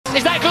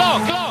Is that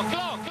Glock? Oh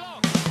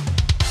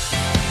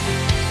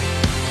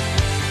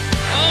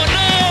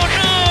no,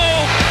 no!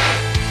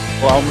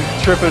 Well, I'm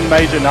tripping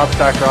major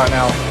nutsack right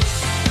now.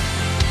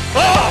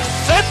 Oh,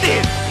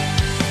 something!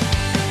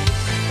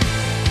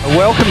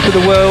 Welcome to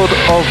the world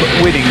of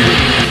winning.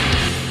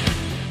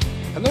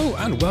 Hello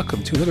and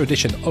welcome to another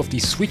edition of the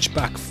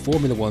Switchback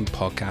Formula 1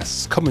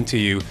 podcast, coming to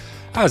you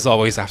as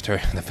always after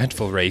an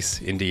eventful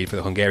race indeed for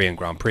the Hungarian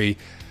Grand Prix.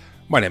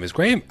 My name is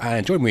Graham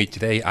and joining me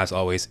today as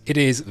always it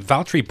is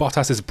Valtteri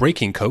Bottas'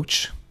 braking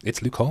coach,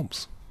 it's Luke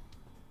Holmes.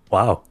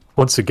 Wow,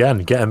 once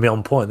again getting me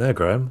on point there,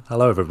 Graham.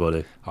 Hello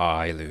everybody.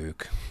 Hi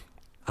Luke.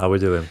 How are we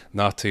doing?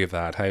 Not too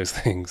bad, how's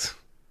things?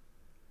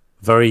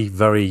 Very,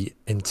 very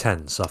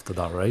intense after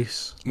that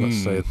race.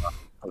 Let's say that.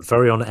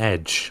 Very on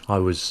edge. I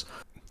was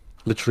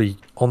literally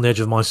on the edge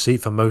of my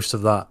seat for most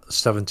of that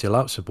 70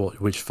 laps,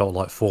 which felt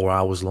like 4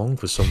 hours long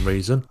for some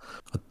reason.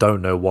 I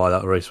don't know why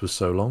that race was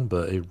so long,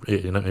 but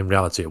in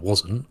reality it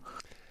wasn't.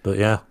 But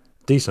yeah,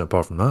 decent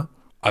apart from that.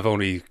 I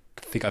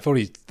think I've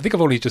only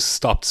just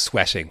stopped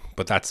sweating,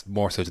 but that's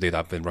more so to do that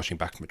I've been rushing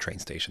back from a train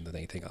station than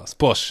anything else.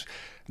 But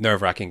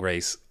nerve-wracking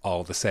race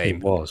all the same.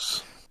 It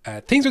was.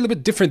 Things are a little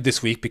bit different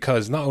this week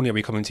because not only are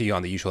we coming to you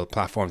on the usual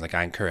platforms like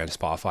Anchor and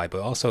Spotify,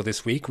 but also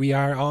this week we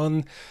are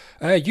on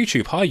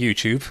YouTube. Hi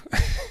YouTube.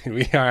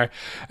 We are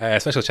a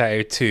special shout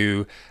out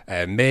to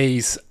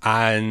Maze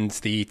and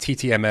the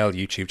TTML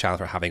YouTube channel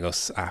for having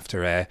us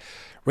after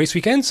race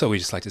weekend. So we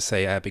just like to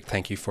say a big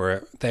thank you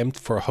for them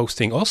for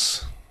hosting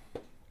us.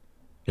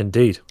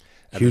 Indeed.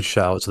 Huge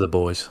shout out to the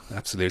boys.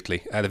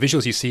 Absolutely. The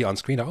visuals you see on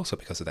screen are also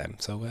because of them.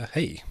 So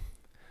hey.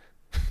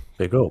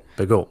 Big up,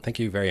 big up. Thank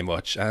you very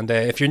much. And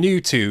if you're new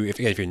to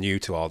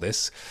all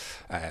this,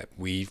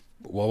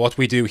 what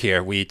we do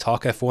here, we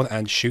talk F1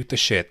 and shoot the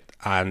shit,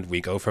 and we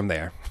go from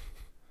there.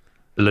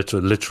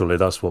 Literally,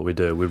 that's what we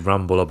do. We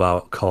ramble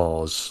about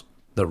cars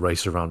that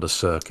race around a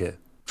circuit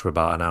for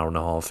about an hour and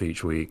a half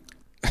each week.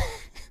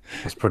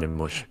 That's pretty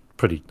much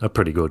a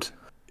pretty good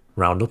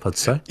roundup, I'd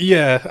say.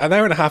 Yeah, an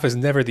hour and a half is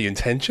never the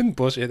intention,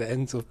 but it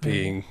ends up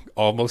being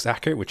almost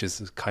accurate, which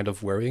is kind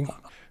of worrying.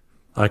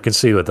 I can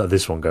see that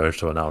this one goes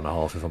to an hour and a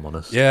half, if I'm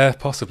honest. Yeah,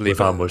 possibly. With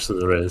how much that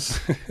there is.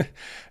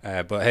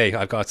 But hey,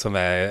 I've got some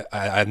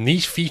a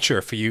niche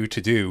feature for you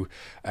to do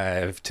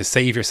to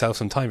save yourself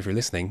some time if you're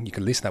listening. You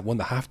can listen at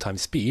 1.5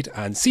 times speed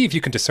and see if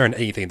you can discern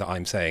anything that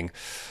I'm saying,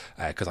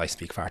 because I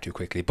speak far too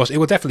quickly. But it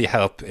will definitely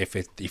help if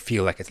you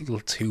feel like it's a little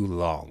too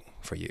long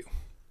for you.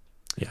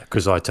 Yeah,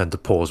 because I tend to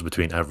pause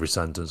between every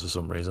sentence for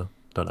some reason.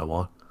 Don't know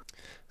why.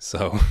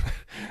 So,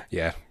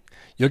 yeah,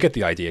 you'll get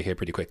the idea here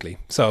pretty quickly.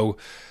 So,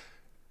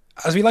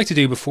 as we like to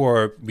do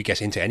before we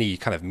get into any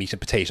kind of meat and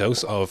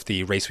potatoes of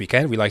the race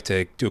weekend, we like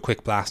to do a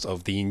quick blast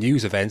of the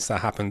news events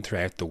that happened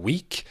throughout the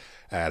week.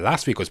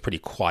 Last week was pretty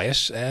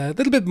quiet. A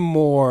little bit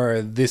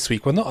more this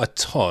week, well, not a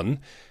ton.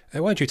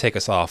 Why don't you take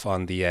us off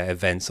on the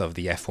events of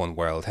the F1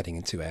 world heading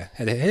into the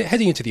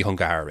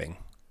Hungaroring?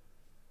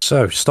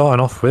 So,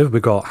 starting off with, we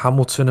got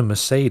Hamilton and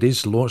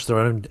Mercedes launched their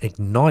own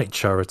Ignite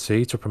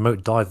charity to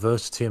promote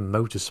diversity in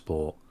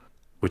motorsport,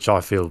 which I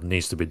feel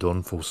needs to be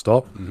done, full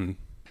stop. Mm-hmm.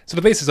 So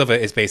the basis of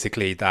it is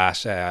basically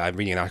that I'm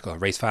reading an article on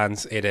Race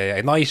Fans.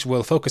 Ignite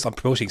will focus on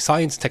promoting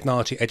science,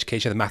 technology,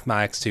 education and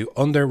mathematics to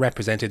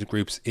underrepresented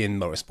groups in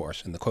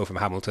motorsport. And the quote from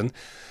Hamilton,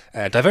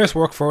 diverse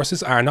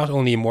workforces are not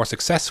only more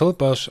successful,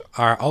 but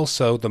are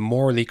also the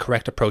morally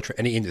correct approach for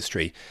any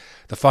industry.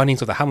 The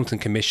findings of the Hamilton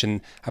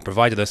Commission have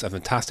provided us a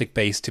fantastic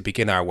base to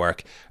begin our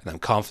work, and I'm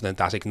confident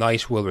that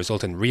Ignite will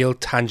result in real,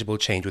 tangible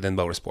change within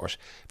motorsport.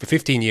 For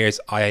 15 years,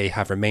 I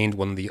have remained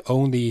one of the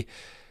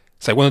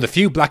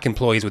few black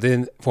employees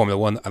within Formula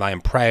 1, and I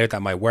am proud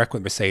that my work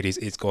with Mercedes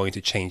is going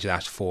to change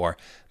that for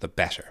the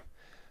better.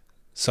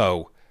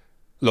 So,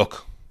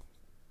 look,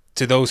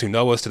 to those who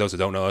know us, to those who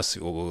don't know us,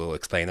 we'll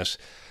explain it.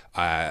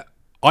 I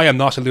am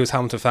not a Lewis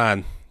Hamilton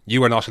fan.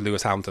 You are not a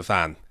Lewis Hamilton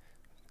fan.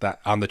 That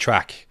on the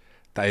track,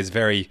 that is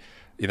very,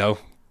 we'll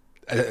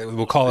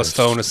call a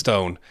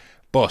stone.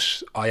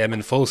 But I am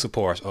in full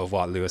support of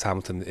what Lewis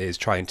Hamilton is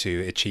trying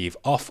to achieve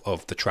off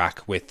of the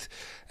track with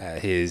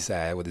his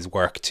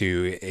work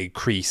to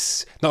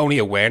increase not only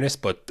awareness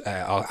but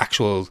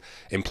actual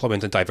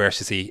employment and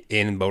diversity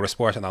in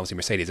motorsport. And obviously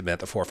Mercedes have been at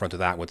the forefront of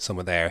that with some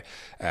of their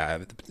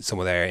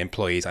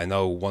employees. I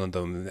know one of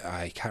them,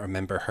 I can't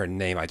remember her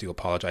name, I do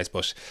apologise,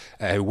 but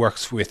who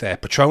works with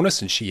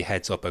Petronas, and she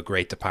heads up a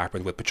great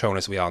department with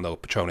Petronas. We all know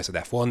Petronas at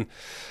F1.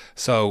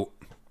 So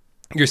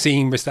you're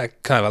seeing kind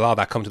of a lot of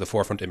that come to the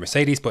forefront in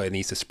Mercedes, but it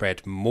needs to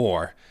spread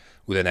more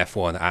within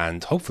F1,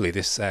 and hopefully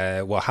this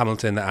what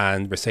Hamilton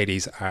and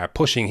Mercedes are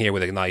pushing here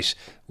with Ignite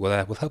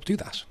will help do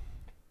that.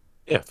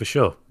 Yeah, for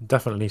sure.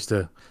 Definitely needs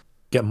to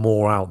get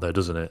more out there,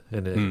 doesn't it?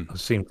 And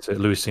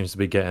Lewis seems to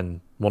be getting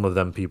one of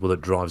them people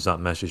that drives that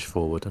message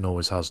forward and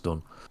always has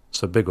done.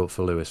 So big up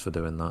for Lewis for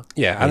doing that.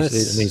 Yeah, and it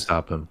needs to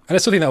happen. And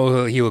it's something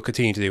that he will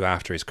continue to do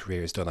after his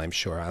career is done, I'm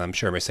sure. And I'm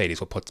sure Mercedes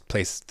will put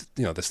the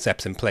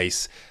steps in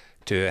place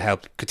to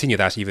help continue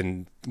that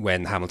even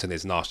when Hamilton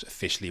is not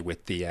officially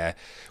with the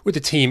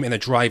team in a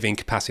driving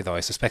capacity, though I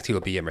suspect he'll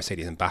be a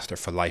Mercedes ambassador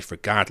for life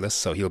regardless,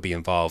 so he'll be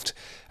involved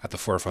at the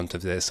forefront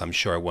of this, I'm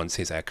sure, once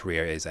his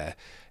career is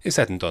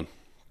said and done.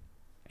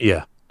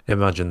 Yeah,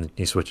 imagine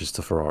he switches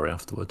to Ferrari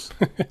afterwards,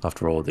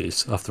 after all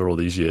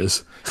these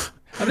years.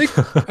 I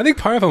think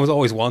part of him was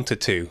always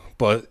wanted to,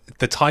 but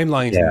the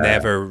timelines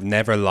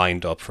never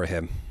lined up for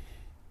him.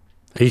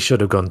 He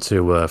should have gone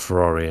to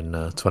Ferrari in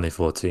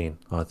 2014,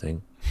 I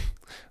think.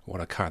 What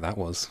a car that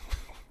was.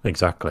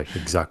 Exactly.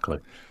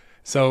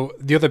 So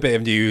the other bit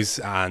of news,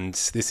 and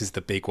this is the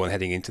big one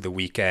heading into the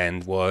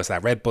weekend, was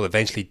that Red Bull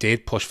eventually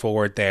did push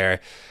forward their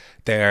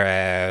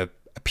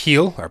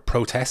appeal or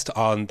protest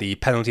on the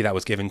penalty that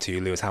was given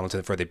to Lewis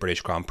Hamilton for the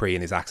British Grand Prix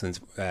in his accident,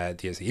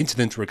 the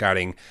incident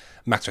regarding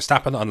Max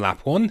Verstappen on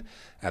lap 1.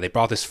 They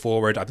brought this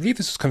forward. I believe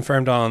this was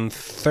confirmed on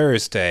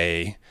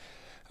Thursday.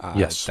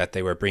 Yes, that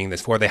they were bringing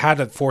this forward. They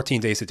had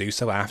 14 days to do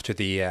so after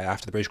the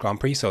British Grand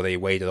Prix, so they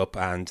weighed it up,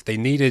 and they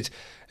needed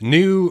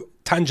new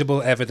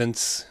tangible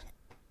evidence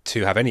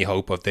to have any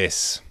hope of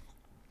this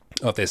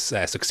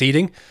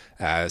succeeding.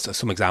 So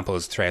some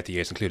examples throughout the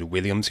years included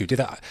Williams, who did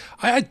that.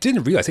 I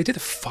didn't realize they did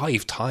it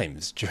 5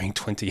 times during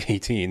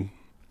 2018.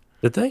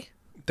 Did they?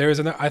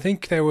 I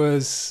think there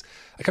was.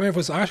 I can't remember if it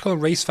was an article on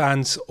Race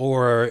Fans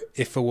or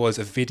if it was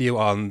a video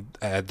on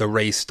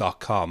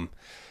therace.com.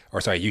 Or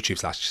sorry,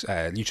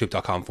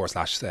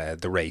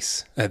 youtube.com/the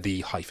race,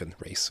 the hyphen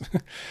race.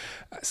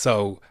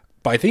 So,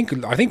 but I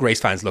think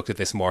race fans looked at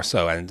this more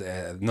so, and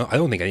no, I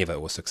don't think any of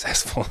it was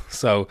successful.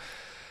 So,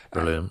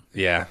 brilliant.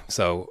 Yeah.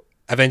 So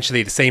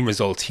eventually, the same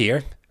result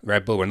here.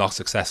 Red Bull were not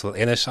successful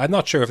in it. I'm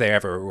not sure if they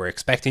ever were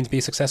expecting to be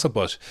successful,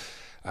 but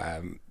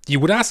you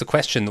would ask the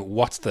question,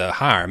 what's the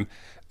harm?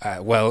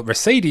 Well,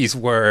 Mercedes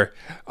were,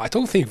 I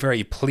don't think,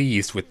 very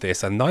pleased with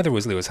this, and neither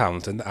was Lewis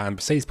Hamilton. And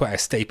Mercedes put out a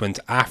statement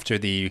after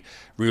the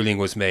ruling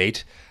was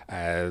made.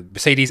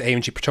 Mercedes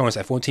AMG Petronas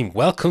F1 team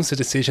welcomes the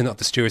decision of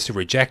the stewards to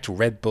reject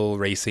Red Bull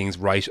Racing's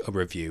right of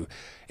review.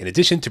 In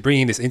addition to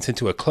bringing this incident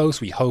to a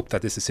close, we hope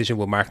that this decision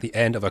will mark the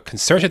end of a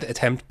concerted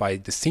attempt by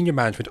the senior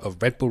management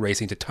of Red Bull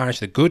Racing to tarnish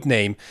the good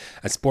name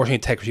and sporting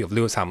integrity of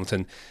Lewis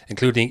Hamilton,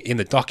 including in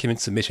the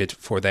documents submitted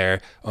for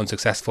their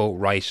unsuccessful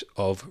right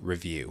of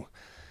review.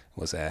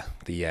 Was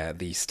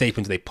the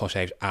statement they put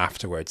out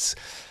afterwards.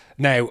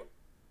 Now,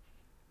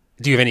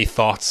 do you have any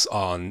thoughts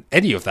on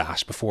any of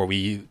that before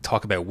we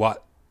talk about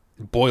what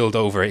boiled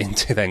over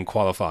into then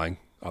qualifying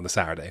on the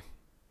Saturday?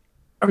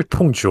 Very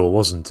punctual,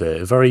 wasn't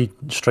it? Very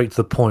straight to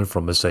the point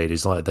from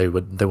Mercedes. Like they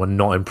were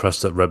not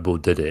impressed that Red Bull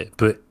did it.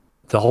 But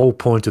the whole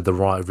point of the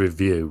right of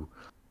review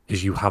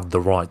is you have the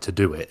right to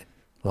do it.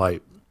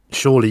 Like,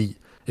 surely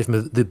if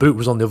the boot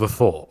was on the other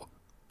foot,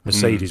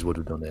 Mercedes would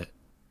have done it.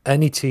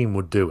 Any team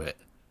would do it.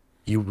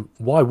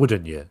 Why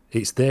wouldn't you?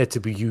 It's there to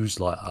be used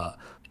like that.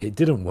 It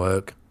didn't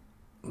work.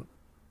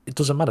 It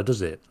doesn't matter,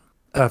 does it?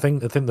 I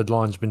think the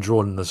line's been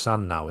drawn in the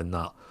sand now in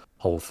that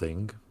whole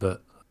thing,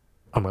 but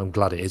I'm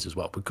glad it is as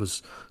well,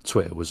 because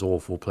Twitter was an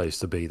awful place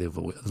to be the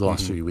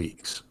last few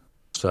weeks.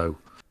 So,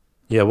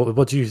 yeah,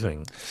 what do you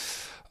think?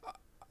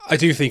 I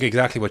do think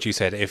exactly what you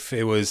said. If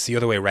it was the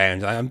other way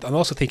around, I'm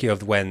also thinking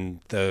of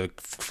when the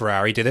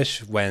Ferrari did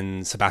it,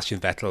 when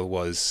Sebastian Vettel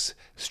was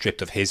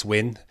stripped of his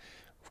win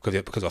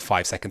because of a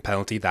 5-second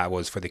penalty that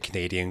was for the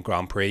Canadian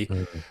Grand Prix.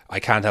 I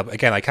can't help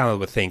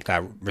but think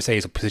that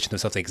Mercedes will position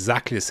themselves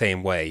exactly the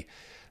same way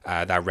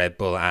that Red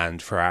Bull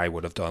and Ferrari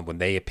would have done when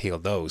they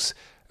appealed those.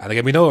 And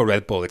again, we know at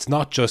Red Bull, it's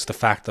not just the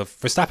fact of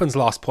Verstappen's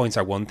lost points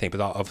are one thing,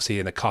 but obviously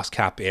in the cost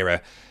cap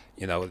era,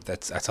 you know,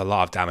 that's a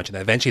lot of damage. And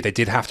eventually they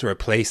did have to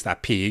replace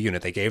that PU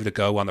unit. They gave it a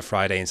go on the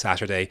Friday and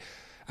Saturday,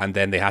 and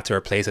then they had to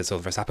replace it. So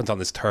Verstappen's on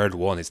his third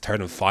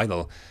and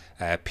final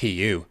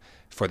PU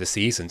for the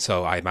season.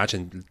 So I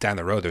imagine down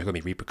the road there's going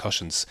to be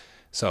repercussions.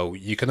 So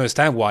you can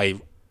understand why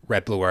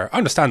Red Bull were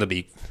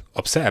understandably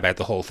upset about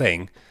the whole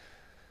thing.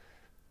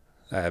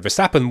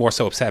 Verstappen more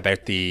so upset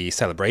about the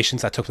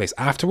celebrations that took place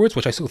afterwards,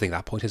 which I still think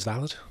that point is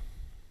valid.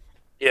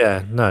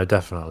 Yeah, no,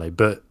 definitely.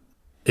 But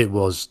it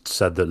was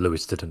said that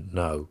Lewis didn't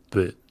know,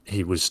 but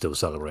he was still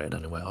celebrating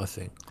anyway, I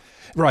think.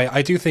 Right.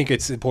 I do think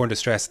it's important to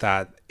stress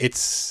that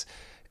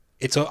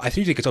I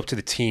think it's up to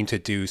the team to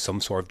do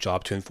some sort of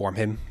job to inform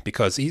him,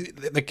 because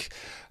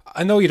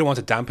I know you don't want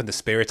to dampen the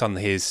spirit on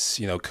his,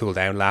 cool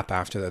down lap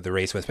after the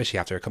race, especially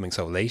after coming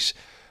so late.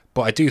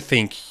 But I do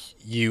think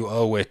you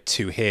owe it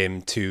to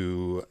him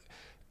to,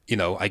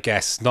 I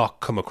guess,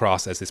 not come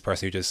across as this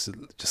person who just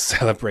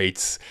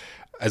celebrates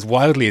as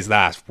wildly as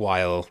that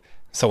while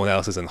someone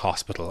else is in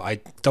hospital. I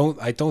don't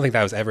think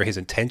that was ever his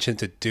intention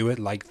to do it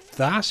like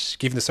that,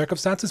 given the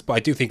circumstances. But I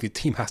do think the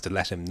team has to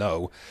let him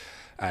know.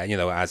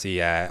 As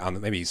he on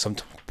maybe some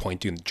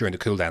point during the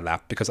cool down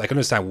lap, because I can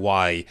understand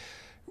why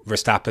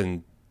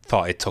Verstappen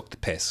thought it took the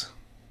piss.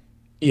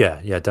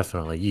 Yeah,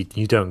 definitely.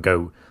 You don't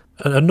go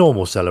a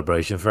normal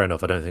celebration. Fair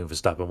enough. I don't think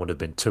Verstappen would have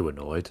been too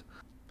annoyed,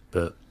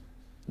 but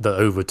the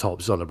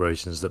overtop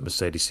celebrations that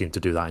Mercedes seemed to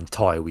do that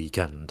entire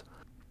weekend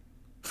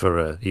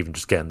for even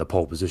just getting the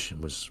pole position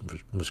was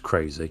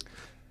crazy.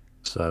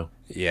 So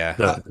Yeah.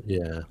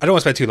 yeah, I don't want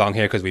to spend too long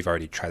here because we've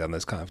already tried on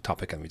this kind of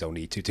topic and we don't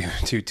need to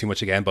do too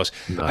much again. But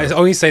No. I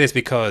only say this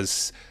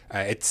because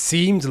it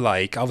seemed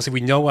like, obviously,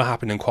 we know what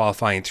happened in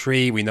qualifying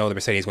 3. We know the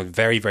Mercedes went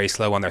very, very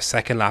slow on their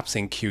second laps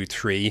in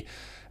Q3,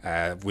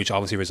 which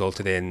obviously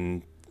resulted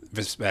in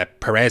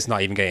Perez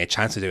not even getting a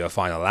chance to do a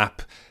final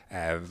lap.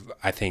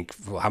 I think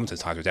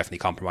Hamilton's tires were definitely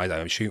compromised. I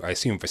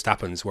assume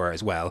Verstappen's were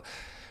as well.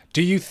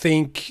 Do you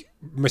think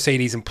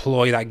Mercedes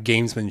employ that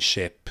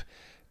gamesmanship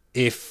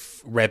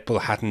if Red Bull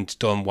hadn't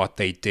done what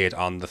they did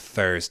on the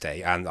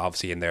Thursday, and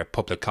obviously in their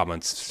public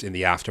comments in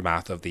the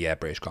aftermath of the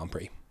British Grand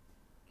Prix?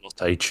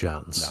 not a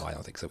chance. No, I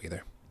don't think so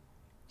either.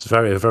 It's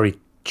very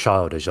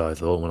childish, I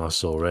thought, when I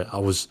saw it.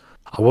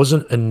 I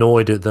wasn't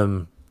annoyed at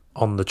them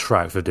on the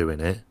track for doing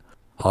it.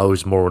 I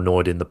was more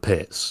annoyed in the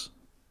pits,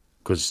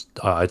 because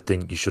I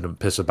think you shouldn't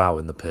piss about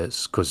in the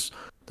pits, because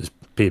there's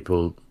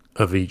people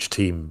of each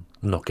team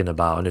knocking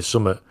about, and if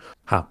something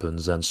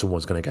happens, then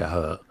someone's going to get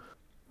hurt.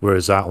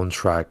 Whereas out on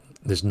track,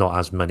 there's not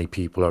as many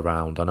people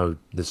around. I know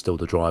there's still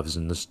the drivers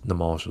and the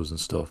marshals and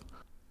stuff.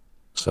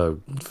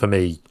 So for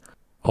me,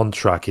 on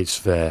track it's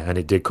fair, and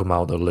it did come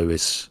out that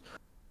Lewis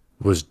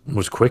was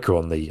quicker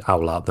on the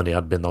out lap than he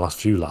had been the last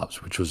few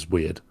laps, which was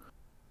weird.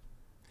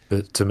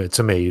 But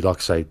to me, like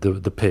I say,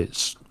 the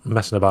pits,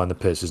 messing about in the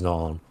pits is not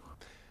on.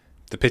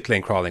 The pit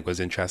lane crawling was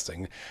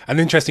interesting. An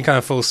interesting kind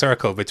of full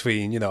circle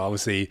between,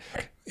 obviously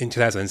in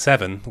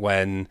 2007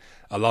 when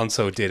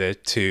Alonso did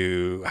it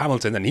to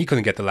Hamilton and he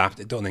couldn't get the lap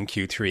done in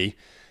Q3,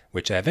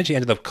 which eventually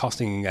ended up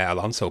costing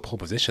Alonso pole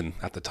position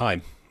at the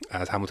time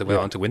as Hamilton went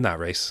on to win that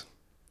race.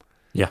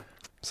 Yeah.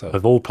 So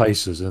of all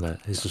places, isn't it?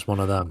 It's just one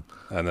of them.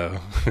 I know.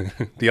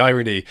 The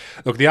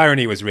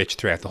irony was rich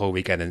throughout the whole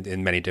weekend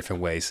in many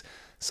different ways.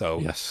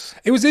 So yes,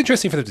 it was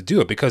interesting for them to do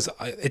it because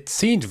it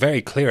seemed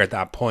very clear at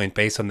that point,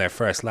 based on their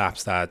first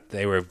laps, that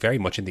they were very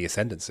much in the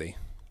ascendancy.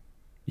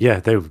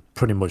 Yeah, they were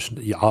pretty much.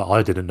 Yeah,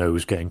 I didn't know who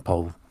was getting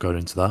pole going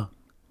into that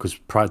because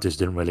practice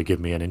didn't really give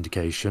me an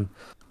indication.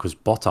 Because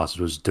Bottas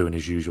was doing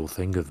his usual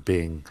thing of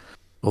being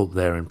up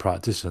there in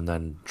practice and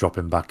then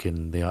dropping back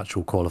in the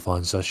actual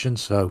qualifying session.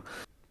 So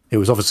it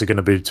was obviously going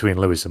to be between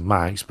Lewis and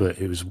Max, but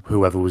it was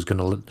whoever was going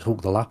to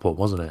hook the lap up,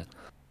 wasn't it?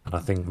 And I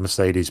think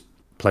Mercedes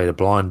played a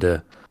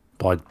blinder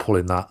by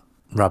pulling that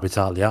rabbit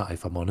out of the hat,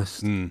 if I'm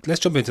honest. Let's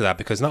jump into that,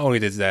 because not only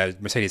did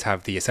Mercedes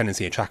have the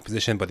ascendancy in track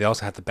position, but they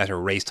also had the better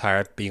race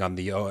tyre, being on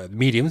the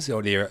mediums. They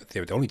were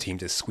the only team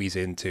to squeeze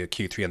into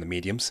Q3 on the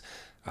mediums.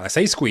 And I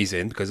say squeeze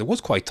in because it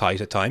was quite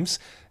tight at times.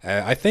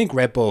 I think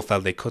Red Bull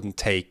felt they couldn't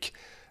take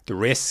the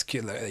risk.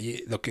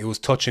 Look, it was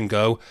touch and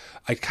go.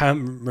 I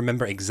can't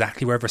remember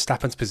exactly where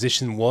Verstappen's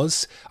position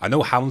was. I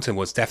know Hamilton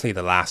was definitely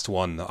the last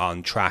one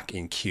on track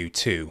in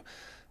Q2.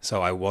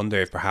 So I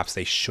wonder if perhaps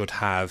they should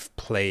have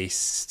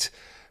placed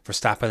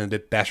Verstappen a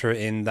bit better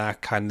in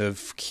that kind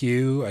of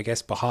queue, I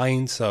guess,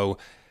 behind. So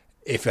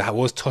if it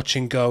was touch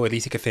and go, at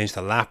least he could finish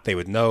the lap, they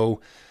would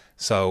know.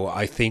 So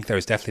I think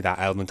there's definitely that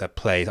element at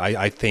play.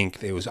 I don't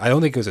think it was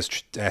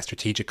a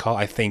strategic call.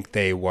 I think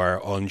they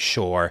were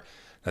unsure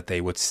that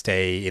they would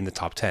stay in the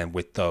top 10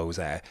 with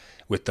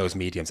those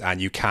mediums,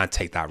 and you can't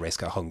take that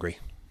risk at Hungary.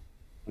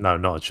 No,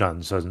 not a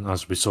chance.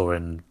 As we saw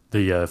in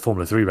the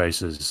Formula 3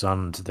 races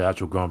and the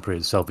actual Grand Prix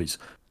itself, it's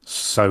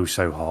so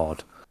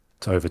hard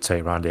to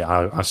overtake around it.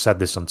 I said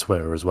this on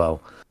Twitter as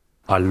well.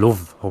 I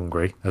love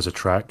Hungary as a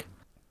track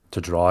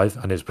to drive,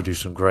 and it's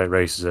produced some great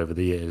races over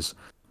the years.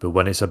 But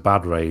when it's a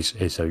bad race,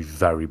 it's a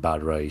very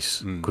bad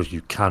race because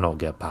you cannot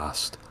get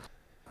past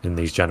in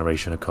these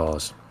generation of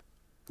cars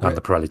and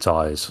the Pirelli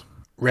tyres.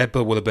 Red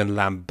Bull would have been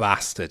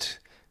lambasted.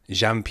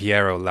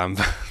 Gianpiero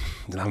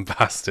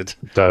lambasted.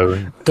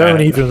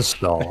 Don't even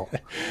start.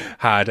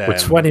 We're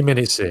 20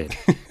 minutes in.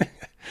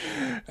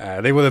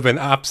 They would have been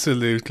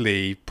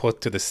absolutely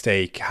put to the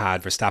stake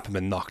had Verstappen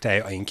been knocked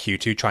out in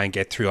Q2 trying to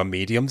get through on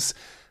mediums.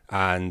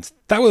 And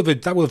that would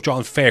have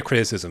drawn fair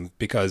criticism,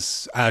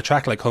 because at a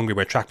track like Hungary,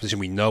 where track position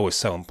we know is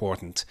so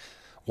important,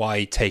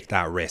 why take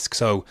that risk?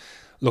 So,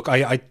 look,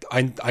 I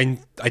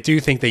do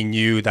think they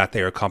knew that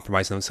they were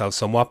compromising themselves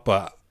somewhat,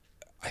 but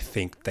I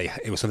think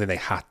it was something they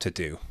had to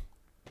do.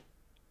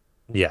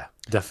 Yeah,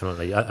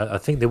 definitely. I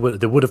think they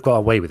would have got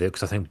away with it,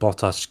 because I think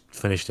Bottas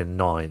finished in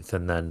 9th,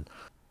 and then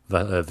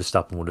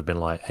Verstappen would have been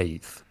like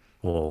 8th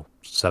or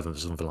 7th or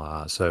something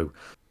like that. So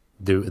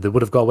they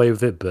would have got away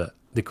with it, but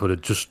they could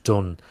have just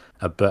done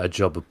a better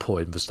job of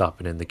putting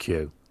Verstappen in the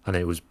queue. And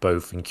it was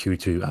both in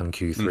Q2 and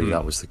Q3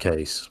 that was the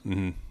case.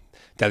 Mm-hmm.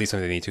 Definitely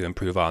something they need to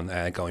improve on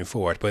going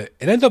forward. But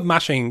it ended up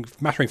mattering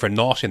for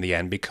naught in the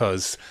end,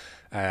 because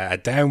a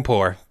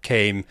downpour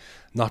came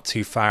not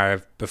too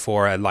far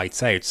before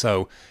lights out.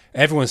 So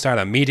everyone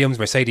started on mediums.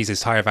 Mercedes'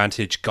 tyre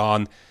advantage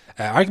gone.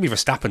 Arguably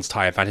Verstappen's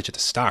tyre advantage at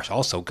the start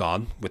also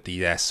gone with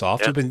the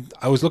soft. Yeah.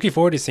 I was looking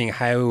forward to seeing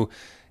how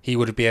he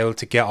would be able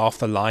to get off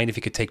the line if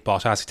he could take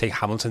Bottas, take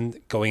Hamilton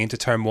going into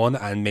turn 1,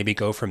 and maybe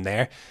go from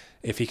there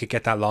if he could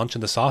get that launch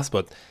in the soft.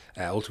 But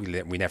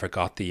ultimately, we never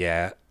got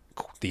the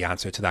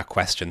answer to that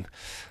question.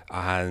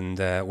 And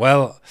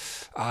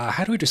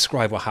how do we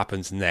describe what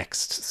happens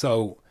next?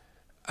 So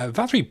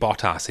Valtteri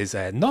Bottas is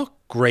not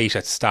great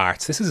at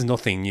starts. This is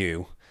nothing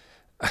new.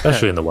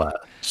 Especially in the wet.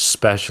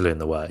 Especially in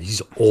the wet.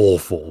 He's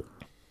awful.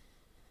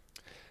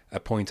 A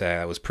point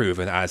was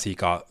proven as he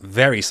got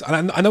very...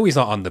 And I know he's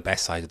not on the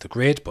best side of the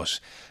grid, but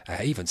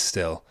even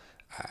still,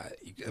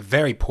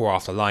 very poor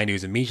off the line. He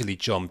was immediately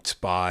jumped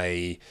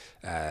by,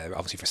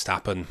 obviously,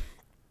 Verstappen.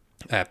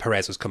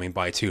 Perez was coming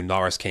by too.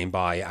 Norris came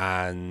by,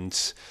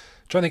 and...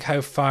 trying to think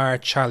how far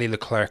Charlie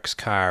Leclerc's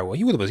car... Well,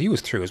 he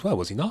was through as well,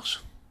 was he not?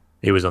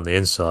 He was on the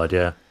inside,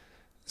 yeah.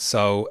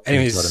 So,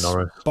 anyways,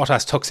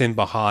 Bottas tucks in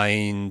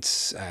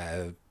behind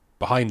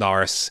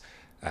Norris,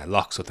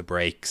 locks with the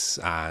brakes,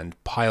 and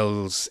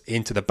piles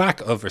into the back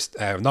of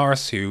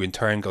Norris, who in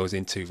turn goes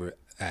into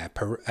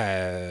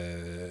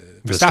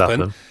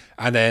Verstappen.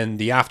 And then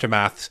the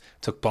aftermath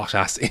took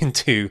Bottas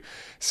into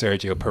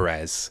Sergio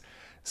Perez.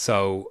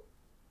 So...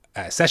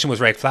 session was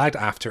red flagged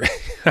after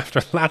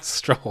Lance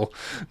Stroll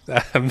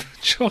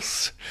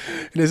just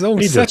in his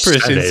own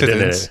separate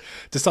incident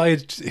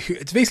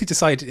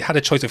had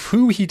a choice of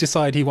who he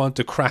decided he wanted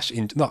to crash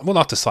into.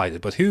 Not decided,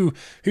 but who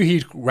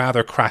he'd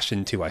rather crash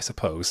into, I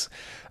suppose.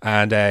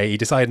 And he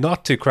decided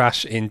not to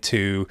crash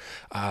into,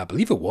 I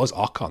believe it was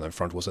Ocon in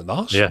front, was it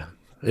not? Yeah,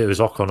 it was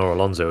Ocon or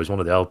Alonso. It was one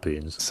of the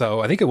Alpines.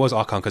 So I think it was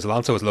Ocon because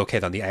Alonso was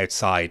located on the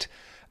outside,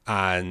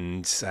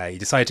 and he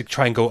decided to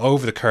try and go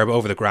over the curb,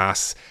 over the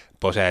grass,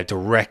 but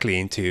directly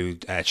into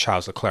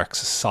Charles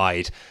Leclerc's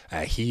side.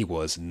 He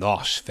was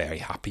not very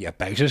happy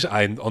about it,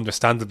 and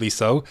understandably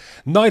so.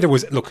 Neither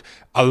was... Look,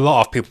 a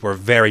lot of people were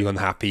very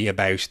unhappy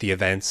about the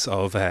events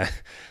of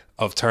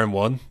Turn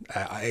 1,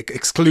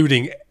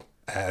 excluding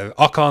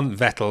Ocon,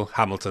 Vettel,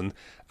 Hamilton,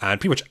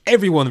 and pretty much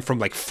everyone from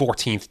like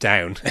 14th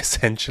down,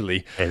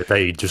 essentially. Yeah,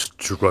 they just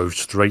drove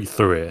straight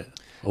through it.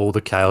 All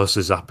the chaos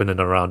is happening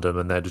around them,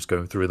 and they're just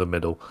going through the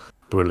middle.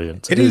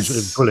 Brilliant. It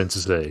is brilliant to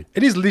see.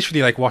 It is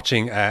literally like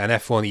watching an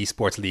F1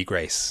 esports league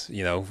race,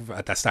 you know,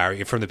 at that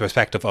start, from the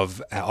perspective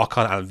of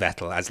Ocon and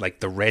Vettel as like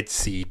the Red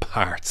Sea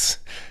parts,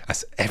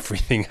 as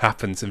everything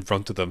happens in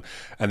front of them,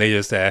 and they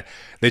just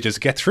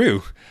get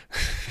through.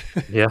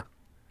 Yeah.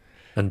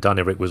 And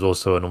Danny Rick was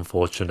also an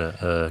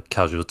unfortunate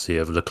casualty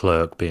of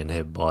Leclerc being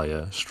hit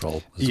by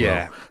Stroll as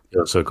well. He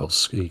also got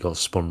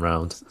spun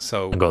round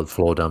and got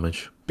floor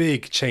damage.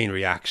 Big chain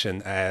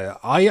reaction.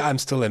 I am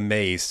still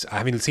amazed,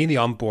 having seen the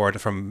onboard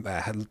from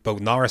both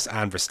Norris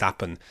and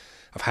Verstappen,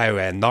 of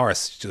how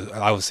Norris,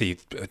 obviously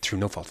through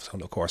no fault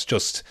of course,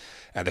 just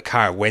the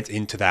car went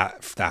into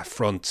that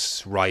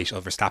front right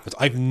of Verstappen's.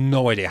 I've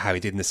no idea how he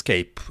didn't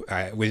escape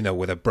with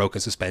a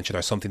broken suspension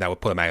or something that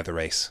would put him out of the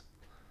race.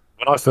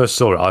 When I first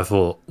saw it, I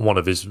thought one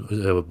of his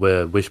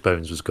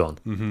wishbones was gone,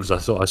 because I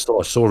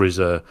saw his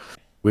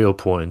wheel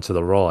pointing to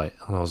the right,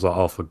 and I was like,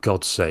 oh, for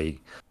God's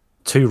sake.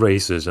 2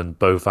 races and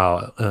both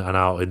out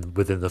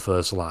within the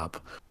first lap.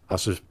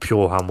 That's just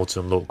pure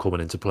Hamilton luck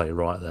coming into play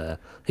right there.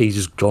 He's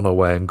just gone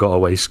away and got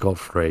away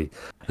scot-free,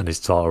 and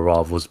his Tata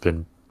Rival's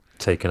been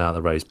taken out of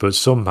the race. But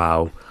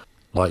somehow,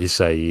 like you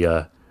say, he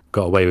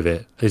got away with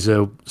it. His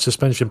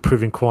suspension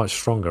proving quite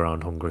strong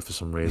around Hungary for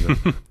some reason.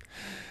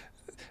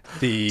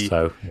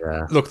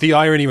 Look, the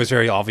irony was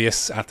very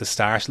obvious at the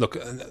start. Look,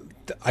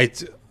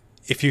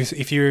 If you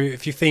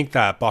think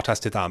that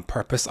Bottas did that on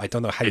purpose, I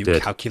don't know how you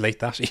calculate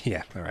that.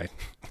 Yeah, all right.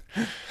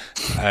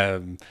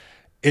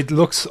 It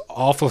looks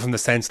awful from the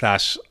sense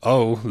that,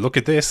 oh, look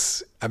at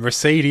this. A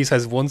Mercedes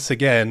has once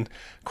again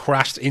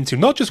crashed into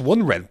not just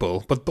one Red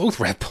Bull, but both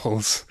Red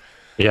Bulls.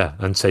 Yeah,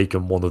 and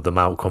taken one of them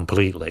out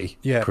completely,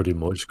 pretty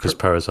much, because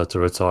Perez had to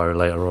retire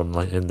later on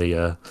in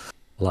the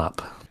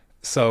lap.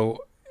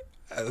 So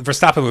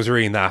Verstappen was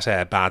really in that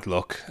bad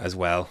luck as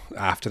well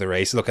after the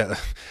race. Look at...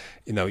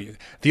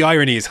 the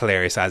irony is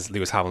hilarious as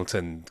Lewis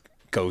Hamilton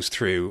goes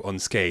through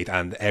unscathed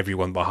and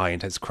everyone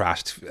behind has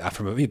crashed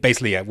from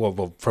basically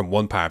from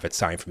one part of it,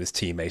 starting from his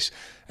teammate.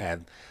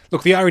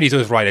 Look, the irony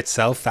does write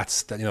itself.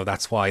 That's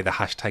why the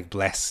hashtag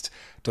blessed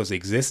does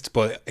exist,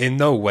 but in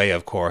no way,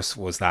 of course,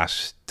 was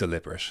that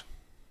deliberate.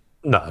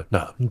 No,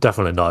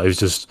 definitely not. It was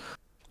just,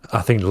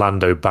 I think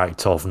Lando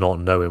backed off not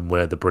knowing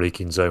where the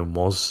braking zone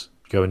was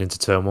going into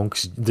turn 1,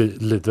 because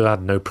they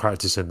had no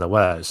practice in the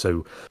wet.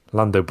 So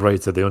Lando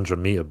braked to the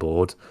 100-meter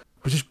board,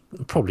 which is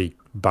probably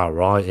about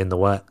right in the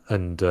wet,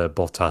 and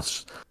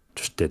Bottas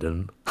just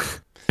didn't.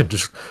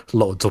 Just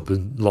locked up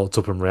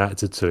and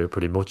reacted to it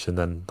pretty much, and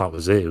then that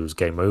was it. It was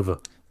game over.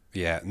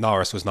 Yeah,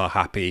 Norris was not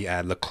happy.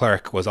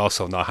 Leclerc was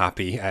also not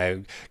happy.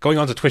 Going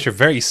onto Twitter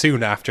very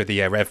soon after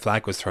the red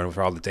flag was thrown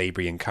over all the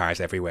debris and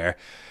cars everywhere.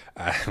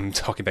 I'm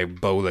talking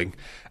about bowling.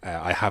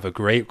 I have a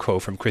great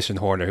quote from Christian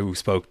Horner, who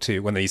spoke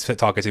to when he's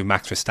talking to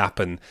Max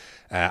Verstappen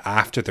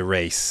after the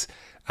race,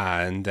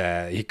 and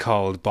he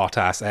called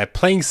Bottas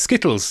playing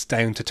skittles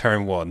down to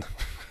turn 1.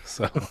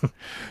 So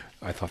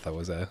I thought that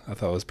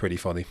was pretty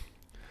funny.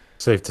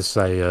 Safe to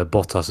say,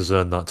 Bottas has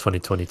earned that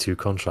 2022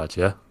 contract,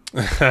 yeah.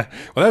 Well,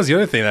 that was the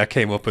other thing that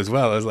came up as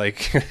well. I was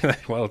like,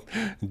 well,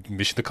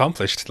 mission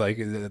accomplished. Like,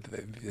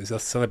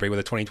 let's celebrate with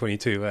a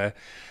 2022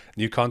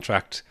 new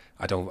contract.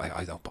 I don't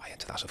buy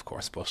into that, of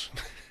course, but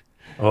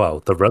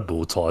well, the Red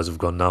Bull tyres have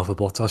gone now for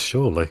Bottas,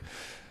 surely.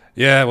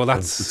 Yeah, well,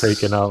 And that's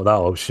taking out that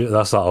option.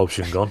 That's that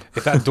option gone.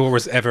 if that door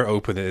was ever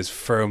open, it is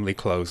firmly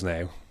closed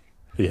now.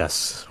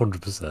 Yes,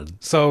 100%.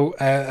 So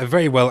a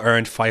very well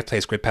earned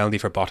 5-place grid penalty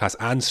for Bottas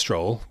and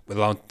Stroll,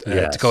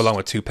 to go along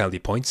with 2 penalty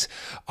points.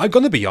 I'm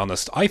going to be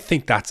honest. I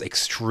think that's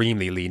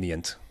extremely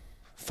lenient.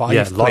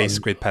 5-place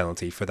grid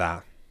penalty for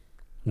that.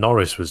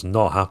 Norris was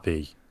not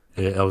happy.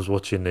 I was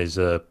watching his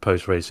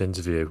post-race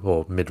interview,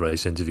 or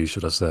mid-race interview,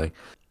 should I say,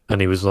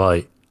 and he was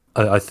like,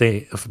 I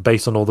think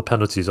based on all the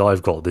penalties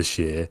I've got this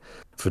year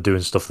for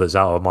doing stuff that's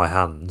out of my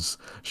hands,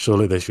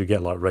 surely they should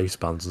get like race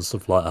bans and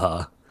stuff like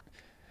that.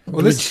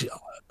 Well, this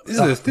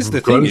is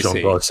the thing, you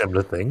see. Got a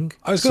similar thing.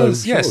 I was going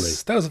to,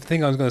 yes, that was the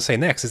thing I was going to say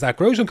next, is that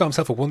Grosjean got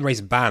himself a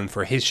one-race ban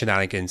for his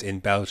shenanigans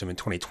in Belgium in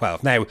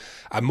 2012. Now,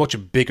 a much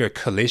bigger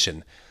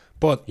collision,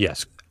 but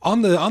yes,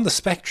 on the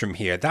spectrum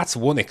here, that's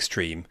one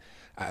extreme.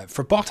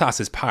 For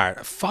Bottas's part,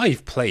 a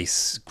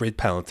 5-place grid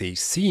penalty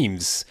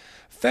seems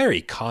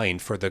very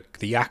kind for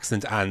the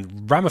accident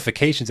and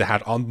ramifications it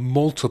had on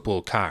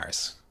multiple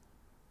cars.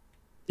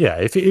 Yeah,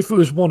 if it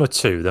was 1 or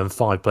 2, then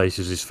 5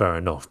 places is fair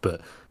enough,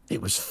 but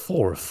it was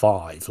 4 or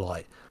 5.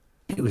 Like,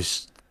 it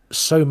was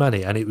so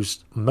many, and it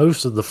was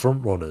most of the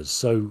front runners.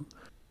 So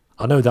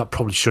I know that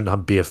probably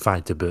shouldn't be a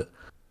factor, but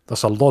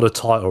that's a lot of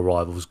title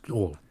rivals,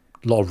 or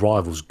a lot of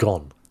rivals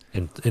gone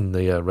in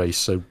the race.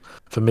 So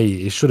for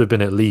me, it should have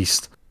been at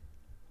least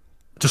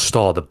just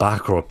start at the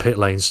back or a pit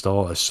lane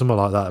start or something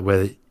like that,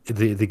 where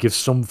they give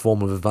some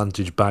form of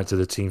advantage back to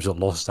the teams that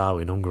lost out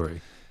in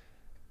Hungary.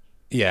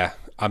 Yeah,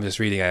 I'm just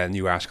reading a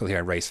new article here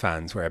on Race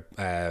Fans where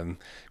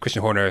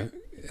Christian Horner,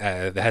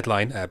 the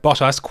headline,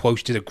 Bottas,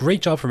 quote, did a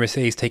great job for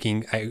Mercedes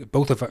taking out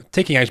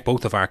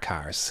both of our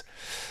cars.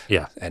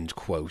 Yeah. End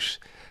quote.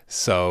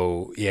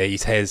 So, yeah, he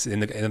says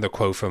in another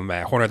quote from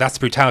Horner, that's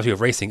the brutality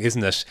of racing,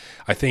 isn't it?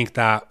 I think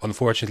that,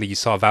 unfortunately, you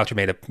saw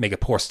Valtteri make a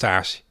poor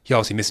start. He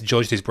obviously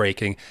misjudged his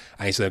braking,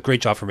 and he's done a great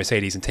job for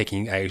Mercedes in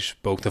taking out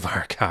both of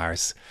our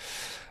cars.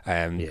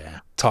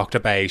 Talked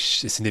about a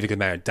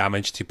significant amount of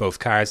damage to both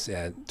cars.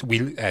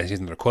 Here's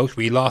another quote.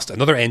 We lost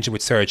another engine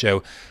with Sergio,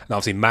 and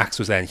obviously Max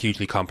was then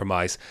hugely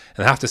compromised.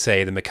 And I have to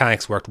say, the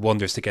mechanics worked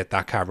wonders to get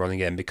that car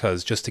running again,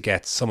 because just to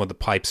get some of the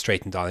pipes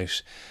straightened on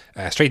it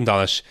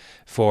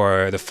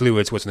for the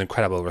fluids was an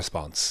incredible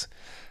response.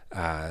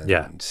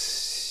 And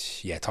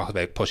talk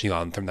about pushing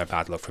on from their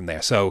bad luck from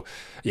there. So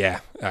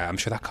I'm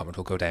sure that comment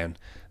will go down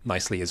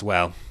nicely as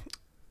well.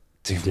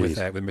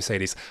 With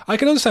Mercedes. I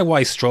can understand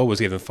why Stroll was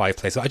given 5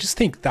 places. I just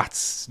think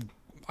Bottas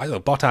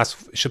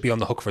should be on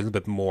the hook for a little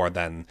bit more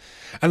than.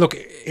 And look,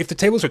 if the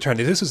tables were turned,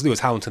 if this was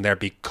Lewis Hamilton, there'd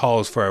be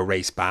calls for a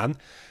race ban.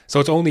 So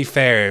it's only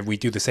fair we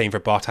do the same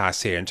for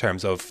Bottas here in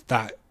terms of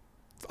that.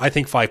 I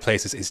think 5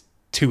 places is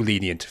too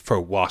lenient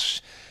for what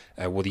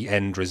the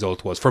end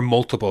result was for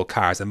multiple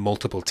cars and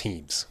multiple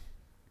teams.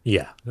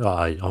 Yeah,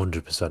 I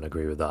 100%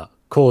 agree with that.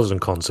 Cause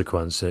and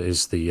consequence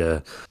is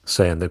the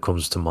saying that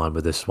comes to mind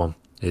with this one.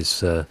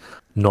 It's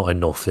not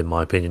enough, in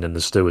my opinion, and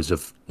the stewards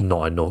have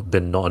not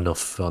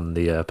enough on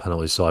the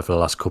penalty side for the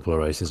last couple of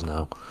races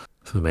now,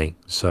 for me.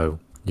 So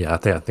yeah, I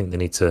think they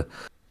need to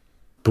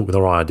put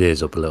their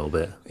ideas up a little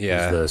bit.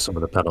 Yeah, with some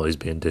of the penalties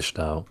being dished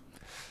out.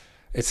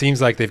 It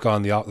seems like they've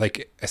gone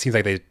it seems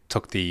like they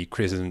took the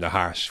criticism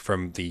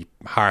from the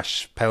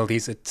harsh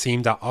penalties. It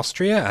seemed at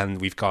Austria, and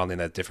we've gone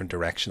in a different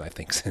direction, I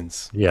think,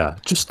 since. Yeah,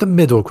 just the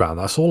middle ground.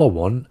 That's all I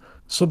want.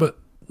 Something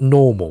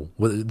normal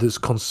that's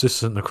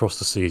consistent across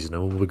the season,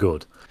 and we'll be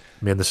good.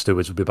 Me and the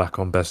stewards will be back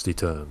on bestie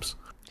terms.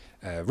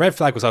 Red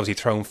flag was obviously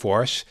thrown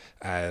for it.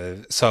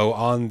 So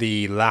on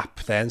the lap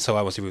then,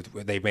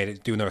 they made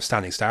it do another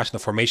standing start. And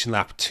the formation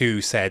lap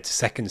 2 said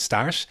second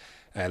start.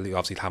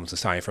 Obviously Hamilton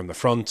starting from the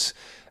front.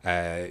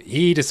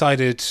 He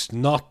decided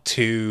not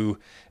to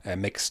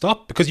make a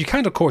stop, because you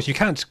can't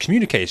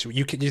communicate.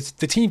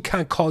 The team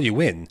can't call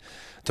you in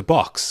to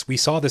box. We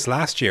saw this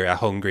last year at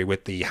Hungary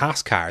with the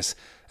Haas cars,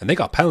 and they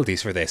got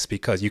penalties for this,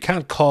 because you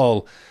can't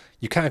do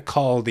that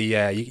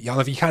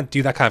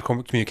kind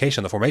of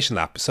communication on the formation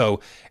lap.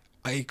 So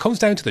it comes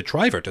down to the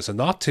driver, does it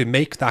not, to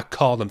make that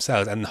call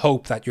themselves and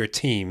hope that your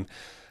team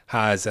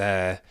has,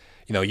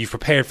 you've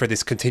prepared for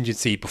this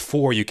contingency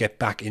before you get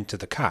back into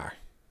the car.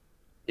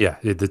 Yeah,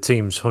 the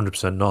team's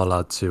 100% not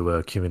allowed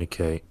to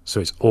communicate,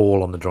 so it's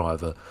all on the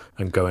driver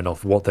and going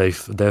off what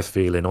they're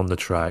feeling on the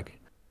track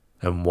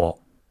and what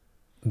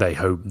they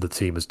hope the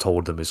team has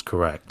told them is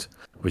correct,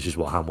 which is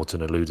what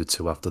Hamilton alluded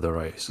to after the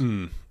race.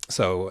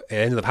 So it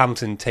ended up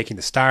Hamilton taking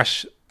the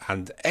start,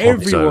 and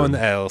everyone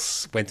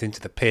else went into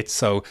the pits.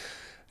 So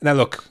now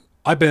look,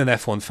 I've been an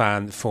F1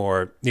 fan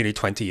for nearly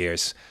 20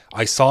 years.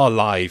 I saw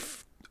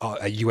live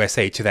a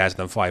USA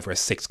 2005 where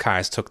 6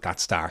 cars took that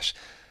start.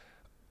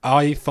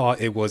 I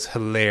thought it was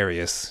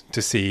hilarious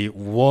to see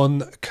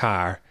one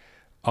car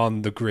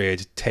on the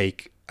grid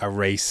take an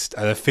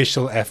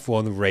official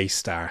F1 race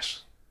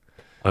start.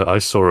 I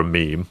saw a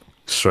meme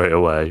straight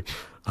away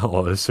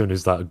as soon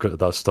as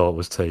that start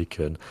was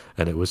taken,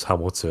 and it was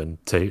Hamilton.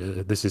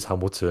 This is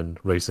Hamilton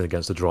racing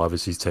against the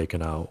drivers he's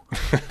taken out.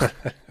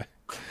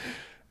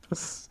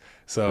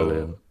 So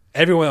Brilliant.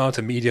 everyone went on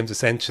to mediums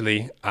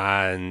essentially,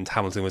 and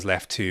Hamilton was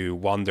left to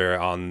wander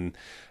on.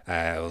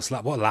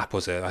 What lap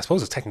was it? I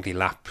suppose it was technically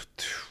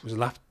was it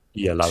lap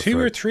lap 2 3.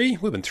 or 3?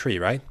 Would have been 3,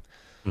 right?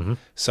 Mm-hmm.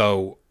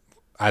 So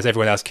as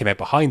everyone else came out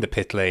behind the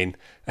pit lane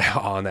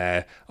on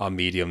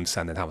mediums,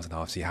 and then Hamilton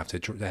obviously have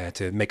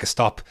to make a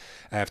stop.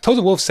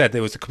 Toto Wolff said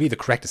it could be the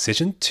correct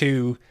decision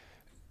to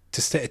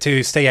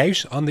stay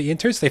out on the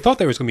inters. They thought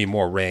there was going to be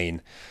more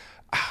rain.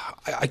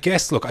 I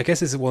guess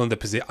this is one of the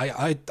positions.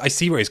 I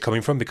see where he's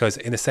coming from, because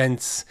in a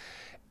sense,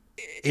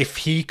 if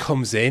he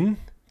comes in,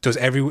 does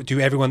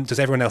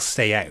everyone else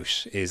stay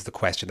out is the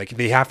question. Like,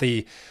 they have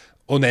the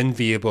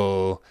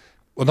unenviable,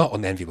 well, not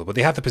unenviable, but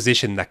they have the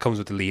position that comes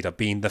with the lead of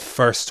being the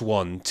first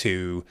one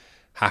to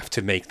have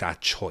to make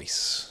that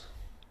choice.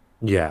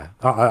 Yeah,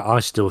 I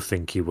still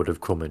think he would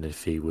have come in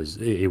if he would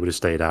have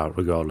stayed out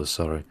regardless.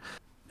 Sorry,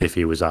 if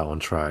he was out on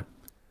track.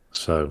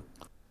 So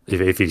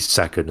if he's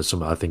second or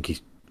something, I think he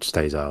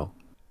stays out.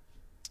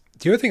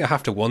 The other thing I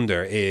have to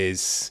wonder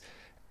is,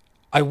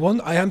 I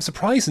am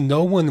surprised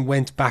no one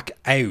went back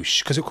out,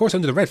 because of course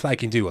under the red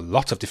flag you can do a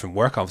lot of different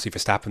work. Obviously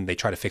Verstappen, they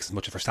try to fix as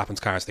much of Verstappen's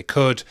car as they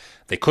could.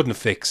 They couldn't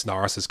fix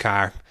Norris's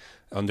car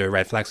under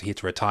red flag, so he had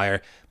to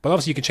retire. But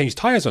obviously you can change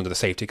tyres under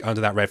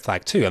that red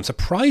flag too. I'm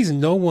surprised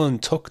no one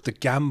took the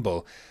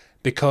gamble,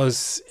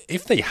 because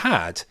if they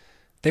had,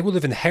 they would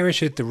have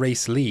inherited the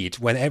race lead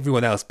when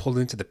everyone else pulled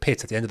into the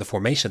pits at the end of the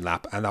formation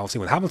lap, and obviously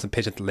when Hamilton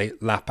pitched into the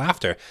lap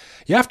after.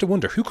 You have to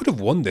wonder who could have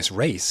won this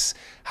race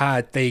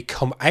had they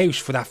come out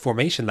for that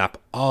formation lap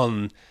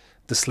on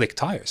the slick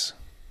tyres.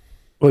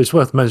 Well, it's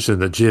worth mentioning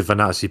that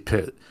Giovinazzi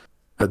pit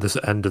at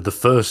the end of the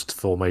first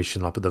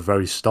formation lap at the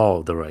very start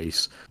of the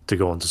race to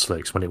go onto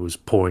slicks when it was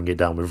pouring it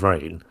down with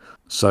rain.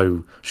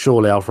 So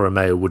surely Alfa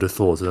Romeo would have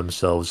thought to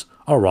themselves,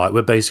 all right,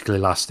 we're basically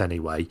last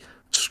anyway,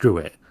 screw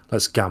it,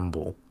 let's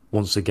gamble.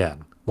 Once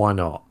again, why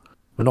not?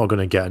 We're not going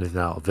to get anything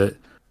out of it.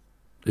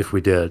 If we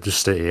did,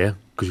 just sit here,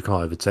 because you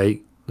can't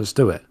overtake. Let's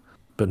do it.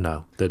 But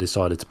no, they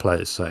decided to play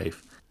it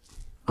safe.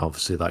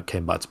 Obviously, that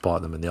came back to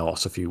bite them in the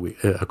arse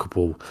a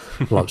couple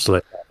laps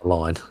later down the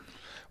line.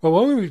 Well,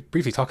 when we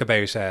briefly talk about I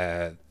was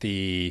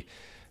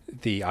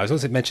going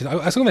to mention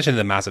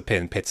the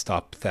Mazepin pit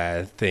stop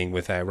thing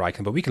with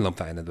Raikkonen, but we can lump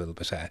that in a little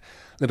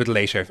bit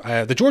later.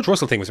 The George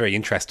Russell thing was very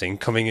interesting,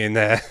 coming in,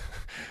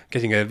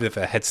 getting a bit of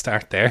a head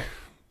start there.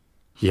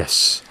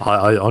 Yes,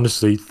 I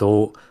honestly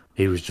thought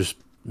he was just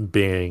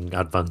being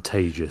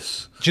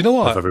advantageous. Do you know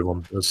what?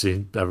 Everyone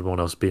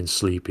else being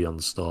sleepy on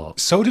the start.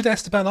 So did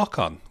Esteban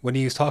Ocon when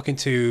he was talking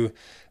to,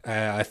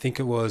 I think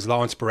it was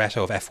Lawrence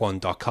Barretto of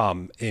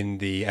F1.com in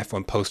the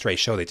F1 post-race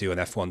show they do on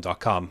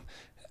F1.com,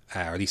 or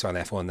at least on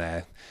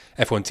F1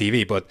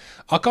 TV. But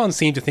Ocon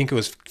seemed to think it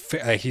was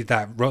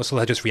that Russell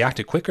had just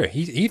reacted quicker.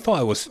 He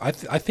thought it was. I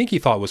think he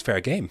thought it was fair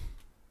game.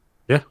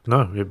 Yeah,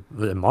 no,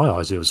 in my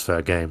eyes it was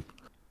fair game.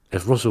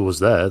 If Russell was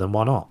there, then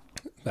why not?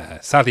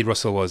 Sadly,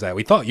 Russell was. I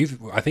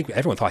think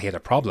everyone thought he had a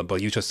problem,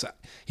 but he was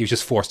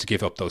just forced to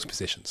give up those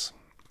positions.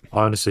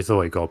 I honestly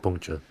thought he got a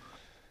puncture.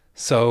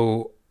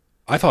 So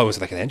I thought it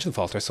was like an engine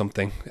fault or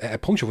something. A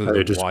puncture would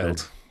have been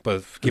wild,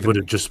 but it would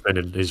have just been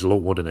in his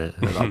luck, wouldn't it?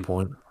 At that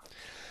point.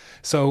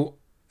 So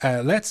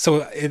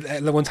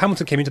when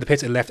Hamilton came into the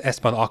pits, it left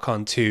Esteban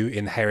Ocon to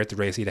inherit the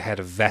race lead ahead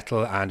of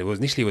Vettel, and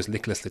initially it was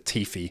Nicholas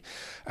Latifi.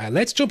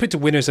 Let's jump into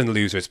winners and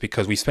losers,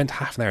 because we spent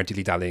half an hour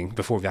dilly-dallying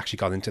before we actually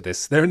got into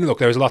this. There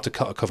was a lot to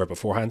cover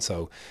beforehand,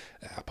 so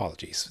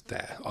apologies.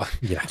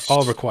 Yes.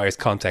 All requires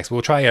context.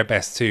 We'll try our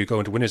best to go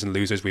into winners and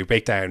losers. We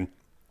break down,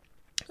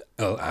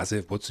 as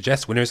it would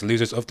suggest, winners and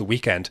losers of the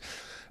weekend.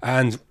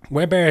 And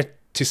we're better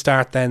to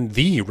start then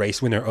the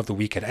race winner of the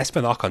weekend,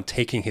 Esteban Ocon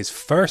taking his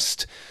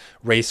first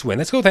race win.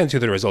 Let's go down to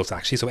the results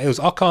actually. So it was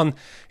Ocon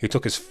who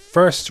took his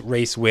first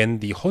race win,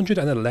 the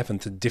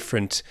 111th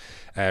different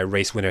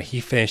race winner.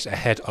 He finished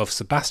ahead of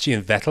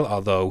Sebastian Vettel,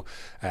 although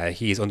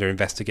he is under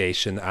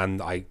investigation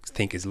and I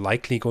think is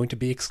likely going to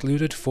be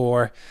excluded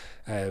for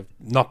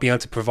not being able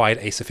to provide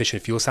a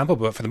sufficient fuel sample.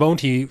 But for the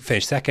moment he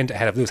finished second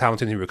ahead of Lewis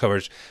Hamilton, who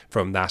recovered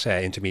from that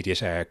intermediate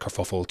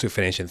kerfuffle to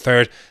finish in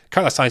third.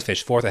 Carlos Sainz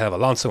finished fourth ahead of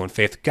Alonso in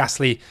fifth,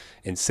 Gasly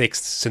in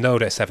sixth,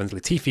 Tsunoda seventh,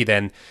 Latifi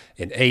then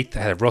in eighth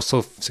ahead of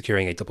Russell,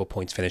 securing a double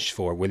points finish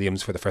for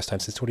Williams for the first time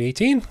since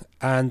 2018,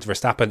 and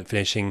Verstappen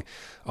finishing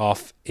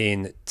off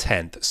in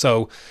 10th.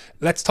 So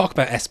let's talk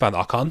about Esteban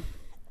Ocon.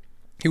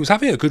 He was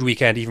having a good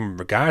weekend even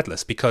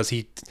regardless, because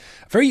he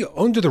very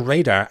under the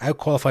radar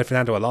outqualified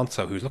Fernando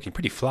Alonso, who's looking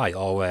pretty fly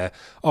all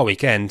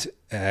weekend.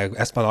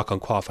 Esteban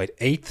Ocon qualified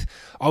 8th,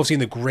 obviously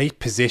in a great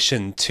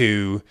position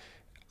to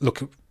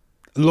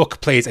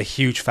luck plays a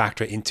huge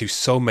factor into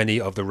so many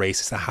of the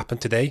races that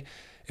happened today.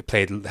 It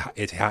played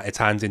its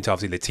hands into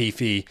obviously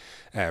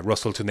Latifi,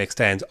 Russell to an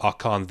extent,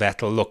 Ocon,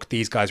 Vettel. Look,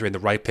 these guys are in the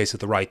right place at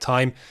the right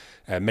time.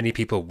 Many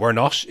people were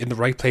not in the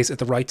right place at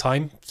the right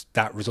time.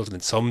 That resulted in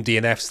some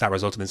DNFs. That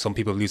resulted in some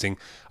people losing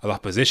a lot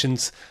of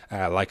positions,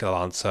 like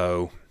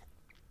Alonso,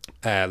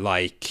 who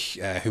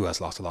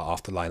has lost a lot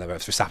off the line?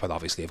 Verstappen,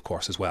 obviously, of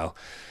course, as well.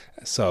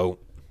 So,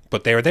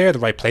 but they were there at the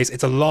right place.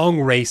 It's a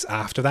long race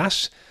after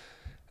that.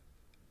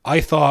 I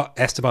thought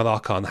Esteban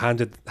Ocon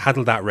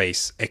handled that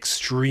race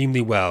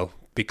extremely well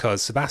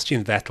because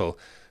Sebastian Vettel,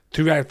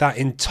 throughout that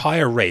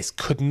entire race,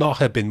 could not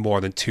have been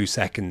more than 2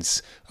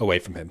 seconds away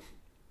from him.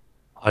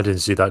 I didn't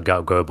see that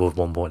gap go above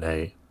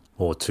 1.8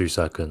 or 2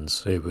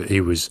 seconds.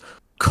 He was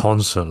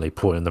constantly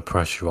putting the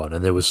pressure on,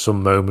 and there was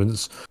some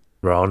moments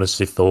where I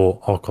honestly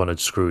thought Ocon had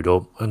screwed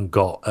up and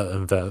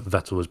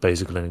Vettel was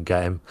basically going to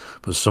get him,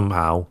 but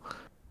somehow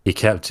he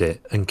kept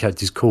it and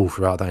kept his cool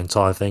throughout that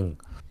entire thing,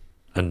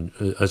 and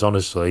has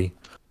honestly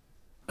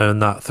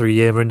earned that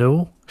 3-year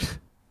renewal.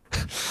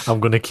 I'm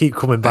going to keep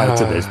coming back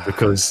to this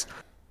because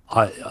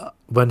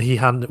when he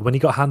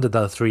got handed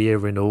that 3-year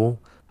renewal,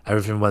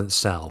 everything went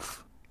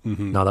south.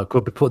 Mm-hmm. Now that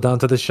could be put down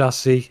to the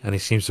chassis, and he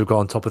seems to have got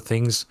on top of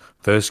things.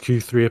 First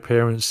Q3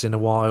 appearance in a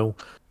while.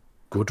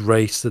 Good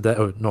race today.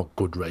 Oh, not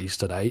good race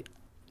today.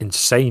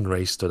 Insane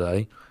race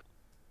today.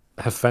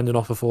 Have fended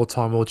off a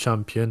 4-time world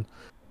champion.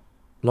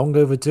 Long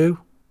overdue?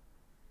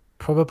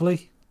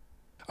 Probably.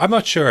 I'm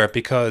not sure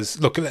because,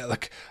 look,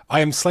 I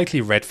am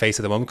slightly red-faced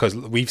at the moment because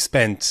we've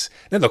spent...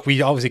 Now, look,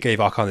 we obviously gave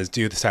Ocon his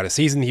due at the start of the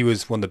season. He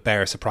was one of the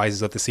better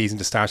surprises of the season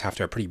to start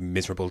after a pretty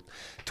miserable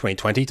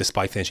 2020,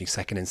 despite finishing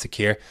second in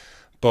Sakir.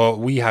 But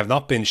we have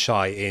not been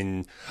shy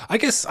in... I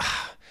guess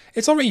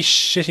it's not really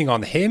shitting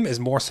on him as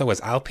more so as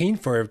Alpine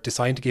for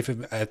deciding to give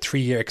him a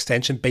 3-year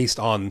extension based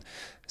on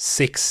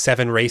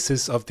 6-7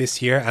 races of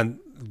this year and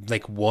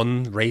like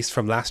 1 race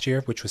from last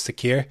year, which was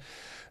Sakir.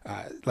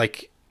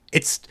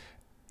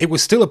 It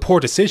was still a poor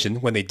decision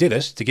when they did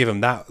it to give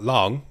him that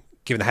long,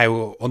 given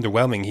how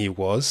underwhelming he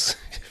was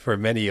for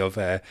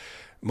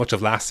much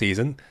of last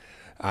season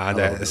and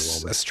a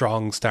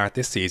strong start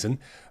this season.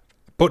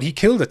 But he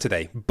killed it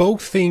today.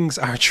 Both things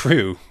are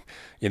true,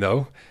 you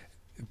know.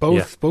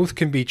 Both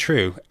can be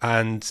true.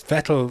 And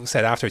Vettel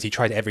said afterwards he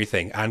tried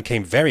everything and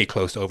came very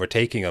close to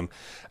overtaking him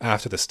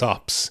after the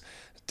stops.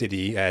 Did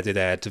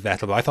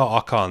Vettel? But I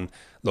thought Ocon,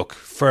 look,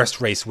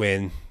 first race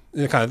win.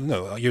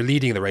 You're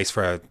leading the race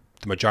for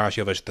the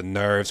majority of it. The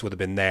nerves would have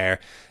been there.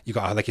 You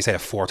got, like you said, a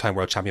 4-time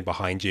world champion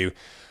behind you.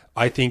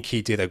 I think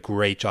he did a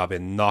great job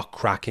in not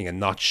cracking and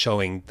not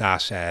showing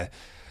that.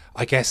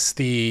 I guess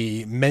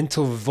the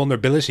mental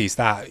vulnerabilities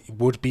that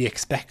would be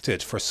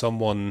expected for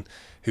someone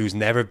who's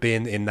never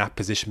been in that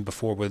position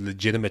before with a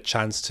legitimate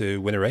chance to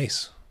win a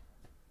race.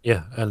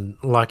 Yeah, and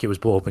like it was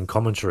brought up in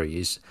commentary,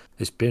 it's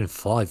been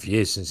 5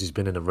 years since he's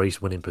been in a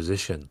race-winning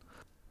position.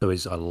 So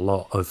it's a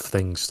lot of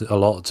things, a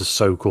lot to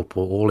soak up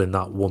all in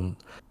that one.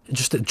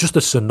 Just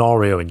a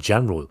scenario in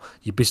general.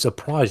 You'd be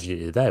surprised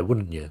you're there,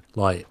 wouldn't you?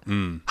 Like,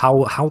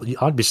 how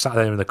I'd be sat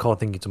there in the car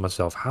thinking to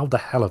myself, how the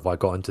hell have I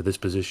got into this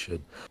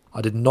position?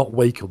 I did not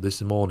wake up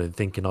this morning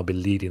thinking I'd be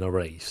leading a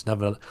race,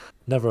 never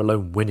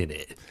alone winning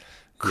it.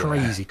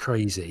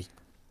 Crazy.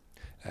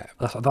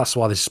 That's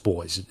why this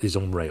sport is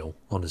unreal,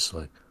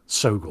 honestly.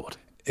 So good.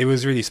 It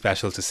was really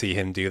special to see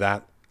him do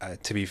that.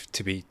 To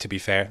be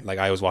fair, like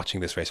I was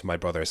watching this race with my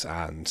brothers,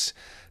 and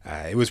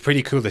it was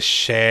pretty cool to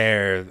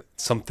share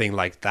something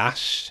like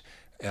that.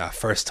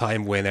 First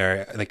time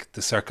winner, like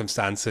the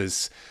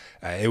circumstances,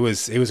 it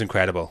was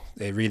incredible.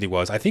 It really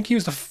was. I think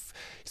he's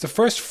the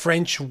first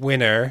French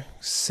winner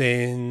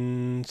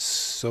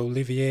since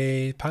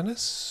Olivier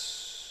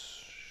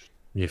Panis.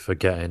 You're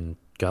forgetting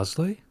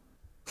Gasly?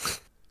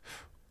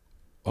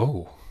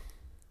 Oh,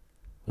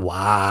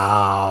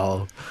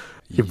 wow.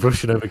 You're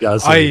brushing over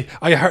Gasly.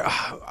 I heard.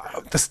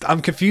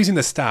 I'm confusing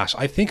the stat.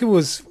 I think it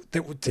was.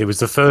 It was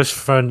the first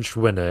French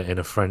winner in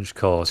a French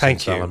car.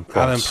 Thank you, Alan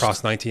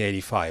Prost,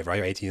 1985,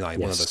 right, or 89, yes.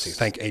 One of those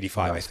two.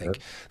 85, I think.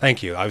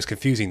 Thank you. I was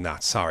confusing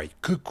that. Sorry.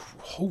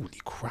 Holy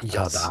crap!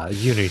 Yeah,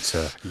 you need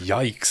to.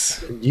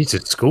 Yikes! You need to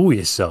school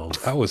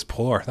yourself. That was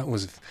poor. That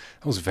was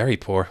very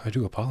poor. I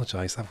do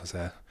apologise. That was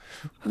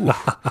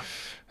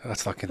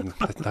that's fucking.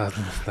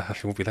 That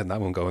won't be letting that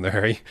one go in a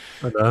hurry.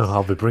 I know.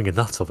 I'll be bringing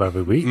that up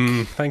every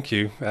week. Thank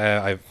you.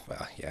 I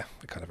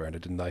kind of earned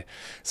it, didn't I?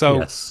 So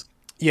yes.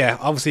 Yeah,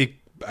 obviously,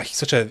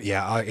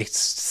 it's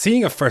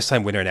seeing a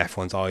first-time winner in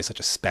F1 is always such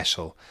a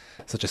special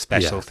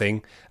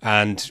thing,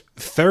 and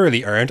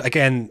thoroughly earned.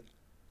 Again,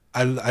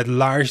 a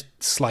large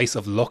slice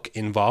of luck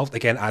involved.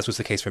 Again, as was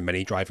the case for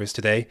many drivers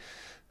today,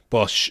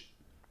 but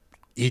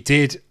he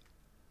did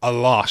a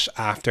lot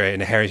after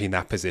inheriting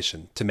that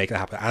position to make it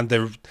happen. And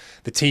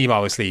the team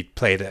obviously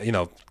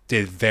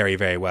did very,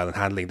 very well in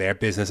handling their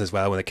business as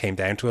well when it came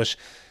down to it.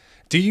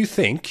 Do you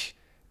think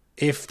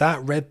if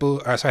that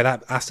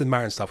that Aston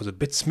Martin stop was a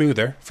bit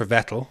smoother for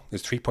Vettel, it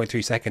was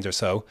 3.3 seconds or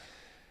so,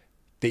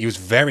 that he was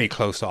very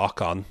close to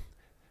Ocon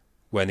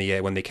when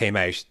they came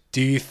out,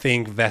 do you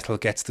think Vettel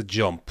gets the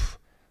jump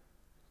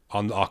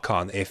on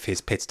Ocon if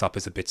his pit stop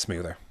is a bit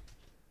smoother?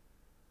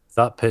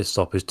 That pit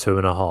stop is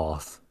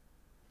 2.5.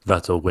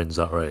 Vettel wins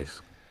that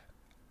race.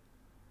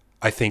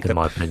 I think, in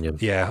my opinion,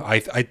 yeah,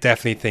 I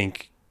definitely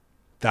think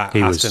that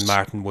Aston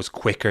Martin was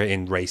quicker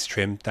in race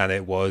trim than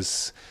it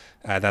was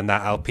than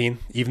that Alpine,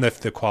 even if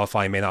the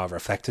qualifying may not have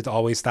reflected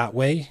always that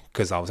way,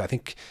 because I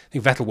think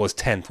Vettel was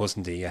 10th,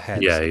 wasn't he,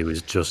 ahead? Yeah, he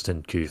was just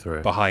in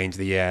Q3. Behind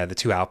the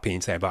two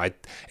Alpines there, but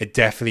it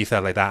definitely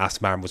felt like that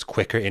Aston Martin was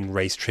quicker in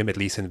race trim, at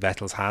least in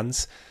Vettel's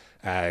hands,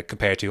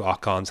 compared to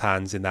Ocon's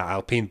hands in that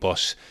Alpine,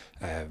 but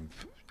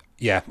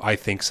yeah, I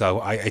think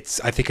so. I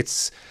think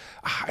it's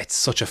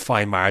such a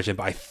fine margin,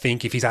 but I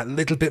think if he's a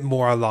little bit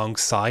more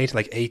alongside,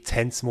 like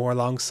 0.8 more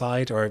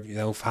alongside, or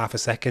half a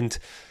second,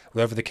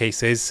 whatever the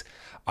case is,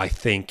 I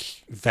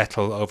think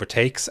Vettel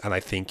overtakes, and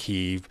I think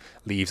he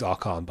leaves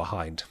Ocon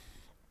behind.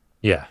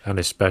 Yeah, and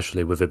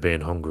especially with it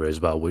being Hungary as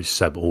well, which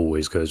Seb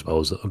always goes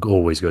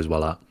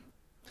well at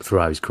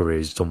throughout his career.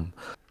 He's done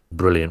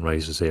brilliant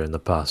races here in the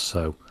past,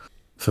 so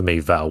for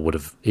me, Vettel would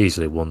have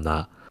easily won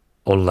that,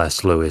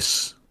 unless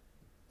Lewis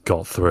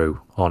got through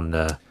on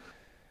the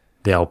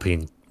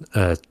Alpine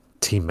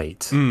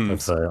teammate of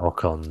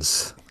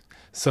Ocon's.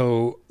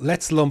 So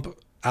let's lump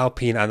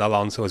Alpine and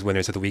Alonso as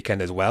winners of the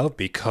weekend as well,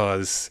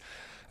 because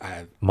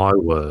my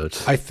word,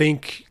 I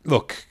think,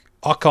 look,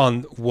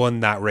 Ocon won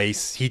that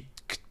race. He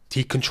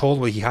controlled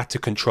what he had to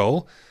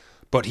control,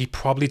 but he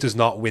probably does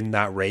not win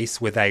that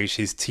race without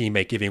his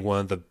teammate giving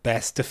one of the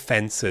best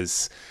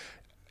defenses,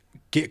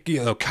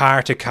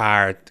 car to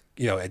car,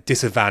 a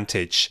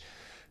disadvantage.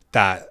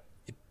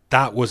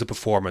 That was a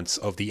performance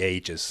of the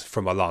ages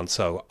from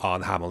Alonso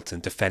on Hamilton,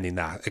 defending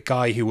that. A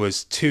guy who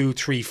was 2,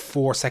 3,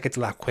 4 seconds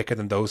a lap quicker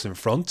than those in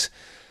front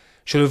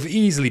should have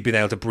easily been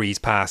able to breeze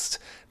past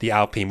the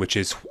Alpine, which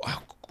is,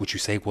 would you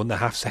say,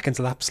 1.5 seconds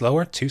a lap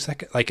slower? 2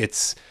 seconds? Like,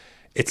 it's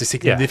a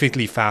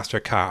significantly faster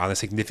car on a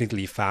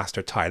significantly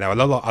faster tyre. Now,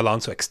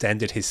 Alonso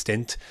extended his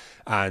stint,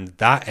 and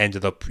that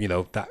ended up,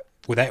 that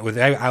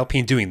without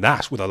Alpine doing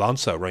that with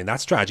Alonso, running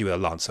that strategy with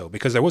Alonso,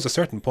 because there was a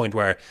certain point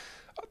where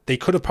they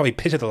could have probably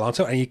pitted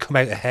Alonso and he'd come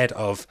out ahead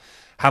of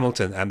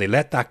Hamilton, and they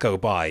let that go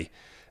by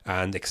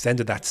and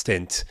extended that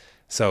stint.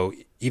 So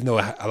even though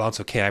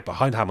Alonso came out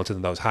behind Hamilton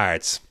in those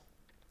hards,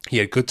 he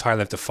had good tyre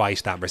length to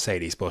fight that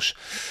Mercedes. But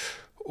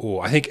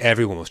I think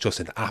everyone was just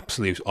in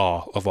absolute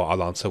awe of what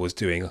Alonso was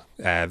doing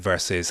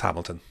versus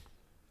Hamilton.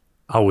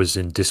 I was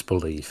in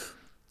disbelief.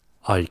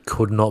 I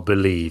could not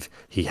believe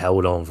he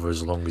held on for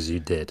as long as he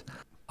did.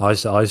 I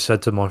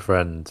said to my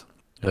friend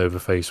over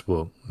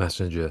Facebook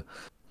Messenger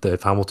that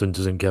if Hamilton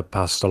doesn't get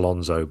past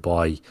Alonso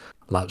by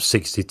lap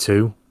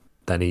 62,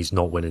 then he's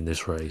not winning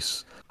this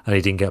race. And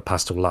he didn't get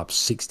past till lap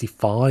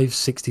 65,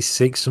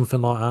 66,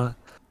 something like that.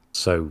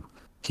 So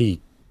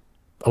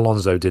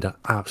Alonso did an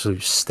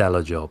absolute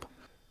stellar job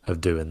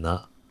of doing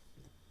that.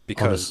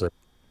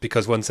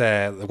 Because once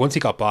he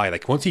got by,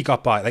 like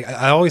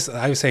I was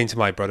saying to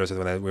my brothers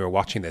when we were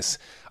watching this,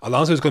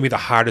 Alonso was going to be the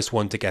hardest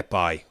one to get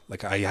by.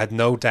 Like, I had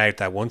no doubt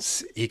that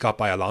once he got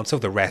by Alonso,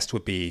 the rest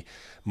would be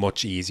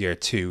much easier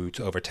to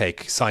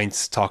overtake.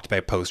 Sainz talked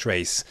about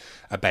post-race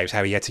about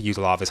how he had to use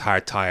a lot of his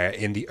hard tyre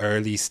in the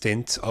early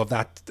stint of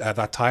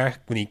that tyre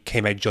when he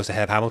came out just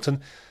ahead of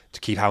Hamilton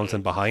to keep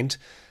Hamilton behind,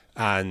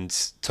 and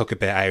took a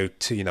bit out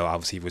to,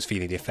 obviously he was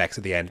feeling the effects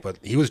at the end, but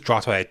he was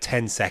dropped by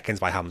 10 seconds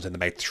by Hamilton in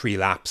about 3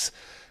 laps.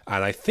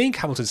 And I think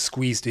Hamilton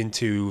squeezed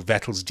into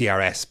Vettel's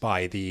DRS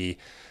by the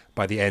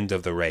end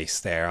of the race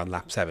there on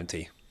lap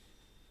 70.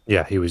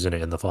 Yeah, he was in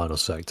it in the final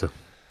sector.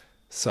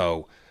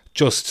 So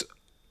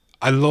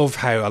I love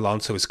how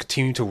Alonso is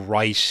continuing to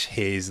write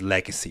his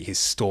legacy, his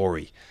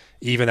story,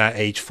 even at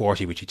age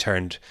 40, which he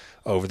turned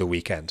over the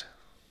weekend.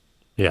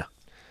 Yeah.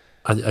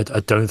 I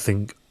don't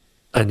think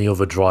any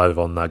other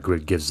driver on that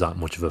grid gives that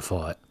much of a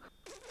fight.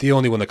 The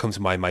only one that comes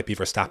to mind might be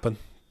Verstappen.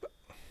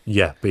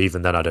 Yeah, but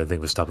even then, I don't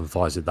think Verstappen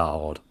fights it that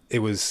hard. It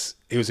was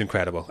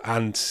incredible,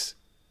 and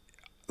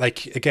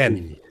like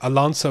again,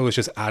 Alonso is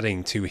just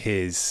adding to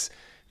his.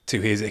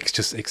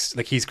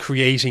 Like he's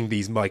creating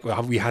these. Like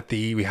we had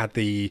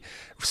the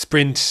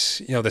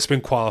sprint, the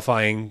sprint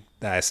qualifying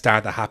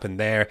start that happened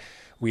there.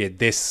 We had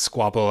this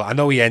squabble. I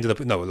know he ended up.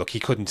 No, look, he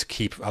couldn't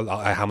keep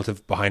Hamilton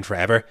behind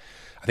forever.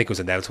 I think it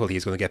was inevitable he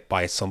was going to get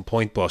by at some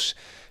point, but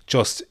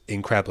just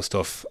incredible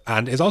stuff.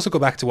 And it's also go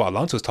back to what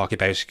Alonso was talking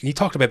about. He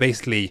talked about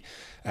basically,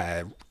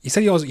 he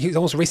said he was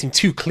almost racing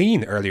too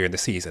clean earlier in the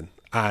season.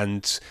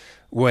 And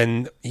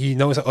when he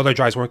noticed that other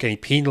drivers weren't getting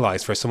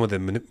penalised for some of the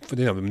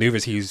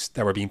manoeuvres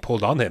that were being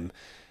pulled on him,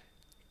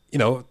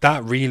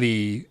 that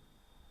really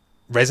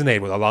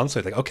resonated with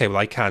Alonso. Like, okay, well,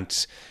 I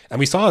can't. And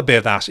we saw a bit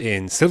of that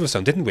in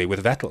Silverstone, didn't we,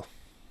 with Vettel?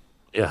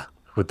 Yeah,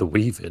 with the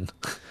weaving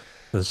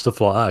and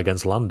stuff like that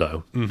against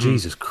Lando. Mm-hmm.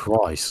 Jesus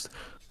Christ.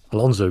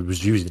 Alonso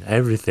was using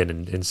everything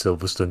in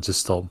Silverstone to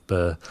stop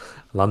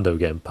Lando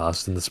getting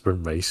past in the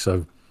sprint race.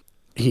 So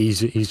I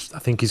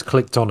think he's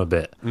clicked on a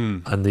bit.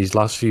 And these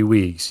last few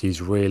weeks, he's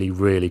really,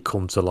 really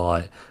come to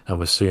light. And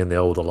we're seeing the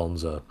old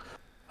Alonso.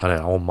 And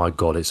oh my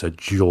God, it's a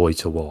joy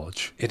to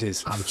watch. It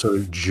is.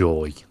 Absolute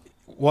joy.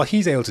 What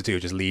he's able to do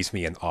just leaves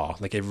me in awe.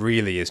 Like, it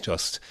really is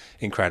just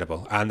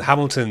incredible. And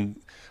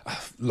Hamilton,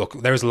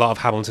 look, there was a lot of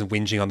Hamilton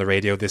whinging on the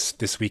radio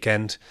this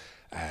weekend.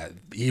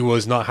 He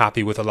was not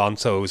happy with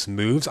Alonso's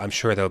moves. I'm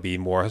sure there'll be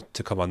more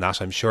to come on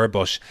that, I'm sure.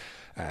 But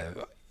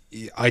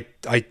I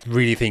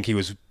really think he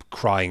was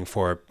crying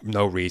for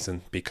no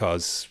reason,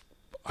 because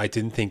I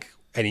didn't think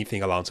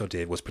anything Alonso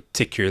did was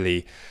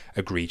particularly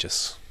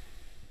egregious.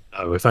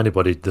 Oh, if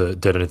anybody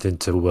did anything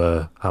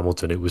to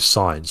Hamilton, it was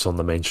Sainz on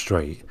the main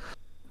straight.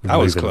 That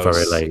was close.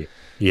 Very late.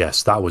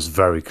 Yes, that was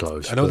very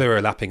close. I know they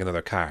were lapping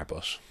another car,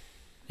 but...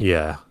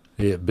 Yeah,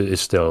 but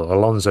it's still...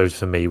 Alonso,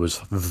 for me, was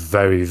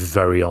very,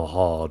 very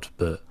hard,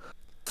 but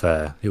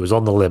fair. It was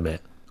on the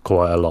limit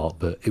quite a lot,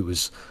 but it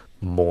was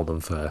more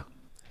than fair.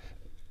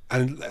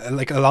 And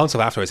like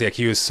Alonso afterwards, like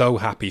he was so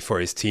happy for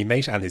his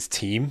teammate and his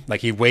team. Like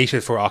he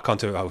waited for Ocon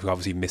to, who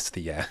obviously missed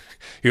the,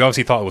 he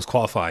obviously thought it was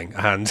qualifying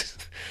and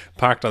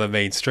parked on the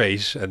main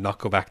straight and not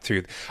go back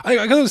through. I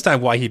can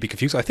understand why he'd be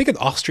confused. I think in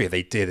Austria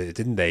they did it,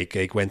 didn't they?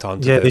 They went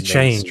on to the main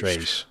changed.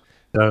 straight.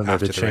 No,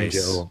 they changed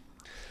it all.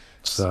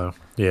 So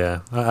yeah,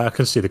 I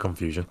can see the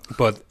confusion.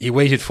 But he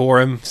waited for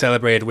him,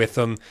 celebrated with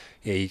him.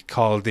 He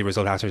called the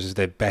result afterwards as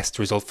the best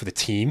result for the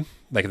team,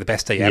 like the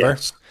best day ever.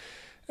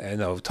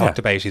 Talked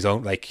about his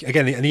own, like,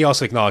 again, and he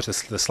also acknowledged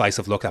the slice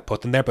of luck that put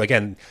them there, but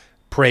again,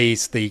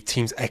 praised the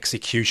team's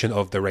execution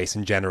of the race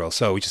in general.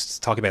 So we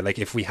just talk about, like,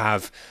 if we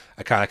have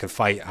a car that can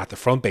fight at the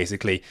front,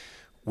 basically,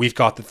 we've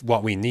got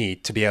what we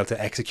need to be able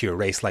to execute a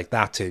race like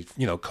that to,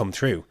 come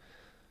through.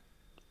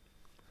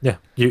 Yeah,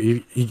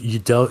 you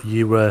got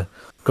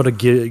to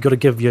give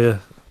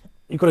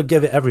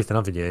it everything,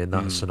 haven't you, in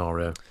that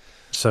scenario?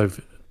 So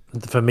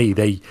for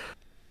me,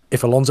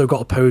 if Alonso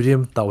got a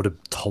podium, that would have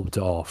topped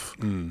it off.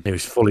 It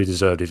was fully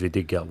deserved if he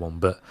did get one,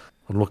 but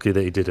I'm lucky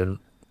that he didn't.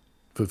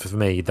 But for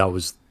me, that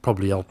was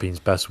probably Alpine's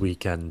best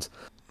weekend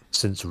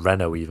since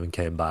Renault even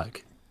came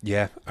back.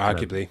 Yeah,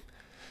 arguably.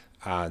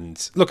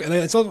 And look, and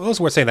it's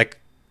also worth saying, like,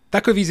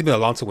 that could have easily been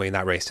Alonso winning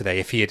that race today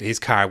if his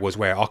car was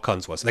where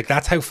Ocon's was. Like,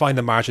 that's how fine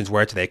the margins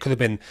were today. It could have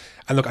been,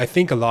 and look, I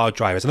think a lot of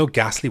drivers, I know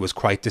Gasly was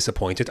quite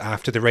disappointed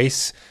after the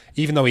race,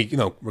 even though he,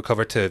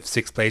 recovered to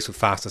 6th place with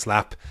fastest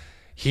lap.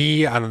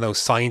 He, and I know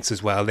Sainz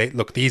as well.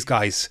 These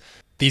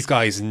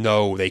guys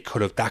know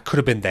that could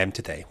have been them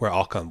today, where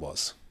Ocon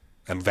was,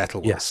 and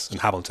Vettel was,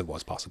 and Hamilton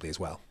was possibly as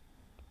well.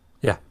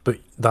 Yeah, but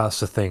that's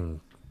the thing.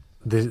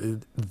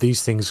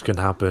 These things can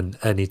happen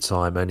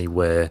anytime,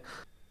 anywhere,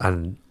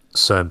 and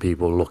certain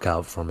people look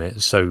out from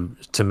it. So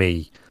to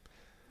me,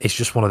 it's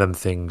just one of them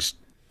things.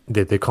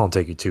 They can't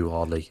take it too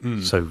hardly.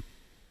 So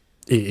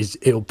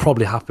it'll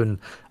probably happen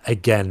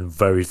again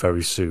very,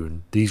 very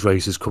soon. These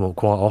races come up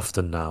quite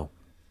often now.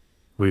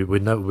 We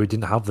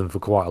didn't have them for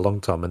quite a long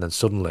time, and then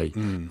suddenly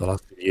the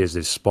last few years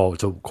they've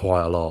sparked up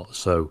quite a lot.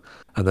 So,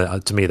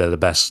 and to me they're the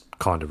best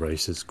kind of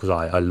races, because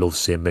I love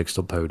seeing mixed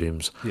up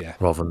podiums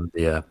rather than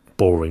the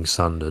boring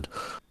standard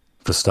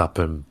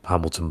Verstappen,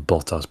 Hamilton,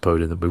 Bottas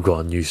podium that we've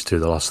gotten used to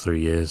the last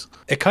 3 years.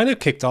 It kind of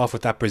kicked off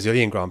with that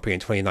Brazilian Grand Prix in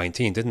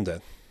 2019, didn't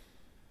it?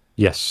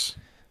 Yes.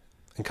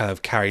 And kind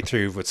of carried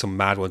through with some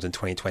mad ones in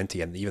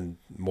 2020, and even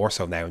more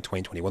so now in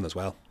 2021 as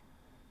well.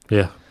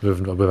 Yeah, we've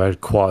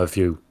had quite a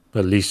few.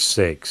 At least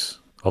 6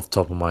 off the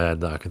top of my head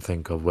that I can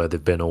think of where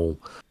they've been all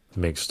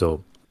mixed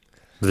up.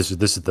 This is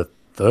the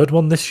 3rd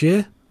one this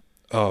year.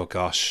 Oh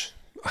gosh.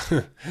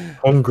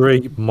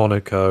 Hungary,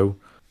 Monaco,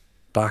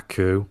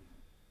 Baku,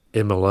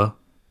 Imola.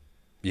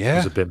 Yeah.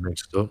 It's a bit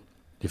mixed up.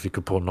 If you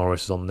could put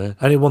Norris on there.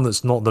 Anyone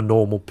that's not the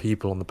normal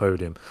people on the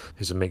podium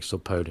is a mixed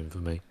up podium for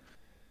me.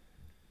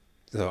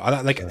 So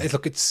look,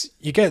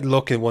 you get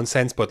luck in one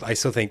sense, but I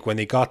still think when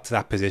they got to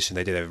that position,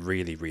 they did a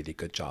really, really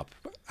good job.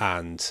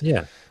 And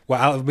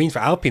what it means for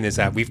Alpine is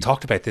that we've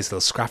talked about this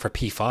little scrap for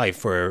P5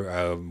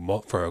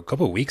 for a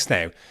couple of weeks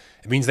now.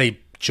 It means they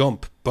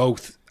jump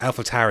both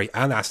AlphaTauri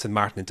and Aston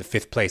Martin into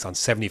 5th place on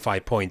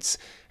 75 points,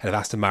 and of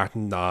Aston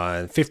Martin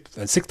on 5th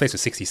and 6th place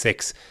with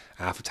 66,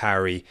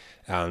 AlphaTauri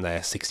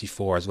on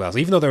 64 as well. So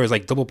even though there was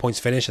like double points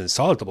finish and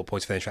solid double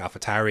points finish for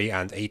AlphaTauri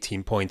and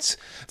 18 points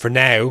for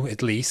now,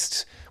 at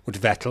least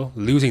with Vettel,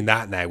 losing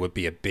that now would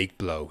be a big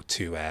blow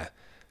to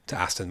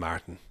Aston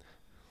Martin.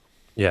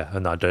 Yeah,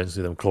 and I don't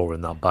see them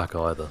clawing that back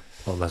either,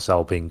 unless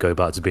Alpine go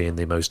back to being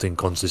the most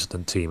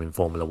inconsistent team in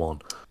Formula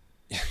One.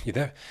 You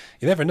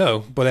never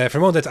know. But for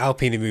a moment,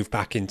 Alpine move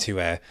back into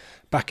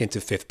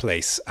 5th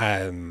place.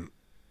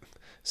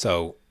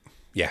 So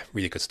yeah,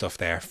 really good stuff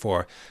there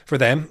for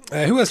them.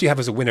 Who else do you have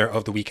as a winner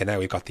of the weekend? Now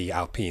we've got the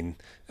Alpine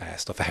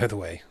stuff out of the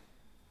way.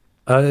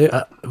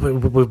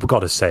 We've got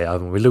to say,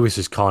 haven't we? Lewis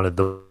is kind of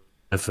the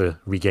for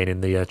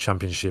regaining the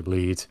championship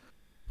lead.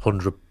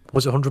 100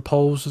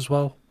 poles as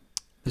well?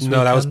 No,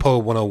 weekend? That was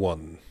pole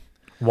 101.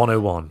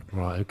 101,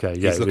 right, okay.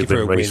 Yeah, he's looking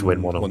for a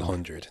win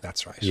 100.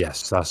 That's right.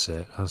 Yes, that's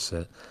it.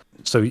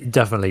 So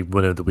definitely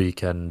winner of the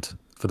weekend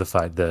for the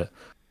fact that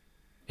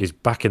he's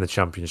back in the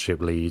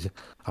championship lead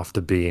after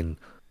being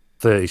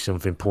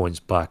 30-something points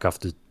back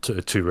after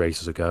 2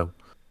 races ago,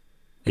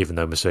 even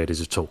though Mercedes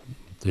has took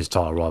his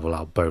title rival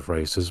out both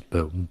races,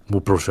 but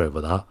we'll brush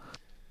over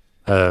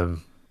that.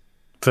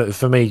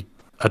 For me,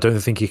 I don't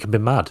think he can be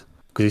mad,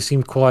 because he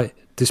seemed quite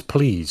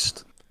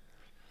displeased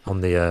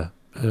on the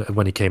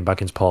when he came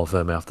back into Parc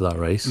Fermé after that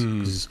race.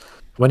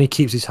 When he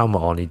keeps his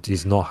helmet on,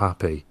 he's not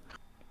happy.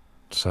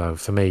 So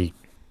for me,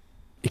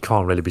 he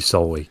can't really be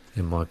solely,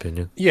 in my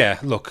opinion. Yeah,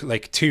 look,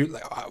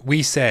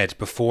 we said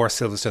before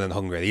Silverstone and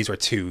Hungary, these were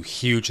two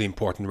hugely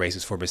important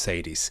races for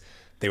Mercedes.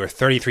 They were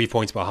 33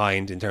 points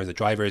behind in terms of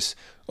drivers,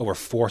 over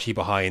 40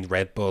 behind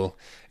Red Bull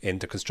in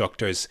the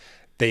constructors.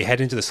 They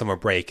head into the summer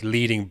break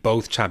leading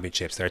both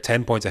championships. They're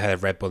 10 points ahead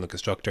of Red Bull in the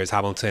constructors.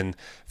 Hamilton,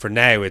 for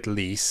now at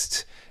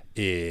least,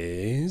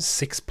 is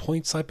 6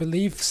 points, I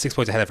believe. 6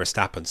 points ahead of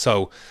Verstappen.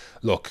 So,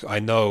 look, I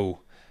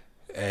know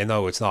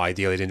it's not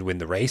ideal. They didn't win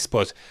the race,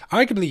 but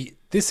arguably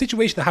this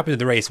situation that happened in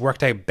the race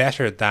worked out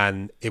better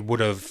than it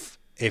would have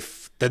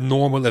if the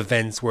normal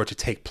events were to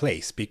take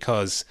place,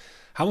 because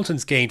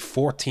Hamilton's gained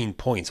 14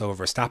 points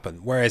over Verstappen,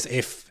 whereas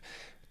if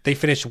they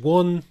finished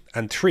 1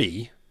 and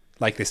 3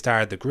 like they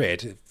started the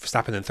grid,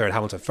 Verstappen in third,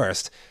 Hamilton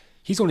first,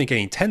 he's only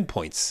getting 10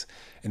 points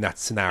in that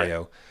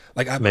scenario.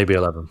 Maybe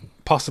 11.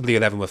 Possibly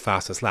 11 with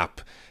fastest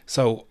lap.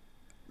 So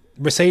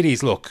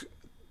Mercedes, look,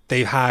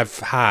 they have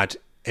had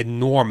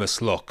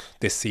enormous luck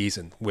this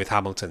season with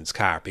Hamilton's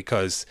car,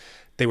 because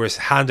they were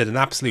handed an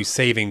absolute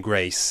saving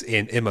grace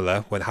in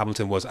Imola when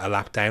Hamilton was a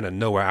lap down and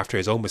nowhere after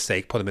his own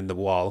mistake put him in the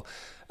wall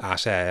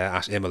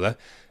at Imola.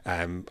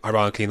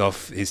 Ironically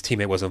enough, his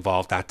teammate was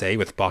involved that day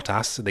with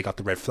Bottas. They got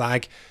the red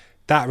flag.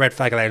 That red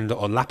flag allowed him to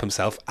unlap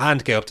himself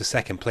and get up to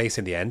second place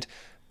in the end.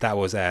 That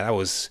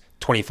was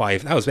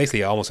 25. That was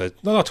basically almost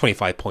not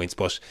 25 points,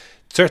 but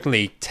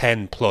certainly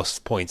 10 plus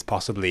points,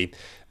 possibly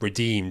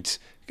redeemed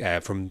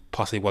from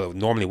possibly what it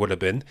normally would have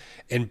been.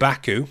 In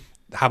Baku,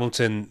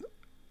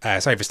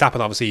 Verstappen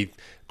obviously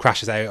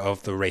crashes out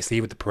of the race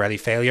lead with the Pirelli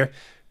failure.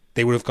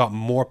 They would have got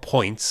more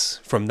points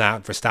from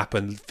that,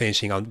 Verstappen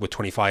finishing on with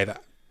 25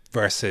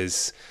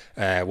 versus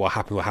what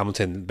happened with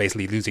Hamilton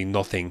basically losing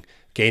nothing,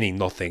 gaining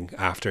nothing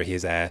after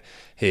his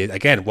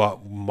again,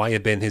 what might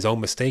have been his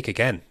own mistake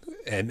again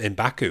in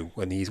Baku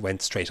when he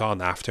went straight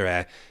on after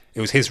it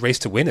was his race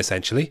to win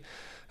essentially,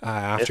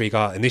 after he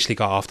initially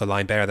got off the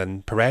line better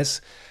than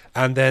Perez.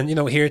 And then,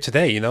 here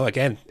today,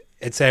 again,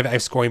 instead of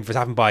outscoring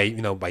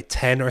Verstappen by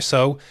 10 or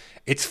so,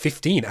 it's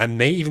 15 and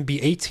may even be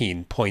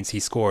 18 points he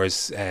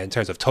scores in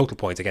terms of total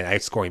points. Again,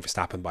 outscoring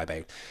Verstappen by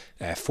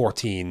about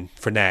 14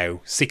 for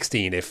now,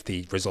 16 if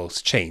the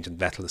results change and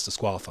Vettel is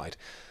disqualified.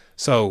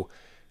 So,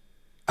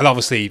 and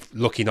obviously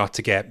lucky not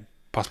to get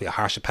possibly a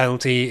harsher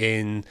penalty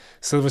in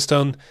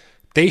Silverstone.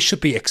 They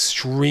should be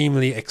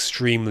extremely,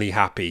 extremely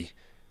happy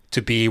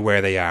to be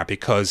where they are,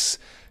 because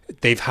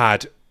they've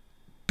had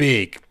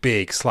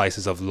big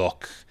slices of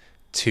luck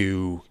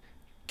to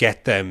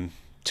get them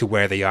to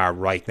where they are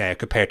right now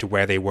compared to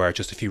where they were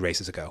just a few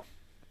races ago.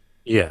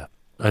 Yeah,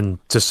 and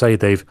to say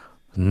they've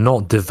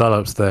not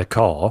developed their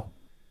car,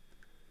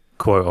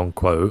 quote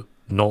unquote,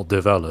 not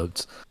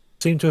developed,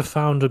 seem to have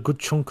found a good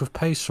chunk of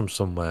pace from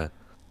somewhere.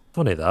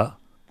 Funny that.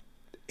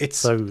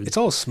 It's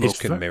all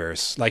smoke and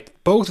mirrors.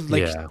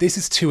 This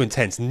is too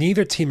intense.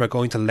 Neither team are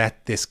going to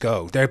let this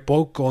go. They're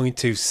both going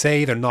to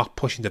say they're not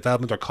pushing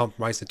development or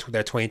compromise their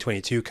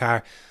 2022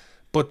 car,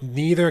 but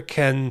neither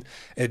can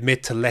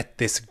admit to let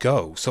this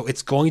go. So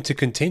it's going to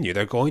continue.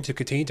 They're going to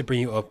continue to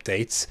bring you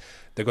updates.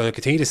 They're going to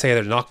continue to say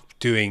they're not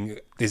doing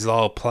this is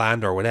all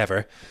planned or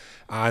whatever.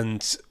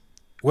 And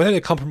whether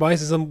it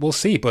compromises them, we'll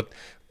see. But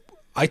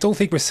I don't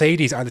think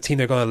Mercedes are the team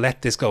they're going to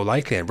let this go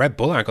lightly, and Red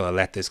Bull aren't going to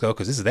let this go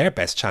because this is their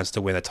best chance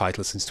to win a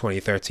title since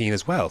 2013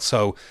 as well.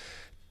 So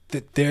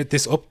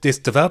this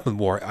development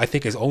war, I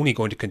think, is only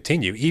going to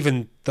continue,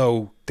 even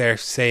though they're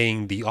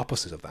saying the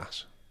opposite of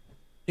that.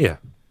 Yeah,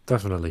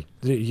 definitely.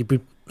 You'd be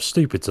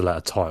stupid to let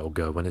a title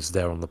go when it's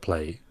there on the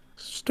plate.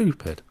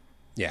 Stupid.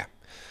 Yeah.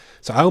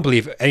 So I don't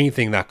believe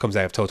anything that comes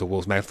out of Toto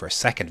Wolff's mouth for a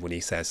second when he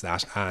says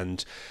that,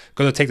 and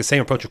going to take the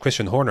same approach with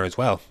Christian Horner as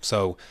well.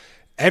 So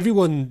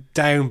everyone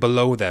down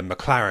below them,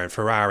 McLaren,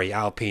 Ferrari,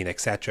 Alpine,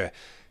 etc.,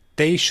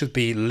 they should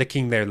be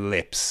licking their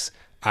lips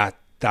at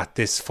that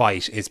this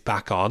fight is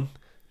back on,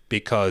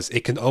 because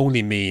it can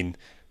only mean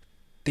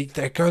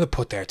they're going to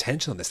put their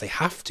attention on this. They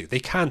have to. They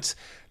can't.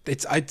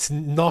 It's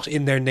not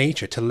in their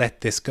nature to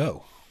let this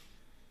go.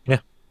 Yeah,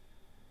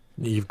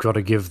 you've got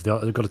to you've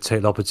got to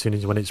take the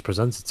opportunity when it's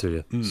presented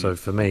to you. So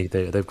for me,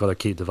 they've got to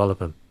keep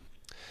developing.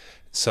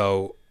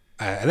 So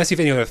unless you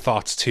have any other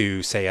thoughts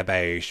to say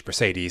about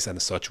Mercedes and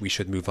such, we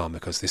should move on,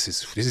 because this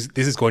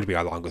is going to be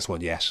our longest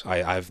one yet. I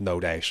have no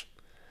doubt.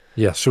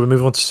 Yeah, should we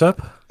move on to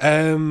Seb?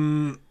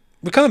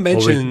 We kind of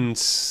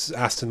mentioned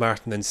Aston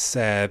Martin and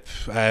Seb.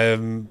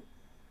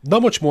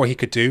 Not much more he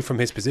could do from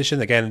his position.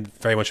 Again,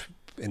 very much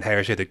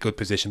inherited a good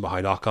position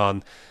behind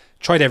Ocon.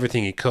 Tried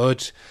everything he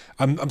could.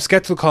 I'm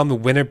skeptical to call him the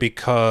winner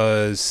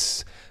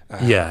because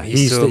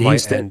he still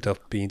might end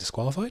up being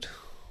disqualified.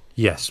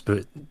 Yes,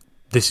 but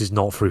this is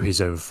not through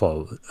his own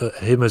fault.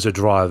 Him as a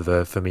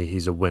driver, for me,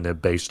 he's a winner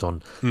based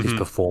on his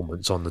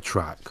performance on the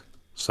track.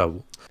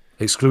 So,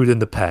 excluding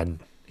the pen,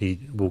 I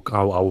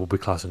will be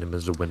classing him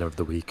as the winner of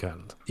the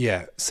weekend.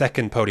 Yeah,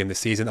 second podium this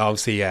season.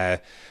 Obviously,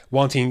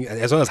 wanting,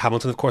 as well as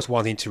Hamilton, of course,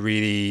 wanting to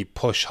really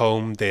push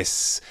home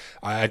this.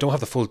 I don't have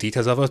the full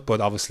details of it,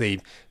 but obviously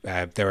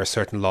there are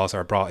certain laws that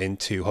are brought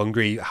into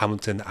Hungary.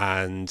 Hamilton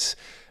and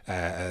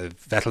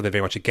Vettel have been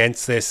very much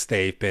against this.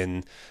 They've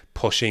been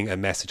pushing a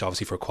message,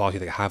 obviously, for equality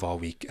they have all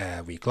week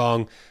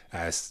long.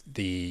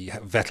 The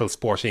Vettel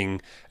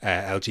sporting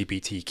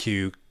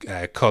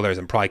LGBTQ colours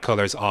and pride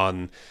colours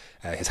on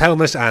his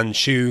helmet and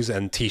shoes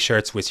and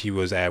T-shirts, which he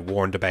was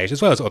warned about,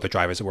 as well as other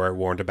drivers that were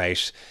warned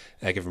about,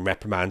 given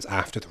reprimands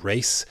after the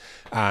race.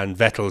 And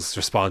Vettel's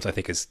response, I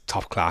think, is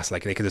top class.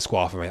 Like, they could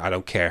disqualify me. I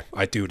don't care.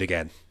 I'd do it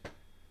again.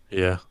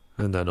 Yeah.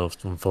 And then,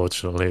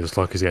 unfortunately, it's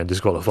like he's getting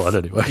disqualified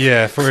anyway.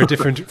 Yeah, for a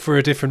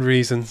different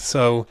reason.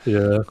 So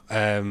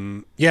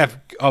yeah,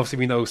 obviously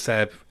we know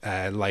Seb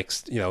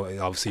likes,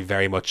 obviously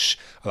very much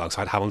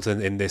alongside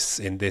Hamilton in this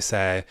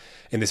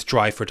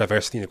drive for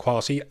diversity and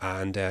equality,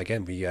 and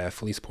again we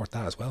fully support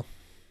that as well.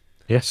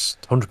 Yes,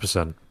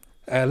 100%.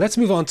 Let's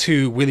move on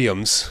to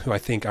Williams, who I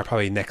think are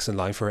probably next in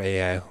line for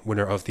a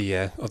winner of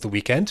the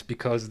weekend,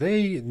 because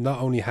they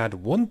not only had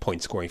 1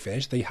 point scoring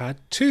finish, they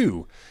had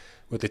 2.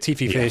 With the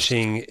Latifi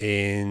finishing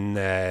in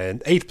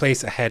 8th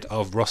place ahead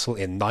of Russell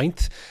in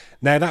 9th.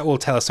 Now, that will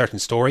tell a certain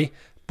story,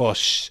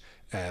 but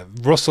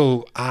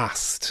Russell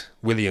asked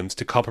Williams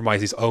to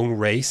compromise his own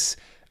race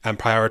and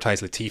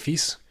prioritise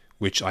Latifi's,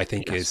 which I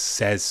think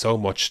says so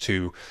much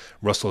to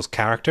Russell's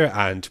character.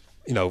 And,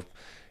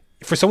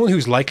 for someone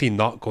who's likely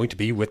not going to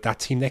be with that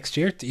team next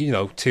year, he's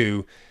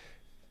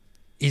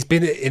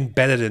been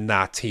embedded in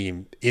that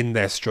team, in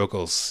their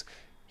struggles.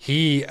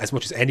 He, as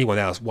much as anyone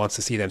else, wants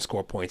to see them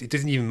score points. It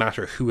doesn't even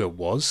matter who it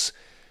was,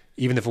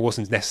 even if it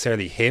wasn't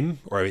necessarily him,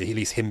 or at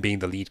least him being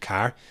the lead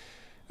car.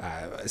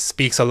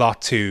 Speaks a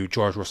lot to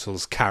George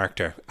Russell's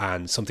character,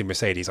 and something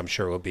Mercedes, I'm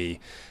sure, will be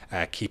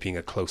keeping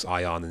a close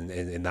eye on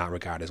in that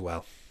regard as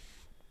well.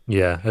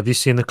 Yeah, have you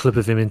seen the clip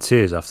of him in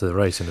tears after the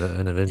race in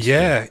an interview?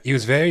 Yeah, he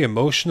was very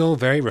emotional,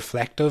 very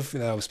reflective.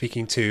 I was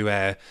speaking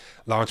to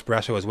Lawrence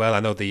Barretto as well. I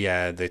know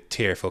the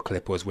tearful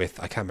clip was with,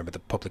 I can't remember the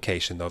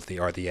publication of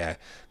the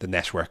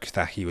network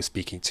that he was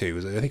speaking to.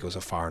 I think it was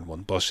a foreign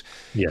one, but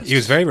yes. He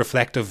was very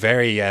reflective,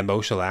 very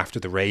emotional after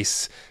the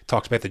race.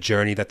 Talked about the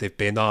journey that they've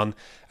been on.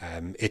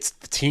 It's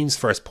the team's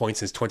first point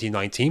since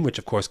 2019, which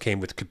of course came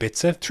with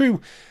Kubica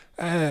through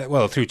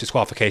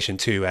disqualification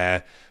to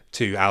the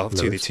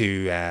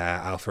two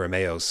Alfa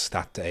Romeos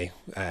that day.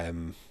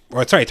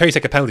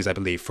 30-second penalties, I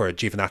believe, for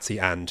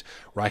Giovinazzi and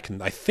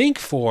Raikkonen. I think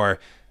for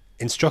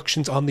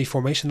instructions on the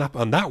formation lap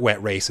on that wet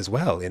race as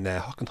well in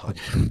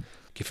Hockenheim.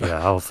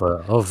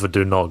 Alfa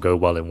do not go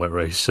well in wet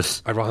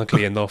races.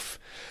 Ironically enough.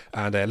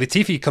 And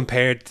Latifi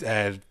compared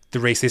the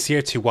race this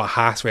year to what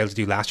Haas were able to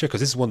do last year,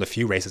 because this is one of the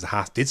few races that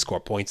Haas did score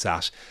points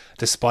at,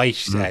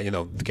 despite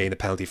getting the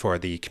penalty for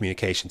the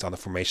communications on the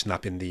formation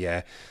lap in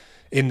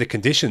the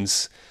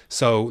conditions.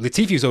 So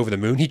Latifi was over the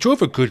moon. He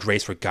drove a good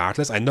race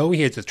regardless. I know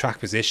he had the track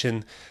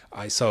position,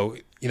 so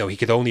he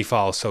could only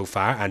fall so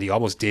far, and he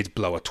almost did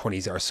blow a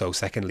 20 or so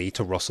second lead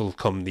to Russell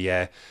come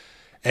the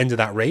end of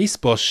that race.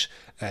 But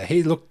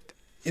he looked,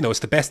 it's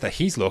the best that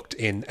he's looked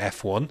in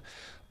F1.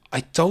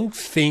 I don't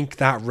think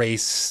that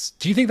race.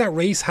 Do you think that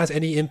race has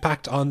any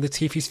impact on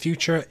Latifi's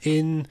future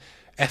in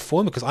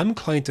F1? Because I'm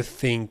inclined to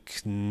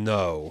think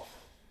no.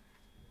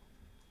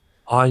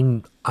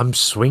 I'm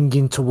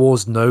swinging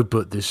towards no,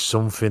 but there's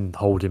something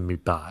holding me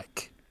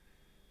back.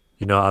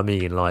 You know what I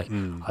mean?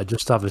 I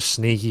just have a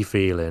sneaky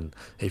feeling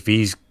if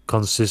he's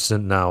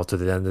consistent now to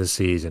the end of the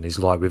season, he's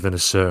like within a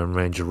certain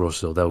range of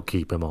Russell, they'll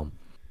keep him on.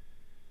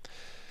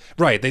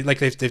 Right,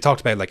 they've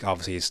talked about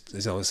obviously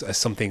as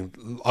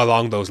something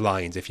along those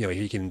lines. If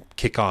he can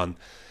kick on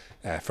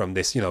from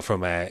this,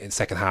 from the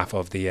second half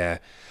of the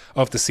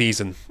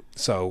season.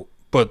 So,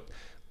 but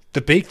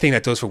the big thing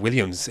that does for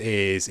Williams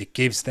is it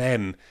jumps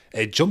them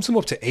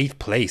up to 8th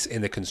place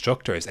in the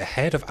constructors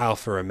ahead of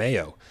Alfa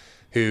Romeo,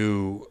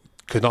 who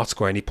could not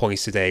score any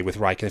points today with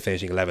Raikkonen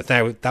finishing 11th.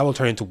 Now, that will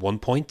turn into 1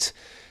 point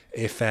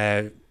if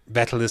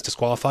Vettel is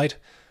disqualified.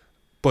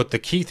 But the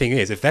key thing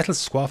is, if Vettel is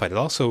disqualified, it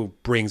also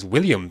brings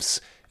Williams,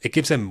 it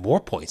gives them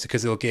more points,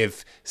 because it'll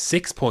give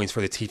 6 points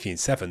for Latifi in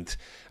 7th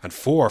and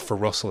 4 for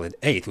Russell in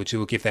 8th, which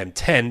will give them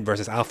 10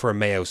 versus Alfa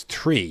Romeo's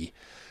 3.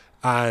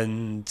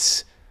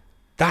 And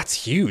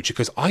that's huge,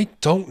 because I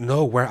don't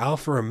know where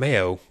Alfa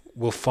Romeo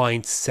will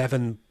find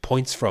 7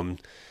 points from,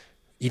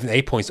 even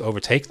 8 points to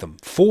overtake them.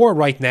 4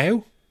 right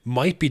now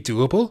might be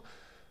doable.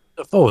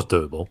 4 is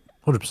doable,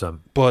 100%.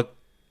 But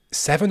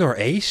 7 or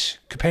 8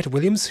 compared to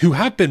Williams, who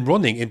have been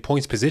running in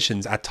points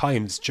positions at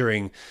times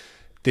during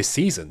this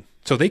season.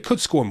 So they could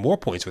score more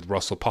points with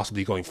Russell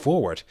possibly going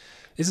forward.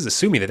 This is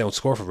assuming they don't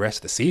score for the rest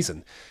of the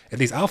season. At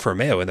least Alfa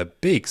Romeo in a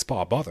big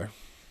spot of bother.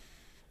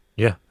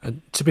 Yeah,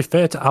 and to be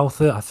fair to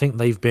Alfa, I think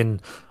they've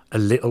been a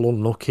little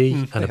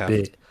unlucky and a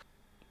bit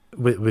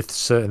with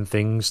certain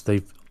things.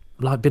 They've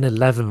been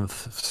 11th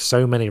for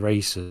so many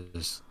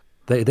races.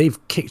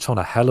 They've kicked on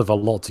a hell of a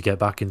lot to get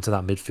back into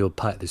that midfield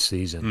pack this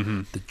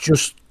season. They're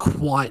just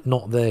quite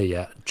not there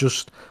yet.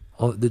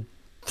 They're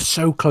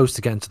so close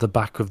to getting to the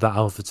back of that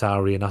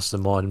AlphaTauri and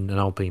Aston Martin and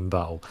Alpine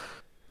battle.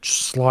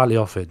 Just slightly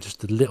off it,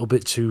 just a little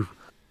bit too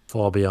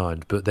far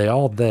behind. But they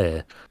are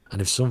there. And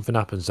if something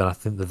happens, then I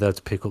think they're there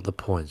to pick up the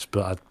points.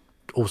 But I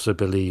also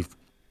believe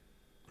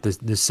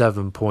the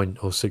 7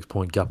 point or 6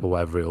 point gap or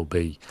whatever it'll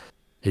be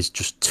is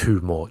just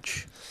too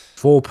much.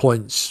 4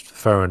 points,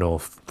 fair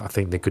enough. I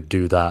think they could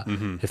do that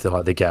if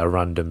they get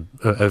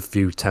a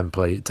few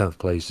 10th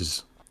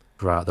places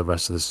throughout the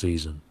rest of the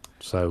season.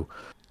 So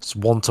it's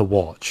one to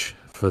watch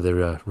for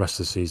the rest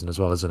of the season as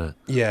well, isn't it?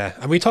 Yeah,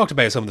 and we talked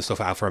about some of the stuff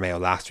at Alfa Romeo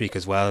last week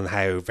as well, and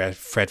how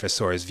Fred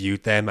Vasseur has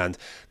viewed them, and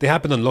they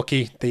have been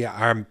unlucky. They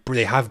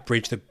have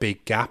bridged a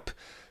big gap,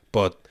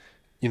 but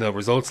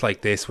results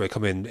like this, where they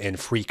come in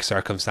freak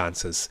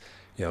circumstances,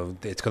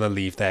 it's going to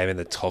leave them in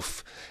a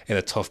tough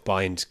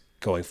bind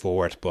going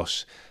forward.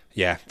 But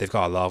yeah, they've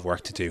got a lot of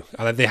work to do,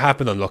 and they have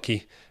been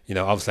unlucky.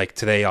 Obviously, like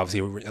today,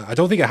 obviously, I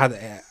don't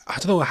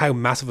know how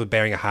massive a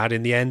bearing it had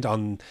in the end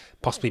on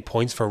possibly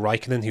points for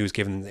Raikkonen, who was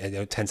given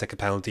a 10-second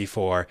penalty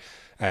for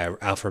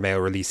Alfa Romeo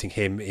releasing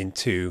him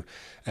into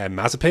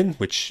Mazepin,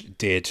 which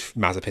did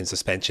Mazepin's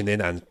suspension in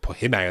and put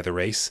him out of the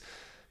race.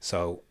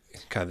 So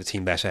kind of the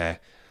team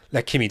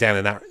let Kimi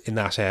down in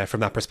that from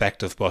that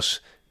perspective. But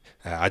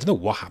I don't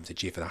know what happened to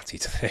Giovinazzi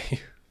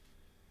today.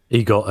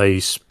 He got a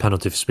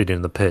penalty for speeding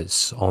in the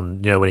pits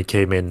on when he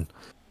came in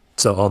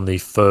on the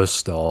first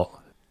start.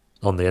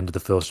 On the end of the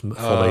first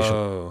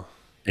formation,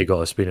 he got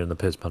a speeding in the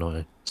pits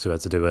penalty, so he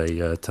had to do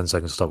a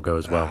 10-second stop go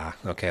as well.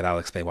 Okay, that'll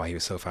explain why he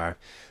was so far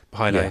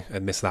behind. Yeah. I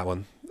missed that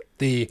one.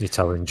 The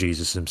Italian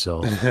Jesus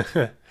himself.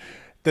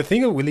 The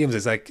thing with Williams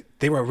is like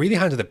they were really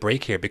handed a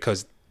break here,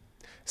 because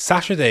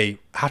Saturday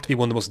had to be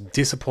one of the most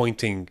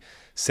disappointing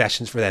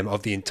sessions for them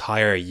of the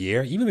entire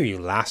year, even maybe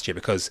last year,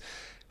 because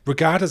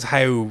regardless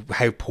how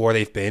poor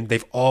they've been,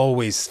 they've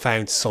always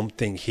found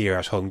something here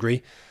at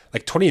Hungary.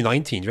 Like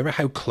 2019, do you remember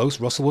how close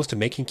Russell was to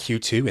making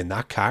Q2 in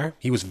that car?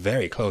 He was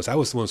very close. That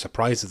was one of the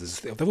surprises.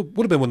 That would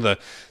have been one of the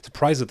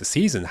surprises of the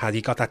season had he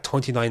got that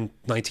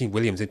 2019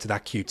 Williams into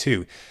that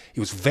Q2. He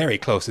was very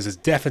close. This is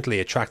definitely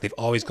a track they've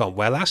always gone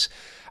well at.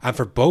 And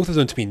for both of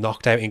them to be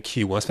knocked out in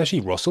Q1,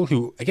 especially Russell,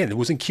 who, again, it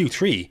was in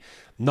Q3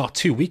 not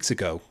 2 weeks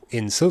ago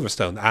in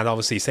Silverstone, and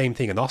obviously same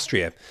thing in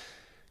Austria.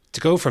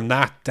 To go from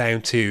that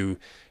down to,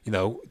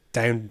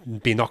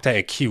 being knocked out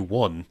in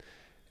Q1,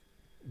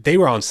 they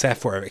were on set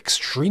for an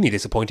extremely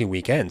disappointing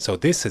weekend. So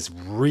this has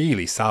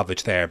really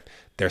salvaged their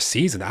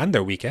season and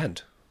their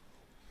weekend.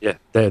 Yeah,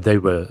 they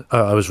were.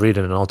 I was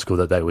reading an article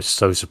that they were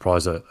so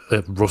surprised that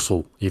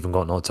Russell even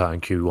got knocked out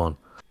in Q1,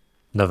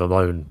 never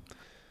alone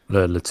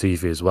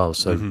Latifi as well.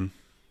 So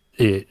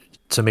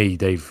to me,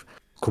 they've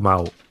come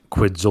out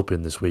quids up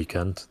in this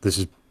weekend. This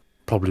is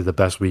probably the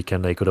best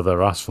weekend they could have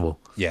ever asked for.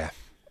 Yeah,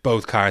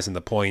 both cars in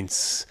the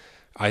points.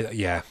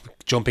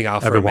 Jumping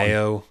Alfa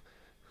Romeo.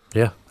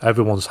 Yeah,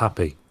 everyone's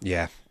happy.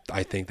 Yeah,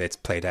 I think that's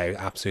played out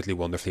absolutely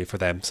wonderfully for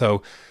them.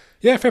 So,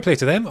 yeah, fair play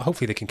to them.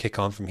 Hopefully they can kick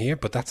on from here.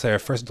 But that's their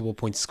first double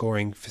point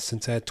scoring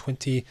since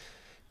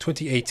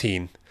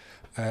 2018.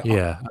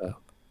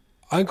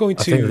 I'm going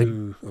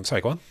to... I'm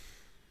sorry, go on.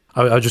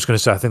 I was just going to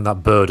say, I think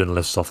that burden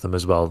lifts off them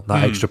as well.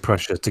 That extra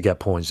pressure to get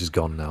points is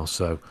gone now.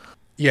 So,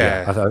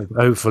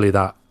 hopefully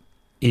that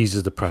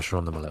eases the pressure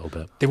on them a little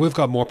bit. They would have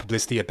got more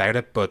publicity about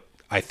it, but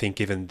I think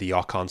given the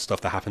Ocon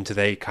stuff that happened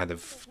today, kind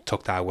of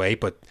took that away.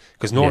 But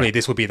because normally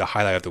this would be the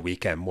highlight of the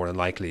weekend, more than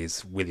likely,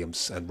 is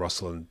Williams and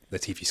Russell and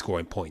Latifi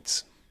scoring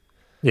points.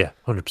 Yeah,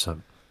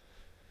 100%.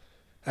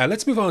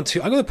 Let's move on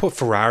to... I'm going to put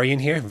Ferrari in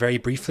here very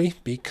briefly,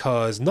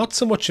 because not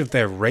so much of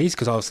their race,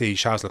 because obviously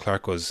Charles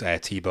Leclerc was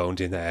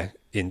T-boned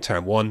in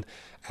turn one.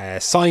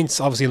 Sainz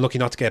obviously lucky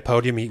not to get a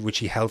podium, which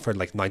he held for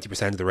like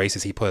 90% of the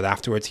races. He put it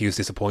afterwards. He was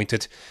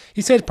disappointed.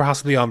 He said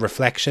possibly on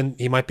reflection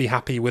he might be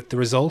happy with the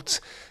result.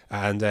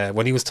 And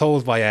when he was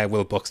told by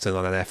Will Buxton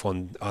on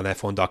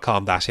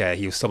F1.com that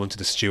he was summoned to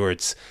the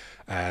stewards,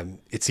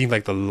 it seemed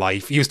like the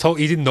life he was told.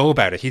 He didn't know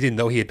about it. He didn't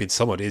know he had been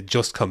summoned. It had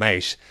just come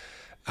out,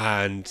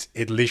 and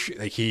it literally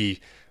like he.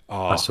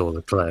 Oh, I saw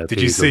the player.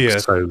 Did you see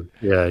it? So,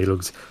 yeah, he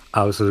looked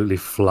absolutely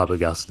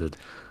flabbergasted.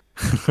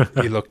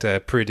 He looked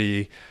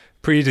pretty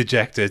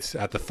dejected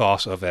at the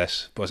thought of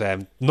it, but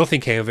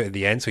nothing came of it in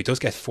the end. So he does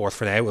get fourth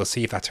for now. We'll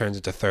see if that turns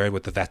into third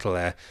with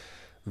the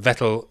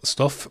Vettel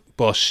stuff.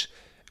 But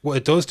what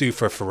it does do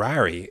for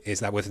Ferrari is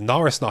that with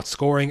Norris not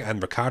scoring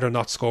and Ricciardo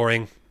not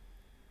scoring,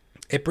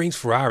 it brings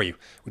Ferrari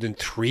within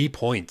 3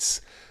 points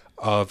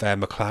of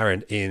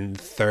McLaren in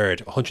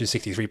third,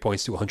 163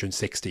 points to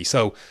 160.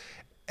 So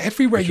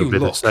everywhere you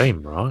look, the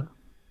same, right?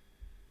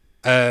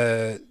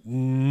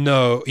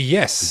 No,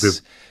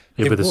 yes.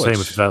 It'd be the same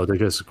if Vettel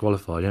gets to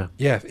qualify, yeah.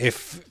 Yeah,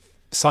 if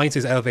Sainz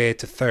is elevated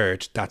to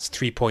third, that's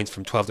 3 points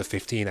from 12 to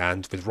 15,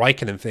 and with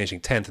Raikkonen finishing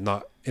 10th and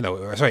not,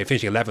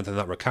 finishing 11th and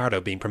not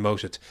Ricciardo being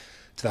promoted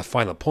to that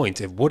final point,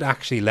 it would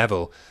actually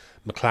level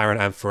McLaren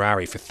and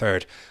Ferrari for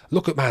third.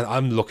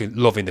 I'm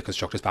loving the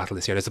constructors' battle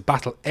this year. There's a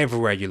battle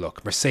everywhere you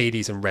look.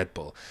 Mercedes and Red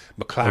Bull,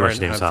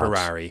 McLaren and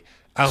Ferrari,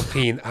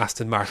 Alpine,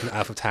 Aston Martin,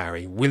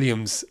 AlphaTauri,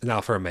 Williams and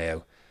Alfa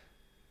Romeo.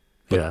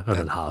 And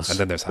then Haas. And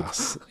then there's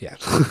Haas. Yeah.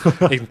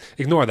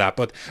 Ignore that.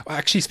 But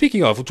actually,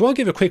 speaking of, do you want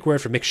to give a quick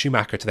word for Mick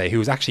Schumacher today, who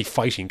was actually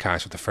fighting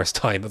cars for the first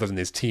time other than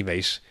his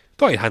teammate?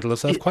 Thought he handled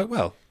himself quite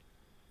well.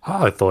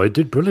 I thought he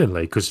did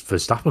brilliantly because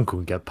Verstappen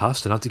couldn't get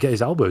past and had to get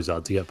his elbows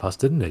out to get past,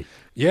 didn't he?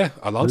 Yeah,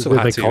 Alonso They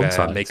had make to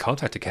contact. make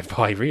contact to get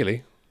by,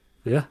 really.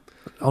 Yeah.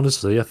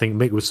 Honestly, I think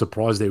Mick was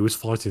surprised that he was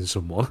fighting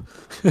someone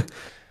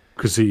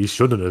because he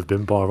shouldn't have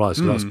been by rights.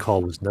 That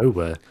car was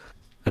nowhere.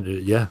 And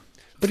yeah,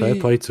 But fair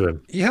play to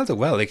him. he held it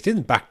well. Like,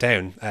 didn't back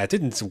down.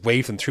 Didn't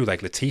wave them through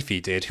like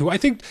Latifi did, who I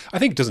think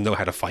doesn't know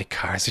how to fight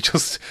cars. He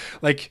just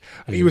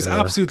he was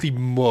absolutely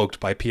mugged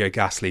by Pierre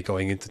Gasly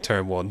going into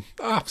turn one.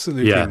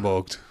 Absolutely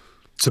mugged.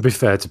 To be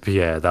fair to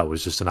Pierre, that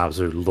was just an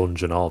absolute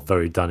lunge and all,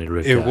 very Danny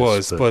Rick. It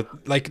was,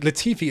 but like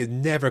Latifi had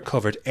never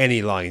covered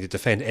any line to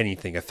defend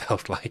anything. It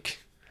felt like.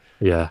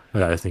 Yeah,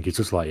 I think it's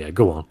just like,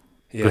 go on.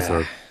 Yeah. Go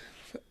through.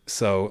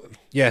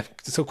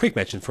 So quick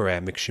mention for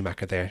Mick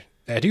Schumacher there.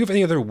 Do you have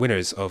any other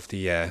winners of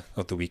the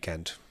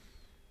weekend?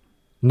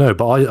 No,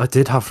 but I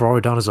did have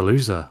Ferrari down as a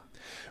loser.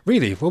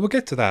 Really? Well, we'll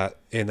get to that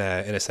in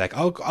a sec.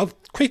 I'll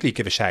quickly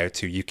give a shout out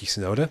to Yuki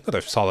Tsunoda.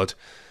 Another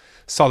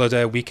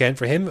solid weekend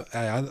for him.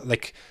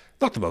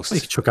 Not the most. You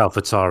could chuck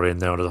Valterri in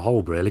there under the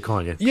whole, really,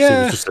 can't you?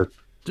 Yeah. It was just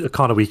a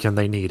kind of weekend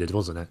they needed,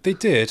 wasn't it? They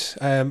did.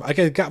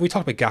 Again, we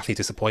talked about Gasly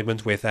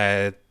disappointment with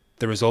the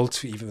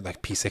result, even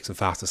like P6 and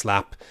fastest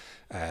lap.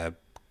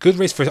 Good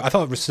race I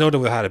thought Tsunoda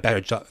would have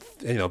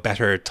had a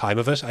better time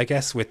of it, I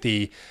guess, with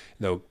the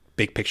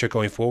big picture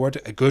going forward.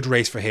 A good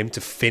race for him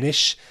to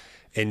finish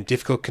in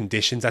difficult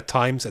conditions at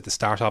times at the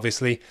start,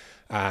 obviously,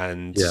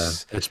 and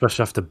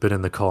especially after being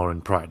in the car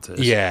in practice.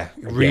 Yeah,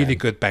 really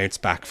good bounce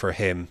back for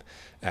him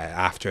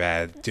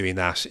after doing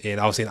that.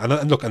 And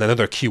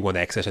another Q1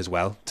 exit as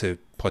well to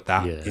put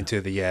that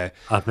into the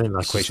I think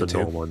that's equation just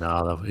normal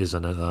now, though,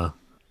 isn't it?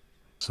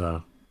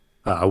 So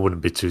I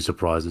wouldn't be too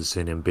surprised at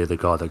seeing him be the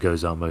guy that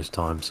goes out most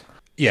times.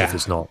 Yeah, if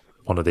it's not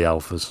one of the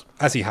alphas,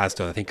 as he has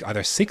done. I think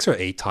either 6 or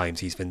 8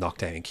 times he's been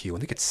knocked out in Q. I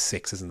think it's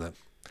 6, isn't it?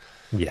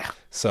 Yeah.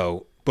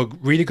 So, but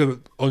really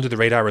good under the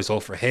radar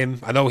result for him.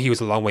 I know he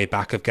was a long way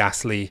back of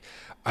Gasly.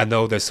 I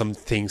know there's some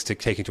things to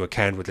take into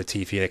account with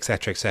Latifi,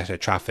 etc.,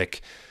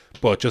 traffic.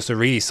 But just a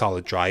really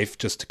solid drive,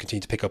 just to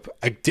continue to pick up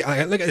a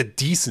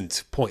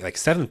decent point. Like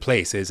 7th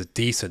place is a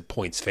decent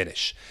points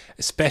finish,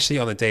 especially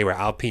on a day where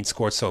Alpine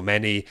scored so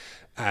many.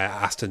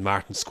 Aston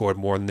Martin scored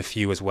more than a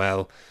few as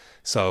well.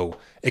 So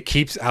it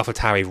keeps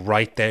AlphaTauri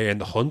right there in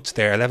the hunt.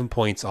 They're 11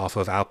 points off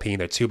of Alpine.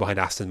 They're 2 behind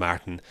Aston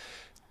Martin.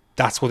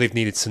 That's what they've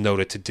needed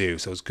Tsunoda to do.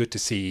 So it's good to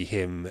see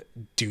him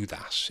do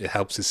that. It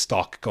helps his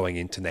stock going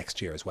into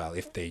next year as well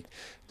if they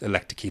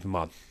elect to keep him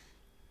on.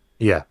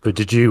 Yeah, but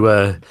did you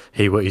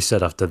hear what he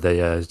said after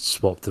they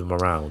swapped him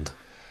around?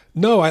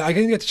 No, I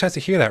didn't get the chance to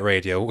hear that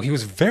radio. He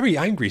was very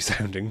angry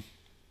sounding.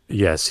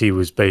 Yes, he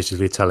was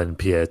basically telling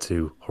Pierre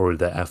to hurry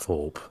the F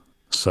up.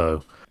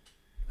 So,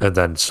 and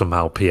then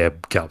somehow Pierre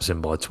gaps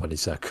him by 20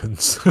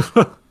 seconds. I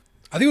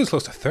think it was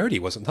close to 30,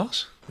 was it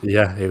not?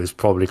 Yeah, it was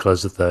probably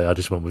close to 30. I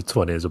just went with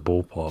 20 as a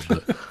ballpark.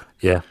 But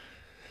yeah,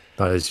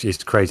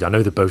 it's crazy. I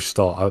know they both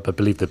start. I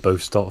believe they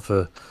both start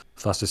for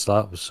fastest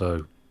lap.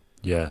 So,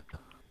 yeah.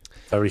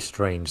 Very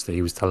strange that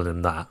he was telling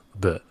him that,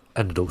 but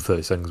ended up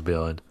 30 seconds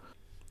behind.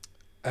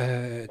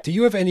 Do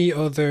you have any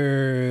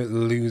other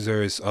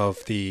winners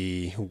of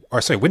the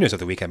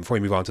weekend before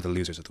we move on to the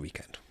losers of the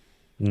weekend?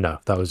 No,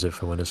 that was it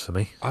for winners for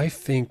me. I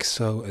think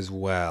so as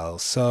well.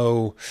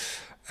 So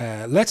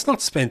let's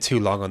not spend too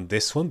long on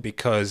this one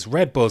because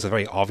Red Bull's a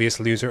very obvious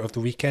loser of the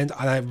weekend,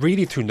 and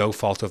really through no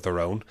fault of their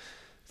own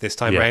this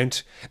time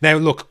round. Now,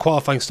 look,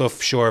 qualifying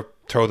stuff, sure,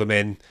 throw them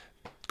in.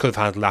 Could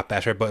have handled that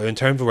better, but in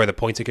terms of where the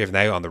points are given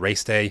out on the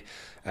race day,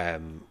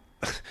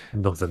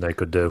 nothing they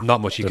could do. Not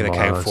much you can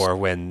account for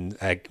when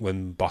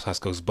Bottas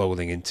goes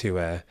bowling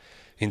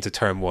into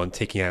turn one,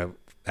 taking out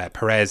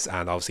Perez,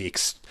 and obviously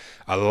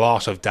a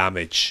lot of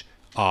damage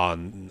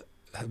on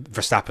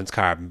Verstappen's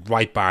car.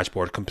 Right barge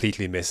board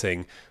completely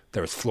missing.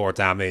 There was floor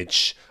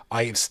damage.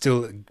 I am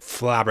still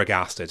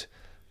flabbergasted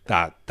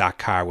that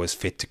car was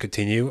fit to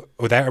continue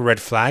without a red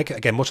flag.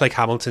 Again, much like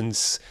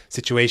Hamilton's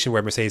situation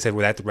where Mercedes said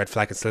without the red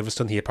flag at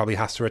Silverstone, he probably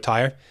has to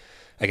retire.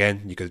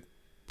 Again, you could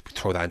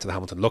throw that into the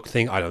Hamilton luck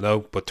thing, I don't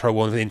know, but throw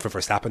one in for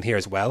Verstappen here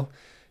as well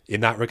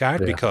in that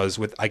regard, because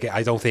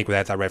I don't think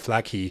without that red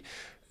flag,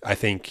 I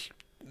think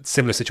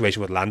similar situation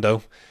with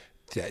Lando,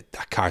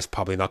 that car's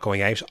probably not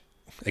going out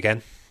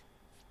again.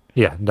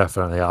 Yeah,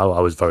 definitely. I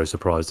was very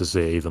surprised to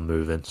see it even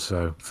moving.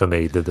 So for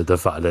me, the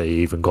fact that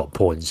he even got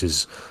points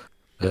is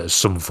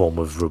some form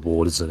of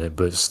reward, isn't it?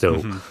 But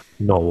still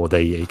not what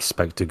they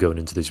expected going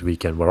into this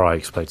weekend, where I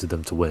expected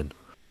them to win.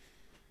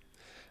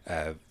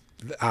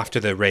 After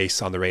the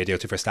race on the radio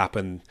to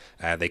Verstappen,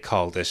 they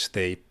called it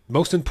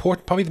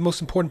probably the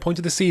most important point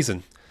of the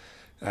season.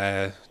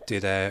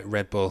 Did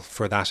Red Bull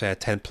for that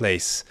 10th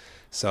place.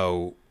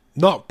 So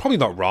probably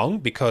not wrong,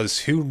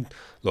 because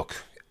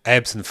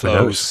ebbs and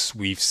flows.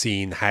 We've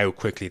seen how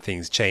quickly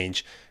things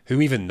change. Who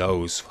even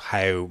knows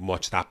how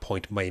much that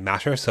point may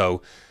matter?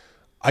 So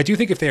I do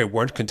think if they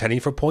weren't contending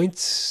for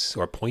points,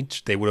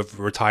 they would have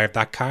retired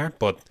that car.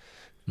 But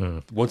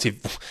once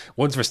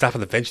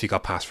Verstappen eventually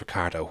got past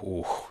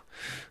Ricciardo,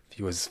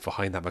 he was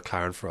behind that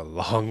McLaren for a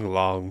long,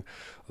 long,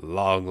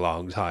 long,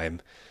 long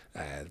time.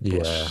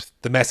 But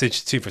the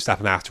message to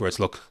Verstappen afterwards,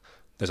 look,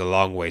 there's a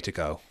long way to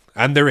go.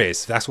 And there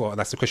is. That's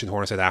the Christian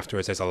Horner said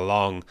afterwards. There's a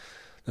long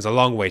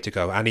way to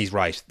go. And he's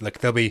right. Like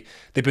they've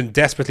been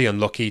desperately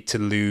unlucky to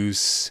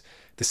lose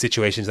the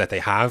situations that they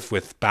have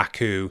with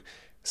Baku,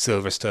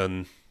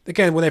 Silverstone.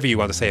 Again, whatever you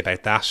want to say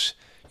about that,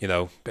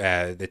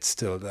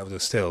 that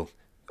was still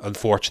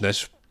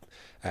unfortunate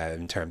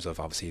in terms of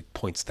obviously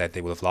points that they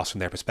would have lost from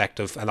their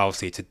perspective, and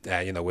obviously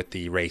with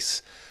the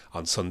race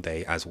on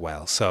Sunday as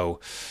well.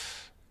 So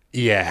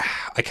yeah,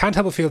 I can't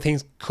help but feel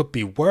things could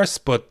be worse,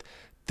 but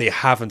they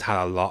haven't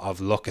had a lot of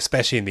luck,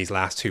 especially in these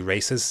last two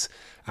races.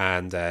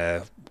 And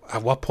at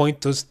what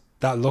point does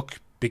that luck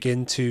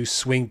begin to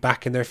swing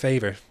back in their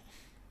favour?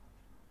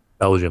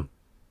 Belgium.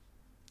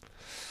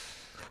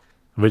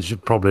 Which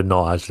probably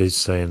not actually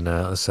saying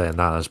that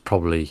as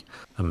probably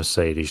a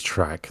Mercedes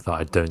track that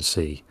I don't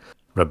see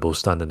Red Bull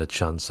standing a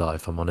chance at,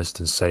 if I'm honest,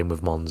 and same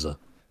with Monza.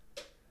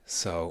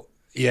 So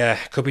yeah,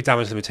 could be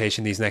damage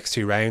limitation these next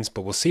two rounds,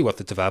 but we'll see what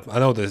the development.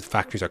 I know the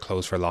factories are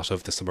closed for a lot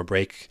of the summer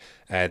break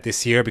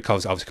this year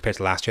because obviously compared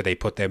to last year they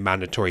put their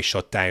mandatory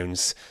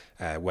shutdowns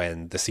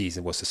when the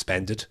season was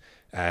suspended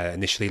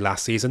initially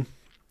last season.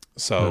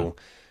 So,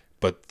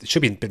 but it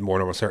should be a bit more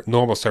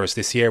normal service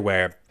this year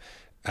where.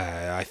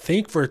 I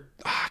think I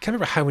can't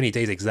remember how many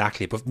days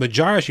exactly, but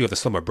majority of the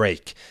summer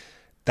break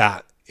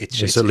that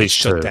it's at least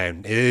shut down.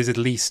 It is at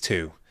least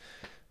 2.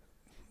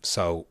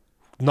 So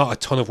not a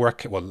ton of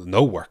work. Well,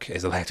 no work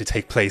is allowed to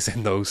take place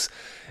in those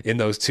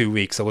 2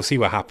 weeks. So we'll see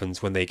what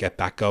happens when they get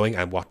back going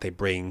and what they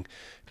bring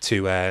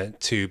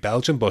to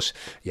Belgium. But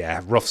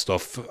yeah, rough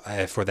stuff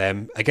for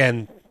them.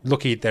 Again,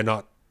 lucky they're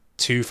not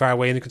too far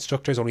away in the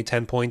constructors, only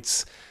 10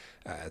 points.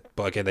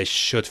 But again, they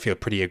should feel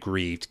pretty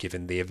aggrieved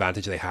given the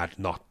advantage they had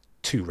not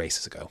 2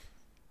 races ago.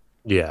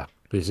 Yeah,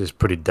 this is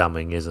pretty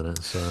damning, isn't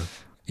it? So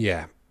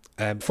yeah.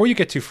 Before you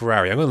get to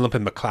Ferrari, I'm going to lump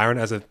in McLaren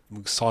as a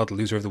solid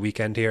loser of the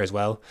weekend here as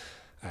well.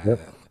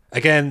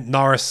 Again,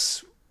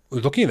 Norris,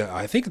 looking at it,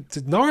 I think,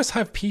 did Norris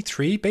have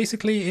P3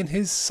 basically in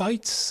his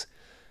sights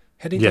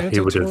heading down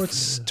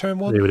towards turn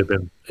 1? It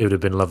would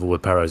have been level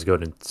with Perez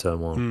going into turn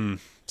 1.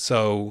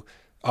 So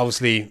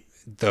obviously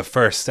the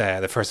first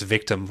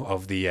victim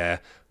of the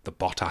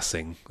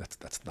Bottasing,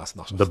 that's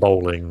not the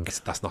bowling.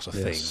 That's not a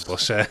thing.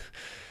 But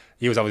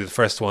he was obviously the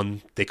first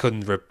one. They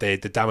couldn't.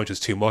 The damage was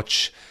too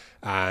much,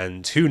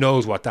 and who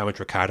knows what damage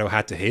Ricciardo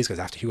had to his, because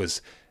after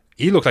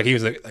he looked like he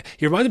was.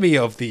 He reminded me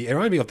of the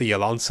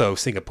Alonso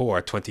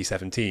Singapore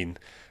 2017.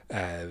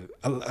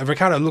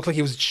 Ricciardo looked like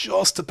he was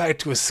just about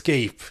to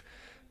escape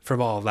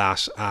from all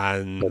that,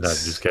 and that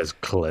just gets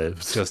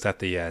clipped just at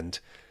the end.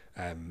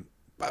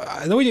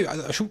 I know you.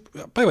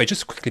 By the way,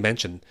 just to quickly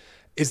mention.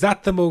 Is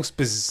that the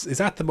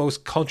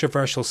most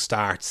controversial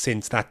start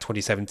since that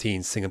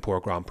 2017 Singapore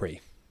Grand Prix?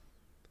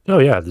 Oh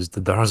yeah,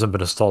 there hasn't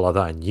been a start like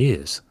that in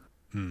years.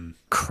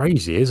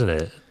 Crazy, isn't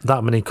it?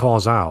 That many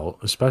cars out,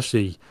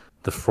 especially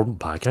the front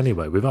pack.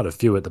 Anyway, we've had a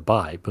few at the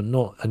back, but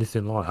not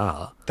anything like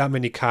that. That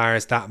many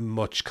cars, that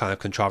much kind of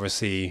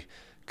controversy,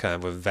 kind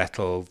of with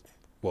Vettel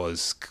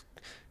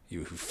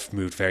you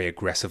moved very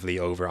aggressively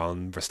over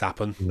on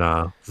Verstappen.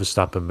 Nah,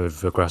 Verstappen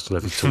moved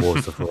aggressively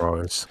towards the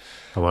Ferraris.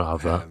 I won't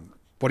have that.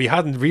 What he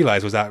hadn't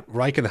realised was that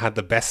Raikkonen had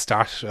the best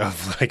start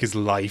of his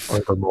life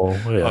on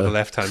the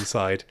left-hand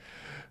side.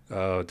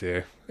 Oh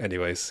dear.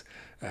 Anyways,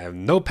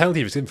 no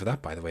penalty was in for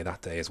that, by the way,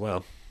 that day as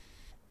well.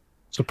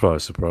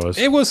 Surprise.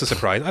 It was a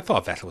surprise. I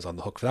thought Vettel was on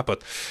the hook for that,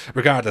 but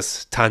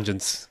regardless,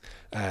 tangents.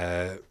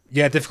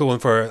 Difficult one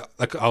for,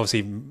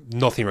 obviously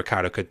nothing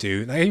Ricciardo could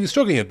do. He was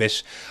struggling a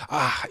bit.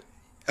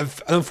 An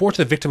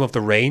unfortunate victim of the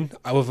rain.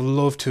 I would have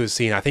loved to have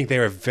seen. I think they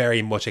were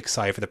very much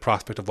excited for the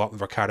prospect of what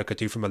Ricciardo could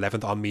do from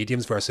 11th on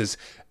mediums versus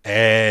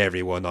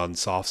everyone on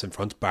softs in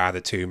front, bar the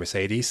 2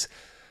 Mercedes.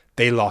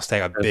 They lost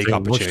out a big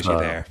opportunity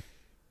there.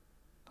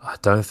 I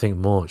don't think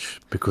much,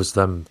 because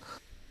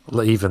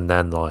even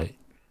then,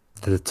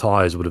 the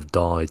tyres would have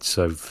died.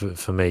 So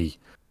for me,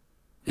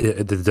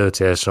 the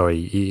dirty air,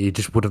 he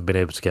just wouldn't have been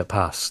able to get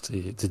past.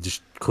 He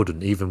just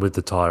couldn't, even with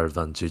the tyre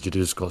advantage. He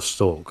just got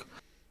stuck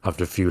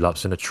after a few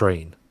laps in a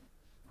train,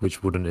 which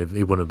he wouldn't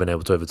have been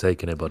able to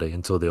overtake anybody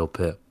until the up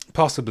pit.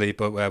 Possibly,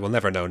 but we'll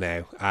never know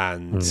now.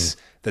 And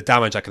the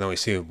damage, I can only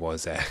assume,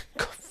 was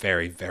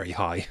very, very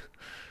high.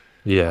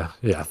 Yeah,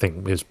 I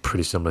think it was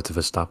pretty similar to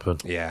Verstappen.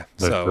 Yeah,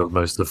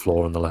 most of the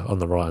floor on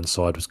the right hand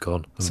side was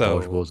gone, and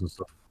dashboards and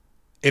stuff.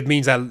 It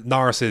means that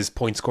Norris's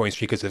point scoring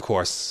streak is, of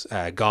course,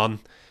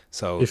 gone.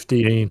 So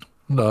 15,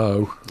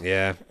 no.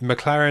 Yeah,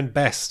 McLaren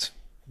best.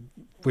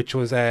 Which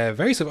was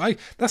very surprised.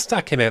 That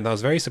stat came out and I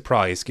was very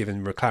surprised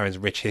given McLaren's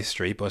rich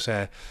history. But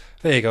there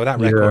you go. That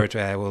record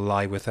will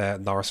lie with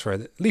Norris for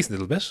at least a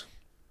little bit.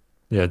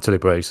 Yeah, until he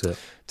breaks it.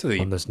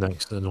 On this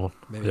next one.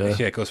 Maybe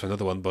it goes for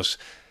another one. But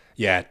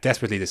yeah,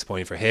 desperately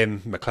disappointing for him.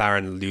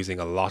 McLaren losing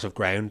a lot of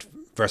ground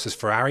versus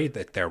Ferrari.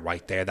 That they're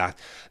right there.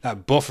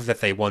 That buffer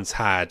that they once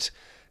had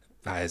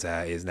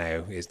is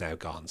now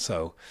gone.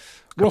 So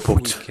rough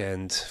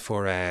weekend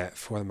for the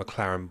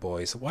McLaren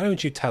boys. Why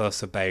don't you tell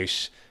us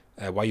about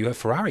why you have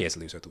Ferrari as a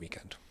loser of the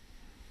weekend?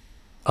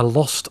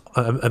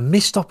 a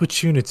missed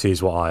opportunity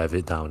is what I have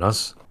it down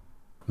as.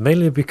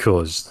 Mainly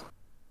because,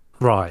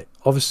 right,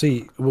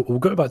 obviously, we'll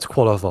go back to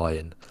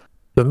qualifying.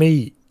 For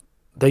me,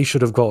 they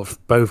should have got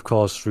both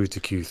cars through to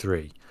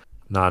Q3.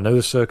 Now, I know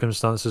the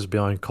circumstances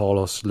behind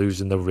Carlos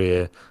losing the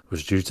rear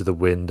was due to the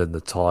wind and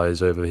the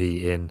tyres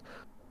overheating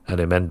and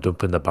him ended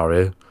up in the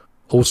barrier.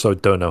 Also,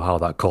 don't know how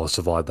that car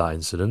survived that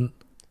incident.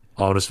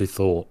 I honestly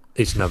thought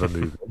it's never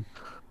moving.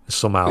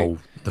 Somehow,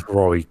 the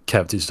Ferrari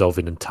kept itself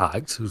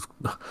intact. It was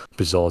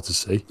bizarre to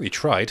see. He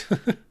tried.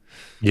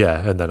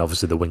 Yeah, and then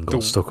obviously the wing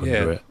got stuck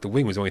under it. The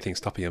wing was the only thing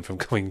stopping him from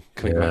coming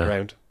back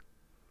around.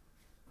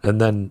 And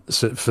then,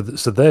 so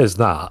there's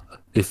that.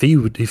 If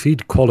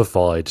he'd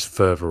qualified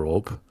further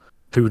up,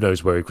 who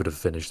knows where he could have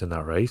finished in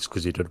that race?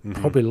 Because he'd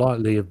probably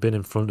likely have been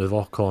in front of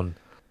Ocon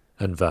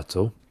and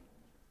Vettel.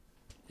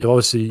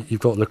 Obviously,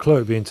 you've got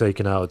Leclerc being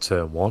taken out of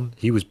turn 1.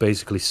 He was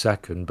basically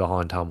second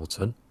behind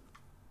Hamilton.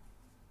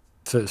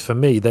 For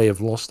me, they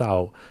have lost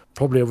out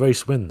probably a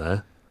race win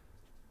there.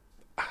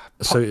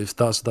 So if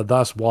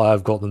that's why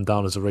I've got them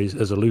down as a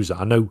loser.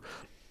 I know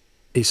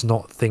it's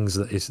not things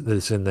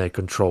that's in their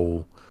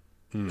control.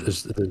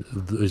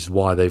 Is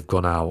why they've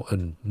gone out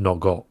and not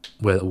got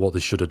what they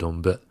should have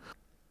done. But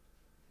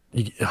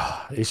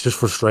it's just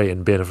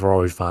frustrating being a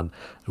Ferrari fan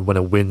when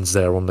a win's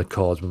there on the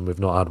cards when we've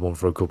not had one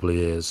for a couple of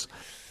years,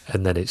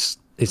 and then it's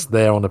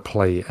there on a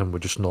plate and we're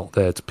just not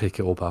there to pick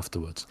it up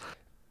afterwards.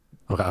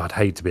 I'd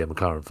hate to be a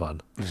McLaren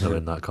fan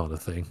knowing that kind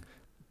of thing.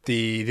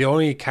 The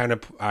only counter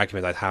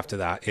argument I'd have to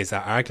that is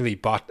that arguably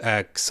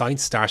Sainz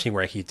starting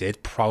where he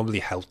did probably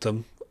helped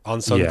him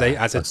on Sunday,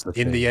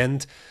 in the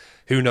end.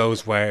 Who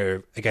knows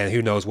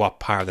what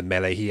part of the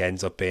melee he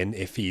ends up in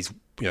if he's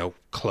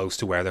close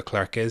to where the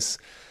Leclerc is.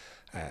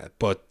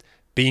 But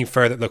being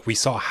further, look, we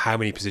saw how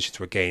many positions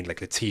were gained.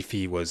 Like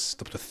Latifi was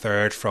up to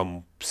 3rd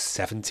from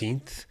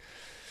 17th.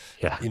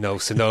 Yeah.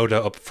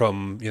 Tsunoda up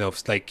from,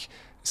 like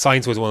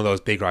Sainz was one of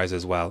those big rises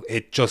as well.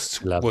 It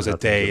just was a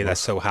day that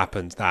so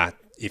happened that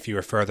if you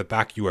were further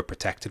back, you were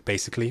protected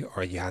basically,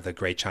 or you had a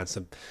great chance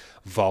to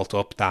vault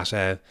up that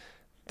the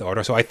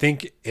order. So I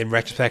think in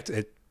retrospect,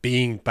 it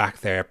being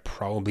back there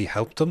probably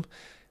helped him.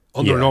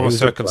 Under normal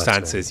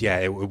circumstances,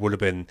 it would have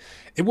been.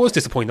 It was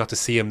disappointing not to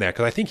see him there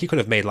because I think he could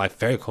have made life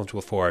very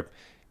comfortable for.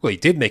 Well, he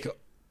did make.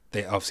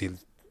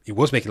 He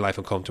was making life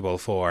uncomfortable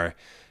for.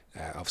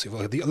 A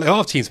lot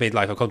of teams made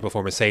life uncomfortable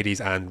for Mercedes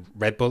and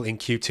Red Bull in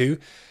Q2.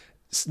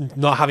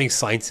 Not having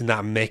Sainz in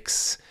that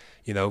mix,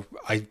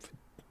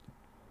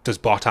 does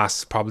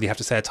Bottas probably have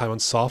to set a time on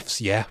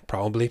softs? Yeah,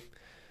 probably.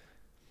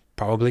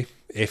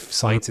 If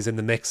Sainz is in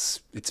the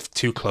mix, it's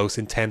too close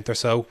in 10th or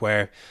so.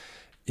 Where,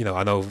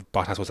 I know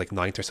Bottas was like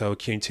 9th or so in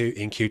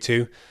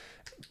Q2,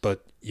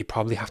 but you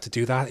probably have to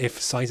do that if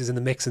Sainz is in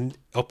the mix and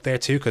up there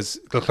too, because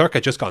Leclerc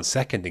had just gone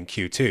 2nd in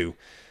Q2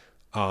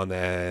 on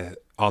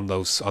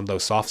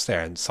those softs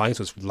there, and Sainz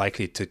was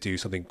likely to do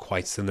something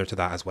quite similar to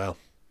that as well.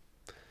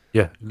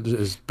 Yeah,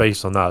 it's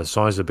based on that.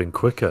 Sainz had been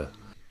quicker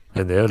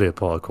in the earlier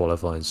part of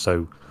qualifying,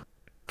 so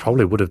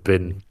probably would have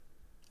been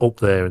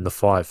up there in the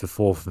fight for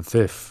 4th and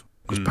 5th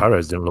because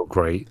Perez didn't look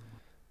great.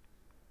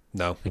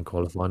 No, in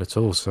qualifying at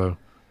all. So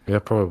yeah,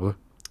 probably.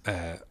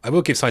 I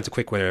will give Sainz a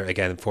quick winner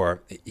again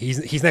for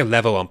he's now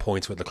level on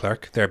points with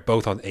Leclerc. They're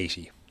both on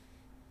 80.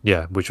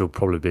 Yeah, which will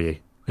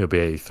probably it'll be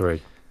 83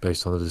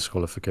 based on the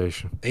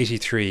disqualification.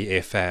 83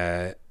 if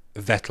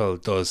Vettel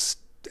does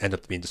end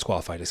up being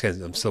disqualified.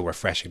 I'm still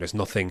refreshing. There's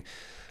no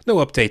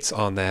updates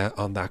on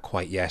that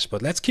quite yet.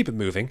 But let's keep it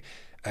moving.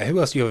 Who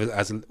else do you have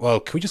as well?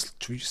 Can we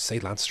just say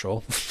Lance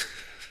Stroll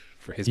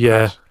for his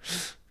part?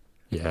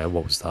 Yeah,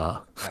 what was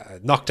that?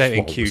 Knocked out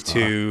in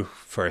Q2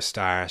 for a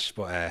start,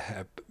 but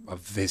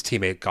his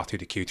teammate got through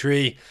to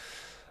Q3.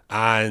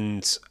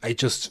 And I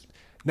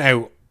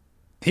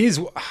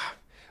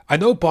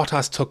know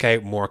Bottas took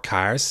out more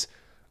cars,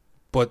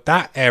 but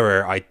that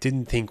error I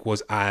didn't think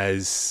was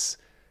as...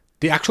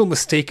 The actual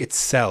mistake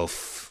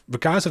itself,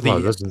 regardless of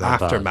the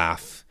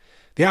aftermath,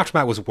 the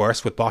aftermath was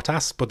worse with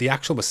Bottas, but the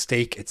actual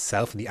mistake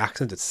itself and the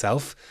accident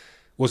itself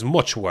was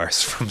much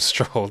worse from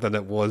Stroll than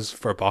it was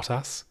for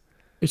Bottas.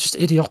 It's just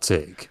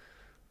idiotic.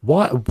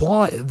 Why?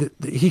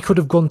 He could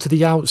have gone to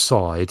the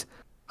outside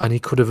and he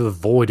could have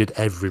avoided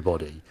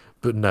everybody.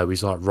 But no,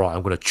 he's like, right,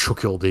 I'm going to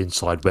chuck it on the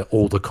inside where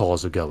all the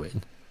cars are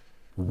going.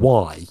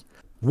 Why?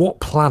 What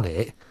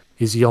planet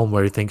is he on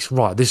where he thinks,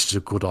 right, this is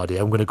a good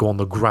idea. I'm going to go on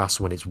the grass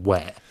when it's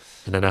wet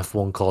in an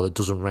F1 car that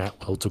doesn't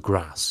react well to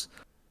grass.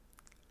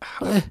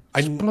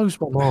 It blows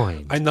my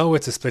mind. I know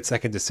it's a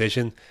split-second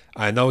decision.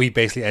 I know he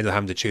basically ended up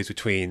having to choose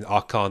between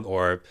Ocon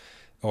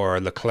or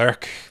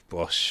Leclerc,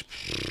 but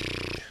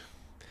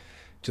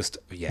just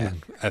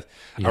a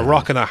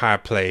rock in a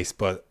hard place,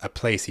 but a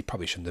place he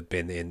probably shouldn't have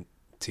been in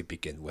to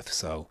begin with.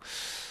 So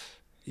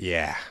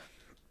yeah,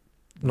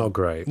 not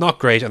great,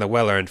 and a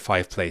well-earned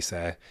 5th place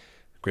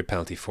grid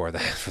penalty for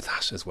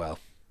that as well.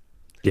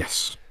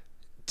 Yes.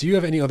 Do you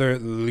have any other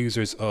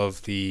losers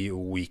of the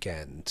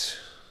weekend?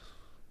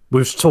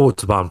 We've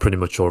talked about them pretty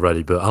much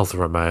already, but Alfa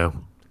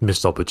Romeo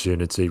missed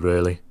opportunity.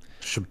 Really,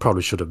 should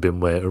have been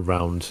way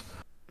around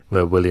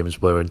where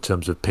Williams were in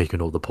terms of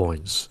picking all the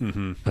points,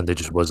 and they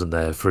just wasn't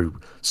there through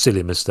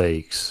silly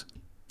mistakes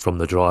from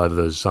the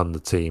drivers and the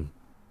team,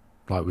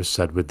 like we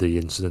said with the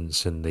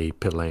incidents in the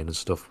pit lane and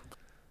stuff.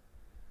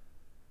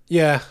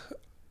 Yeah,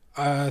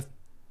 I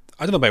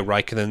don't know about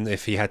Raikkonen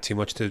if he had too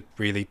much to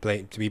really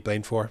be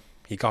blamed for.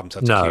 He got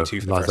himself to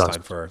Q2 for the first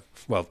time for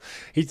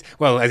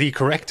as he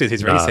corrected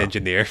his race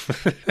engineer.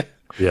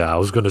 Yeah, I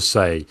was going to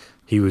say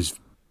he was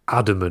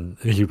adamant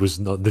he was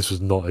not. This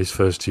was not his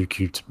first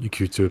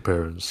Q2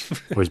 appearance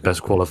or his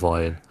best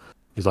qualifying.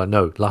 He's like,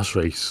 no, last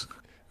race.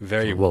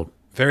 Very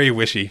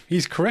wishy.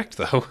 He's correct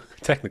though,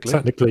 technically.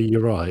 Technically,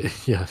 you're right.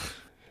 Yeah.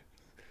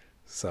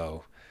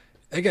 So,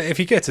 again, if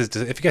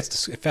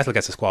Vettel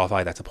gets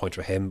disqualified, that's a point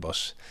for him.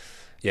 But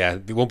yeah,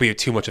 it won't be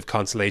too much of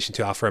consolation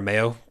to Alfa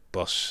Romeo,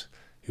 but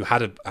who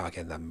had a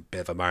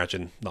bit of a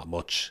margin, not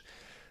much,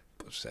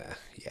 but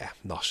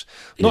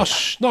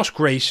not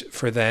great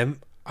for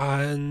them.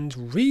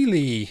 And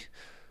really,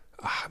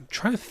 I'm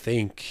trying to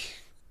think.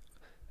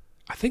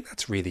 I think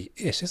that's really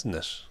it, isn't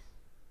it?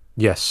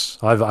 Yes,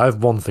 I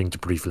have one thing to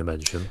briefly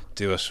mention.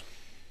 Do it.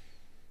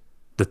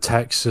 The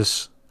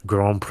Texas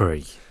Grand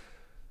Prix.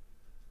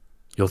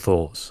 Your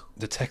thoughts?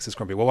 The Texas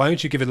Grand Prix. Well, why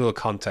don't you give a little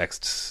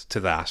context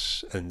to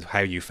that and how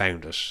you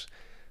found it?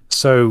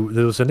 So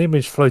there was an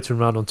image floating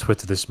around on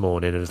Twitter this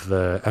morning of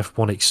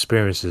F1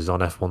 experiences on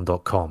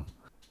F1.com.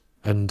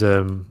 And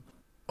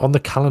on the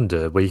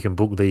calendar where you can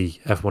book the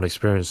F1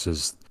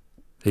 experiences,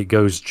 it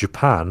goes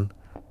Japan,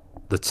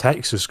 the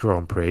Texas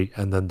Grand Prix,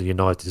 and then the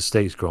United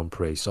States Grand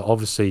Prix. So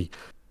obviously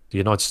the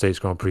United States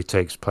Grand Prix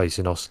takes place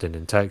in Austin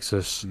in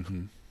Texas.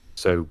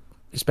 So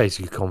it's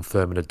basically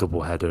confirming a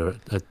double header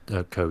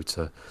at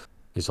COTA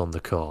is on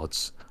the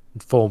cards.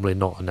 Formally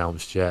not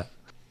announced yet.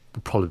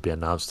 Will probably be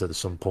announced at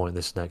some point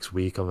this next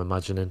week, I'm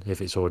imagining,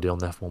 if it's already on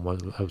the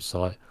F1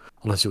 website.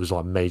 Unless it was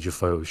like major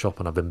Photoshop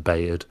and I've been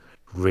baited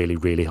really,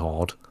 really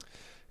hard.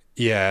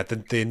 Yeah, the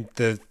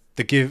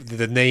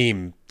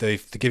name, they're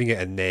giving it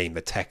a name,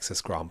 the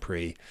Texas Grand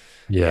Prix.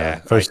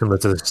 Yeah, very similar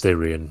to the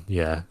Styrian,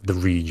 the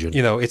region.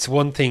 You know, it's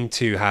one thing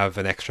to have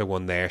an extra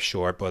one there,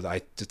 sure, but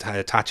I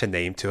attach a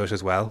name to it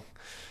as well.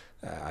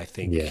 I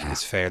think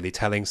is fairly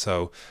telling.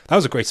 So that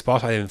was a great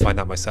spot. I didn't find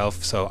that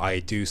myself. So I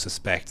do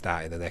suspect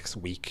that in the next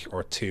week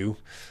or two,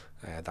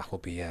 that will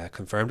be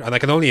confirmed. And I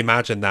can only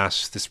imagine that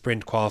the third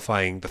sprint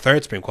qualifying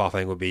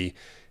will be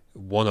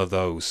one of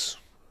those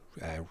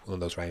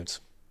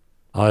rounds.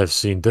 I have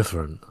seen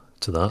different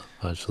to that,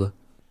 actually.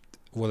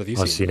 What have you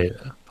seen?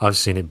 I've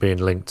seen it being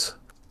linked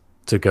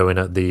to going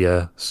at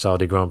the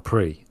Saudi Grand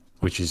Prix,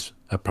 which is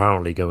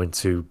apparently going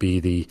to be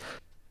the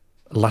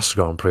last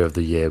Grand Prix of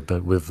the year,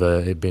 but with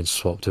it being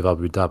swapped with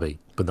Abu Dhabi.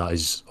 But that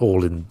is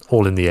all in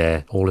the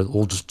air,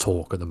 all just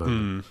talk at the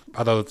moment.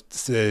 Although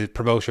the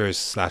promoters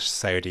 /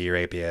 Saudi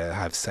Arabia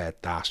have said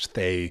that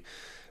they,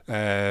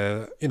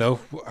 I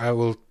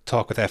will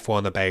talk with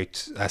F1 about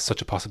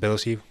such a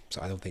possibility.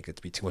 So I don't think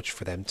it'd be too much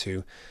for them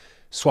to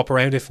swap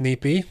around if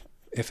need be.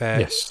 If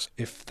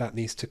that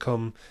needs to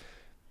come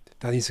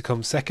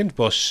second,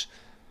 but.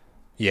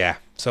 Yeah,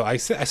 so I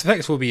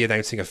suspect we'll be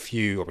announcing we're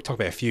talking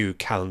about a few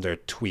calendar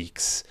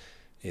tweaks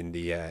in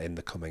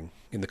the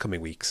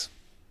coming weeks.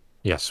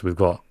 Yes, we've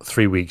got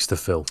 3 weeks to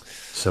fill,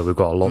 so we've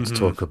got a lot to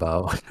talk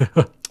about.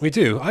 We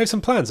do. I have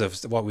some plans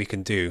of what we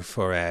can do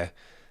for that.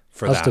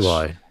 As do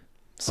I.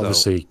 So,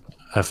 obviously,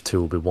 F2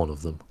 will be one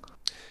of them.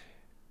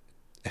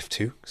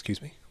 F2,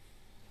 excuse me.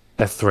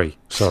 F3.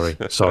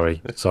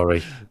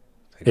 Sorry.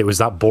 It was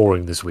that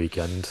boring this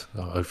weekend.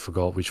 I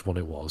forgot which one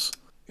it was.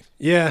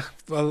 Yeah,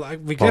 well,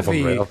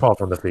 apart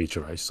from the feature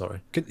race,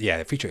 sorry. Yeah,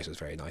 the feature race was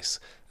very nice.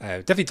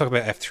 Definitely talk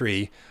about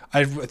F3.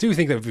 I do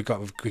think that we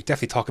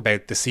definitely talk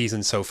about the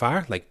season so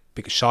far, like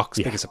biggest shocks,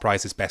 biggest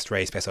surprises, best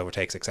race, best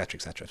overtakes, etc.,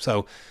 etc.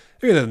 So,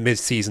 maybe the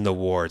mid-season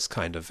awards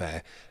kind of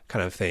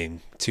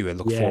thing to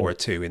look forward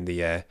to in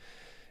the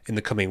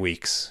coming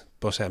weeks.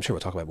 But I'm sure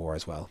we'll talk about more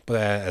as well.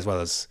 But as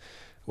well as.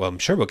 Well, I'm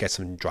sure we'll get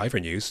some driver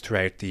news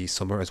throughout the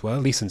summer as well,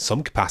 at least in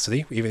some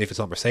capacity. Even if it's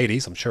not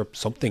Mercedes, I'm sure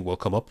something will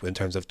come up in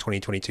terms of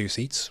 2022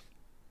 seats.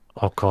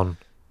 Ocon,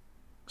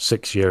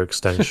 6-year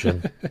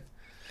extension.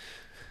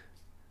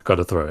 Got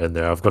to throw it in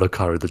there. I've got to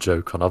carry the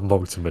joke on. I've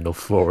mocked him enough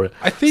for it.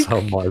 So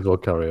I might as well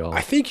carry on.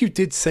 I think you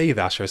did say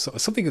that, or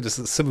something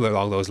just similar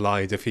along those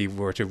lines, if he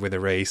were to win a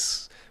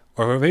race.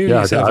 Or maybe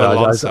you said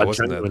Alonso,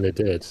 wasn't it? I genuinely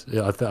did.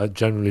 Yeah, I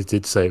genuinely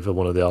did say it for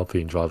one of the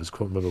Alpine drivers.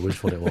 Couldn't remember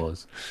which one it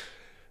was.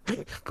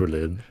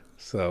 Brilliant.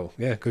 So,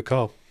 yeah, good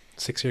call.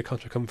 6-year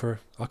contract coming for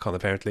Ocon,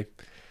 apparently.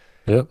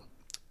 Yep.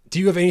 Do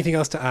you have anything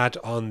else to add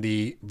on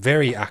the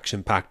very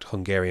action-packed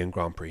Hungarian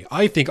Grand Prix?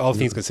 I think, all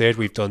things considered,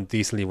 we've done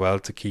decently well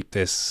to keep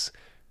this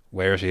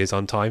where it is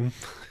on time.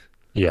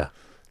 Yeah.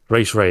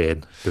 Race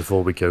rating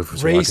before we go for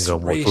rating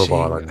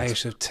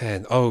out of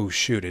 10. Oh,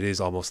 shoot, it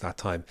is almost that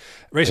time.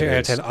 Rating out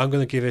of 10, I'm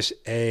going to give it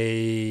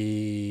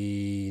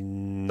a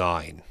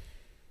 9.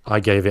 I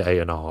gave it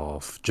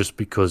 8.5, just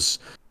because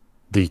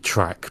the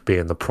track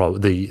being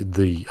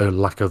the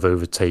lack of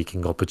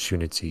overtaking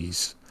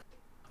opportunities.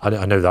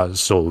 I know that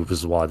sort of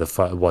was why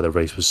the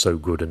race was so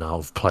good and out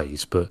of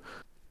place, but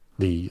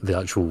the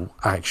actual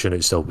action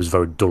itself was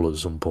very dull at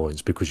some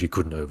points because you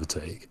couldn't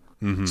overtake.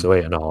 So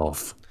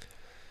 8.5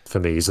 for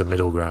me is the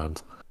middle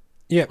ground.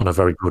 Yeah, on a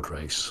very good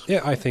race.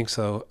 Yeah, I think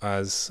so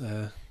as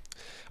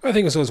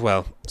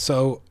well.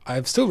 So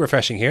I'm still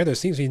refreshing here. There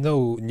seems to be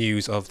no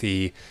news of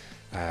the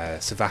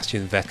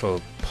Sebastian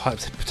Vettel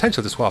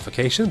potential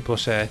disqualification,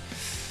 but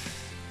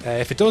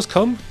if it does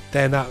come,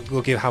 then that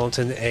will give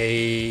Hamilton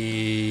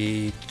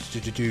a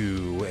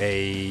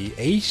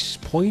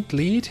 8-point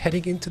lead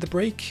heading into the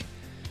break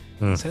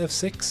instead of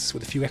 6,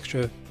 with a few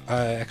extra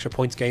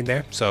points gained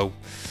there. So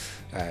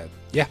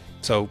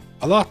so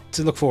a lot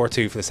to look forward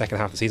to for the second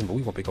half of the season, but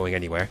we won't be going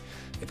anywhere.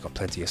 We've got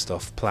plenty of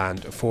stuff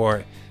planned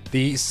for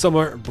the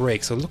summer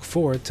break, so look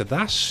forward to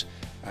that.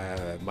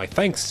 My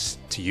thanks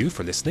to you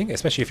for listening,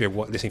 especially if you're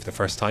listening for the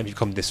first time, you've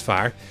come this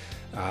far.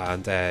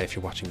 And if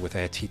you're watching with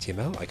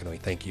TTML, I can only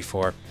thank you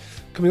for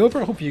coming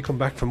over. I hope you come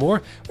back for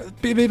more.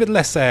 Be a bit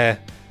less, a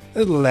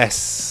little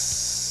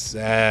less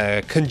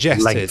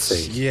congested.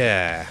 Lengthy.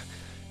 Yeah.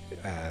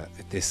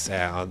 This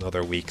on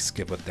other weeks,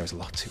 but there's a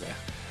lot to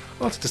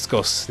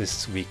discuss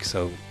this week,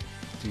 so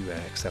do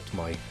accept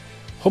my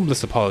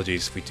humblest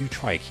apologies. We do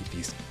try to keep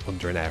these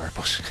under an hour,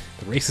 but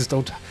the races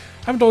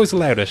haven't always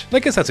allowed it. And I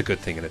guess that's a good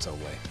thing in its own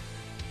way.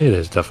 It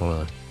is,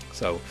 definitely.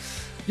 So,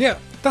 yeah,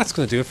 that's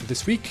going to do it for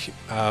this week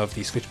of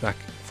the Switchback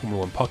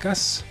Formula 1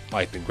 podcast.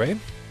 I've been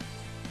Graham.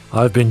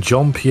 I've been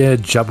Jean-Pierre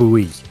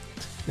Jabouille.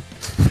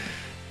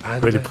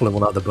 And, really pulling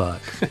one out the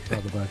back.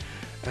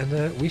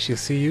 And we shall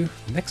see you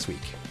next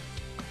week.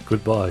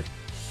 Goodbye.